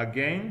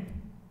 again,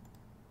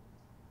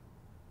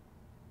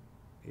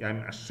 I'm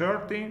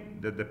asserting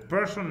that the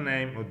person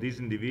name of this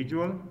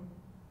individual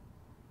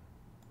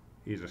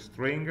is a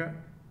string,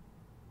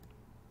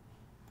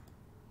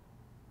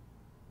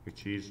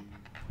 which is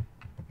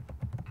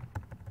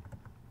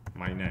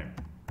my name.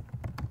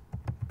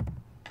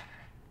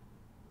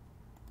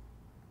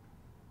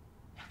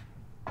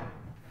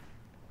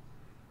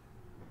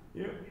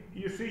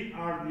 You see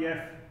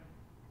RDF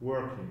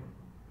working.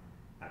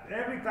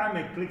 Every time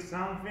I click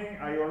something,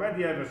 I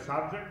already have a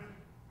subject,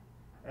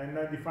 and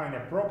I define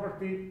a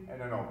property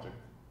and an object.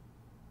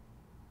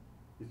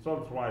 It's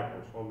all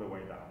triples all the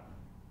way down.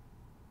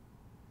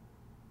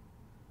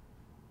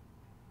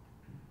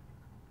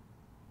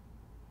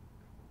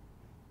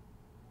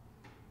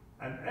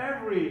 And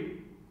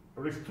every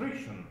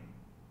restriction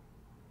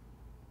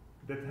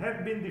that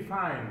had been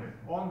defined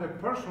on the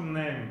person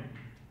name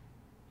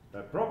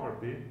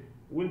property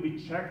will be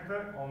checked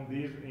on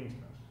this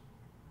instance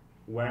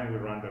when we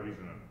run the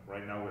reasoner.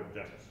 Right now we're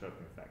just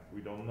asserting facts.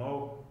 We don't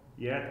know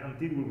yet,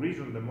 until we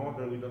reason the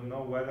model, we don't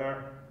know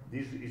whether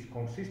this is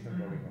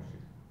consistent or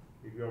inconsistent,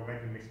 if you are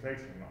making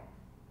mistakes or not.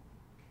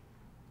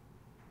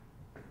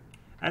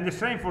 And the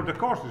same for the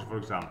courses, for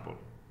example.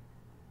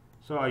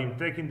 So I'm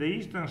taking the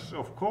instance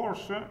of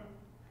course,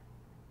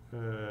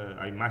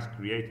 I must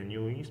create a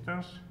new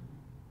instance,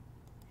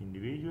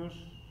 individuals.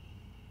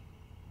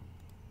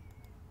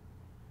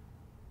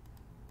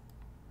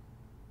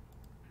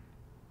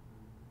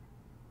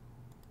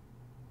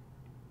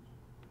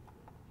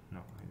 No,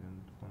 I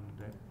don't want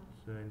that.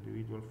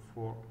 individual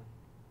for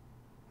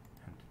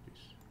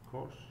entities.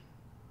 Course.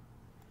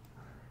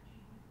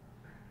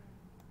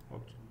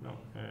 Object. No,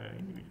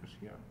 individuals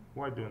here.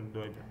 Why don't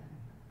do it?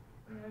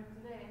 Today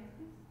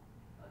entities?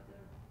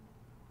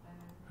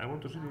 I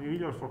want to see the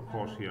individual for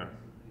course here.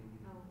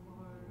 No,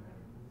 for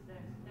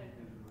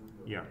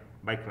Yeah,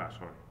 by class,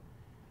 sorry.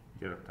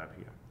 The other type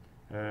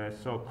here.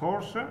 So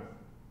course,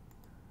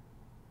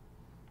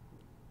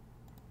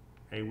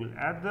 I will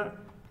add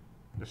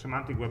the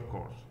Semantic Web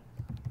course.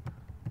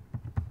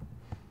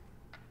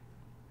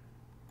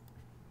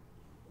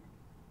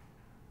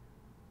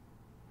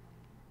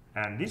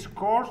 And this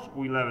course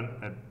will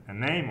have a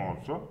name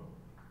also.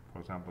 For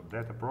example,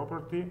 data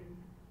property,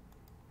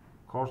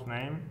 course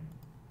name,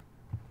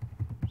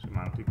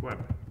 Semantic Web.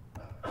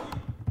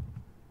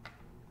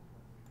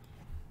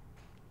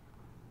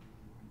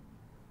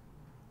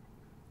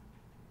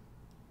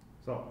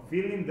 So,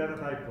 fill-in data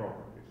type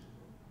properties.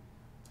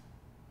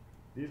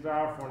 These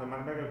are, from the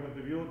mathematical point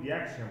of view, the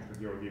axioms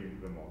that you are giving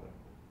to the model.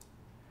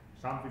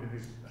 Something that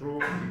is true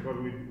because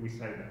we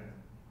say that.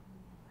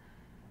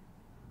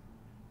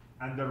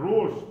 And the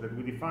rules that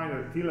we define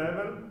at the T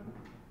level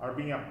are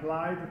being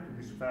applied to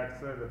these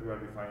facts that we are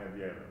defining at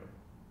the A level.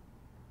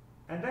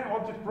 And then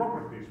object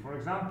properties. For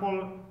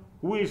example,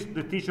 who is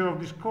the teacher of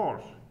this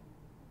course?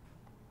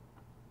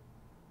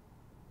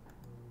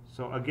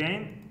 So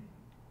again,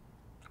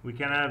 we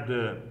can have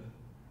the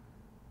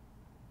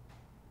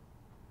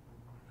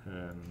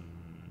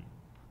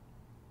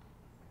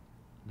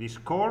this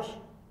course,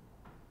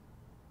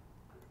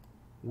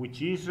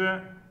 which is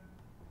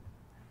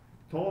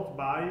taught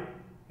by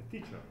a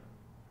teacher.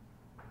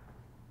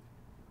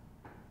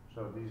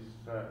 So this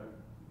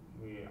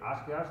we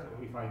ask us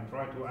if I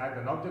try to add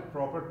an object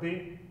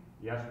property.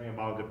 He asks me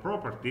about the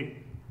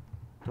property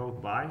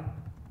taught by,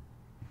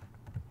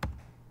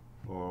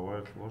 or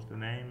what was the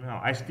name? No,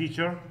 as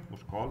teacher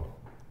was called.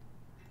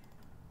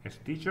 As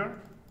teacher,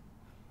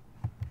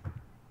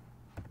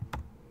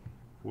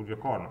 Fulvio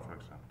Corno, for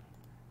example.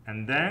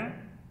 And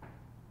then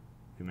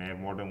you may have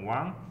more than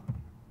one.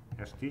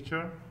 As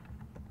teacher,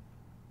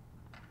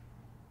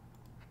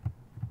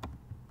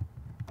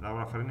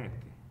 Laura Frenetti.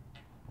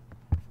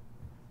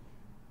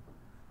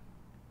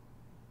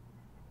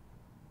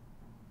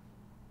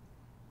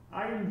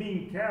 I am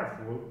being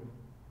careful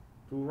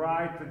to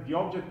write the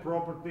object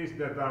properties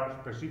that are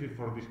specific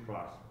for this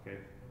class. Okay.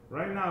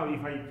 Right now,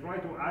 if I try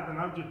to add an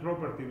object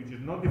property which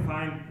is not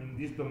defined in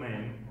this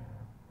domain,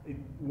 it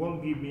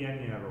won't give me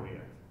any error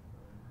yet.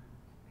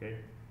 Okay.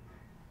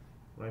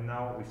 Right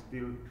now, we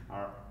still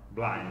are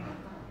blind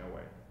in a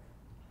way.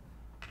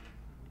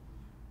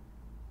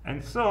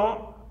 And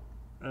so,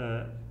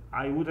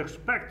 I would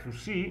expect to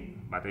see,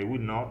 but I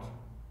would not,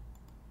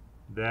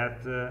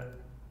 that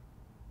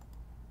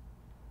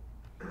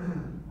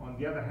on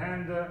the other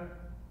hand,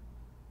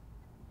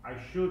 I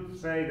should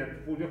say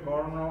that Fulvio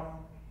Corno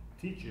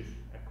teaches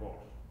a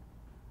course,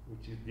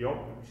 which is the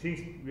opposite.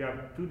 Since we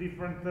have two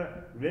different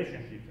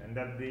relationships and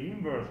that the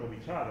inverse of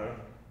each other,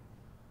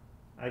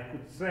 I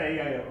could say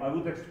I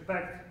would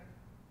expect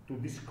to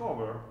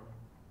discover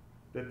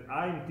that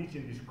I'm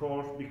teaching this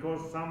course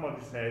because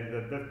somebody said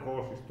that that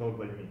course is taught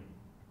by me.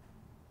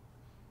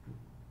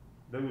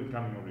 That will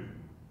come in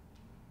origin.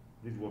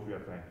 This is what we are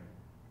trying to do.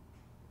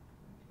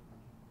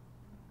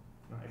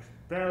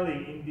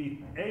 Telling in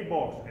the A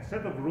box a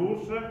set of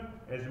rules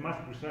as much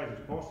precise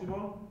as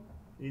possible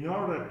in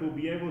order to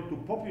be able to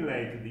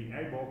populate the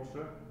A box,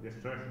 the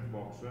assertion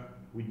box,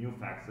 with new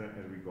facts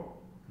as we go.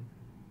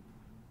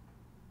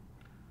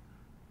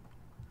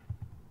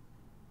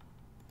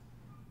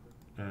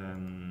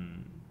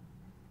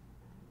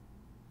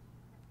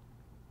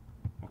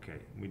 Okay,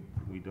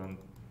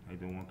 I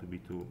don't want to be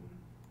too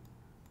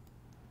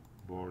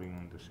boring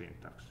on the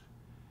syntax.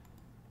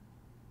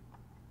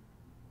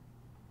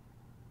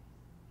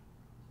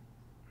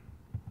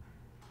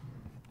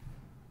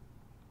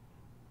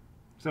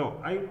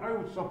 So I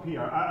would stop here.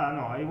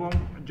 No, I want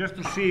just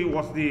to see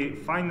what's the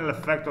final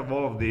effect of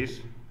all of this.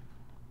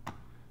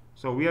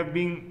 So we have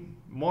been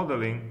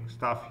modeling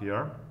stuff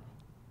here,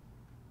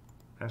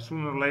 and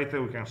sooner or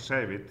later we can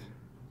save it.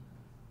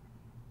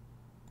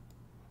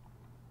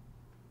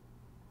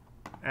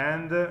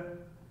 And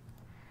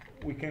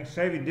we can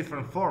save in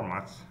different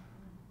formats.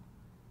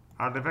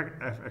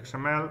 Artifact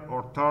XML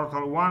or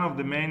Turtle, one of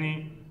the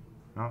many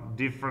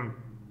different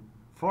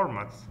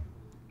formats.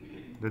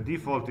 The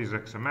default is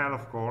XML,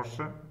 of course.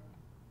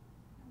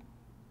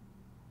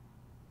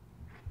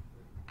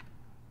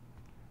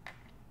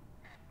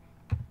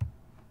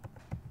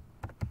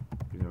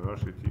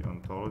 University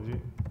ontology.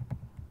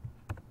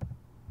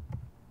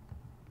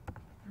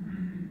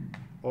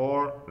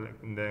 Or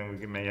then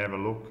we may have a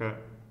look,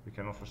 we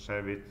can also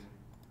save it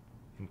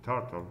in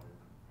Turtle.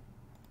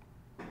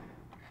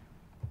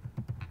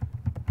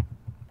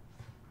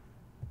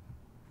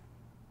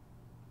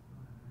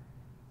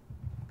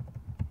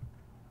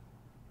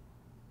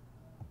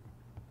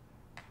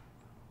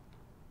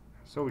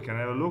 So we can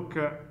have a look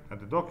at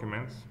the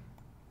documents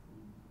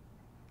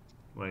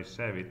where I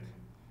save it,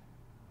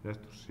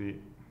 just to see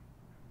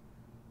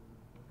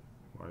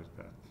Where is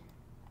that?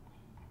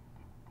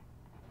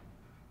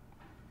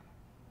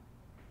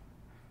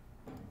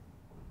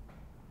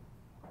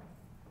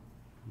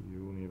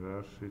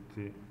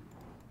 University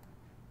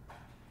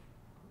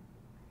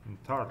in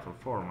turtle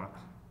format.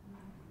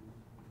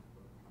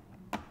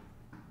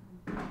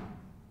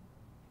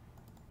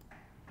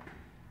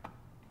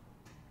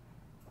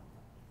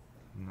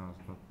 No,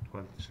 it's not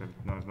 27.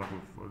 No, it's not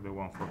the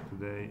one for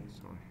today.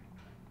 Sorry.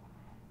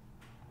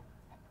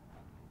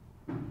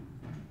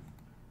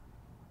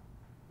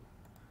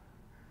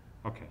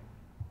 Okay.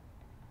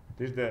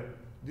 This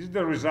is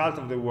the result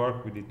of the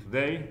work we did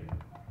today.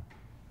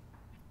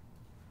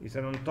 It's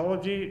an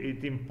ontology.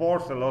 It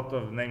imports a lot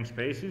of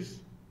namespaces,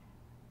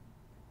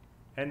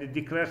 and it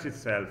declares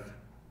itself.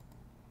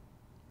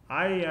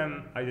 I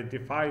am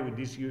identified with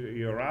this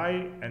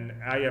URI, and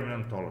I am an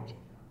ontology.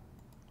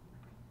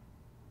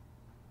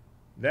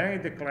 Then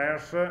it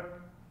declares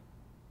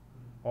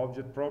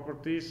object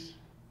properties.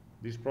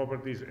 This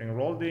property is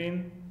enrolled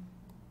in,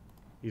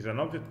 is an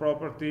object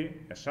property,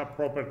 a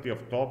sub-property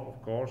of top,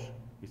 of course.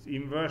 It's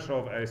inverse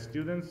of a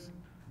student's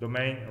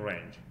domain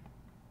range.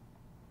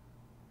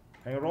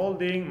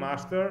 Enrolled in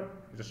master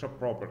is a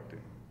sub-property.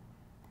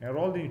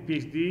 Enrolled in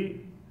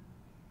PhD,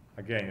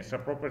 again, a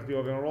sub-property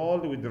of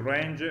enrolled with the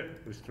range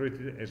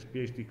restricted as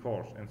PhD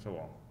course, and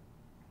so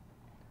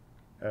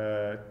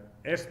on.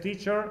 As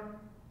teacher,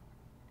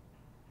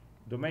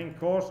 domain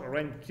course,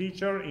 range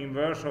teacher,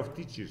 inverse of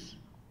teaches,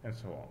 and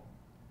so on.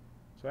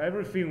 So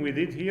everything we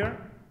did here,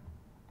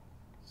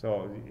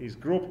 so is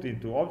grouped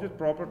into object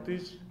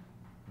properties,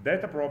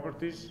 data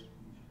properties,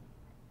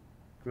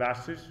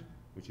 classes,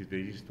 which is the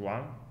easiest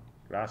one,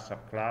 class,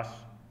 subclass.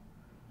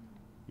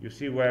 You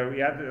see where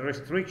we add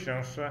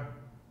restrictions.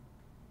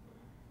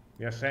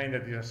 We are saying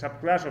that it's a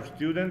subclass of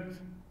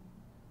student,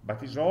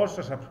 but it's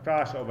also a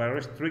subclass of a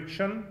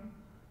restriction.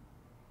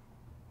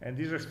 And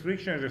this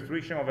restriction is a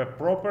restriction of a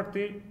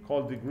property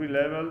called degree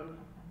level,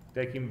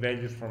 taking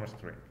values from a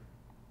string.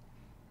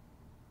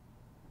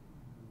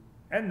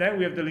 And then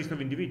we have the list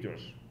of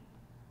individuals.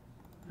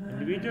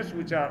 Individuals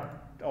which are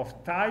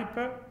of type.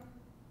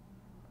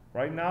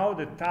 Right now,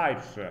 the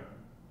types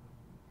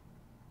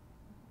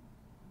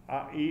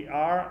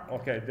are,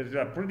 okay, there's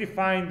a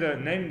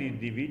predefined named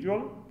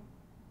individual,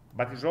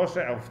 but it's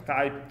also of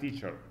type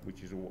teacher,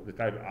 which is the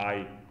type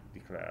I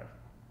declared.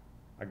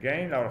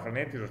 Again, our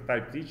Frenet is of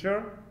type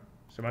teacher,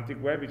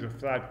 Semantic Web is of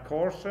type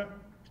course,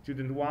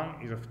 student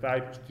 1 is of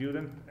type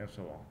student, and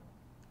so on.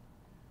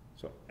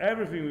 So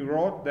everything we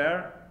wrote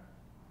there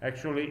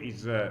actually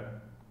is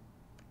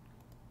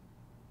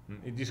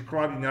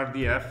described in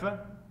RDF.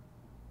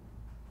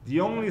 The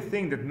only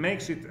thing that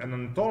makes it an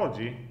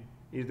ontology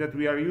is that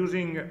we are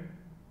using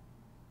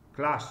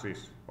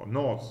classes or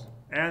nodes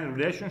and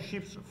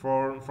relationships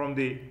from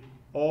the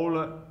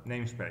whole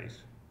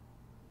namespace.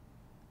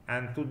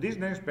 And to this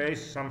namespace,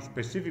 some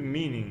specific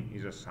meaning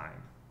is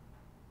assigned.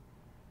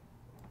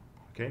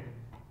 Okay?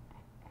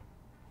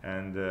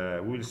 And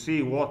we'll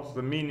see what's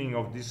the meaning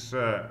of this,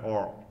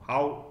 or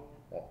how.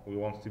 We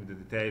won't see the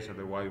details,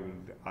 otherwise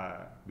we'll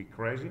be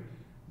crazy.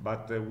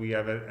 But we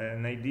have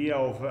an idea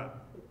of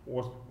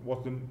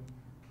what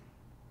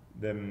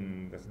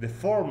the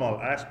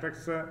formal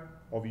aspects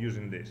of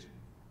using this.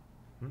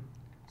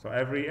 So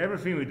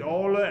everything with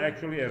all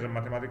actually has a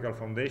mathematical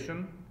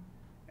foundation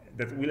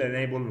that will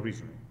enable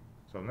reasoning.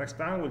 So next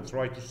time we'll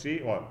try to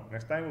see, well,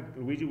 next time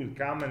Luigi will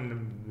come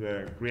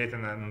and create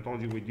an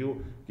ontology with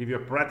you, give you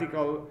a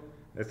practical,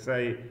 let's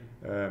say,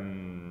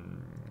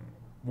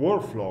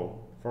 workflow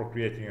for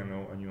creating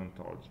a new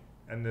ontology.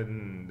 And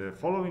then the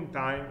following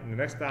time, the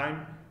next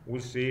time,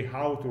 we'll see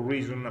how to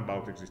reason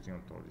about existing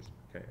ontologies.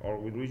 Okay? Or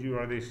will Luigi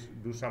already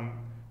do some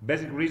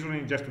basic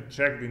reasoning just to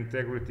check the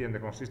integrity and the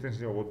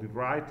consistency of what we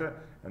write,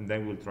 and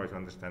then we'll try to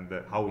understand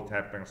how it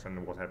happens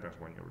and what happens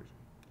when you reason.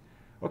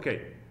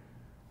 Okay,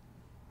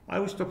 I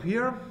will stop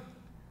here.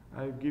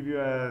 I'll give you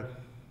a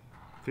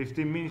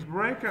 15 minutes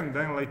break, and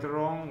then later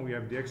on we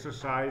have the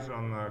exercise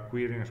on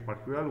querying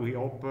SparkQL. We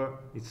hope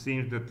it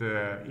seems that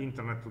the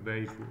internet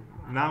today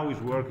now is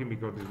working,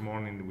 because this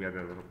morning we had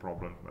a little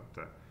problem,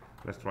 but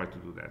let's try to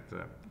do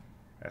that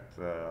at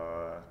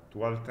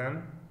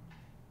 12:10.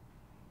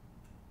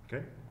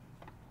 Okay.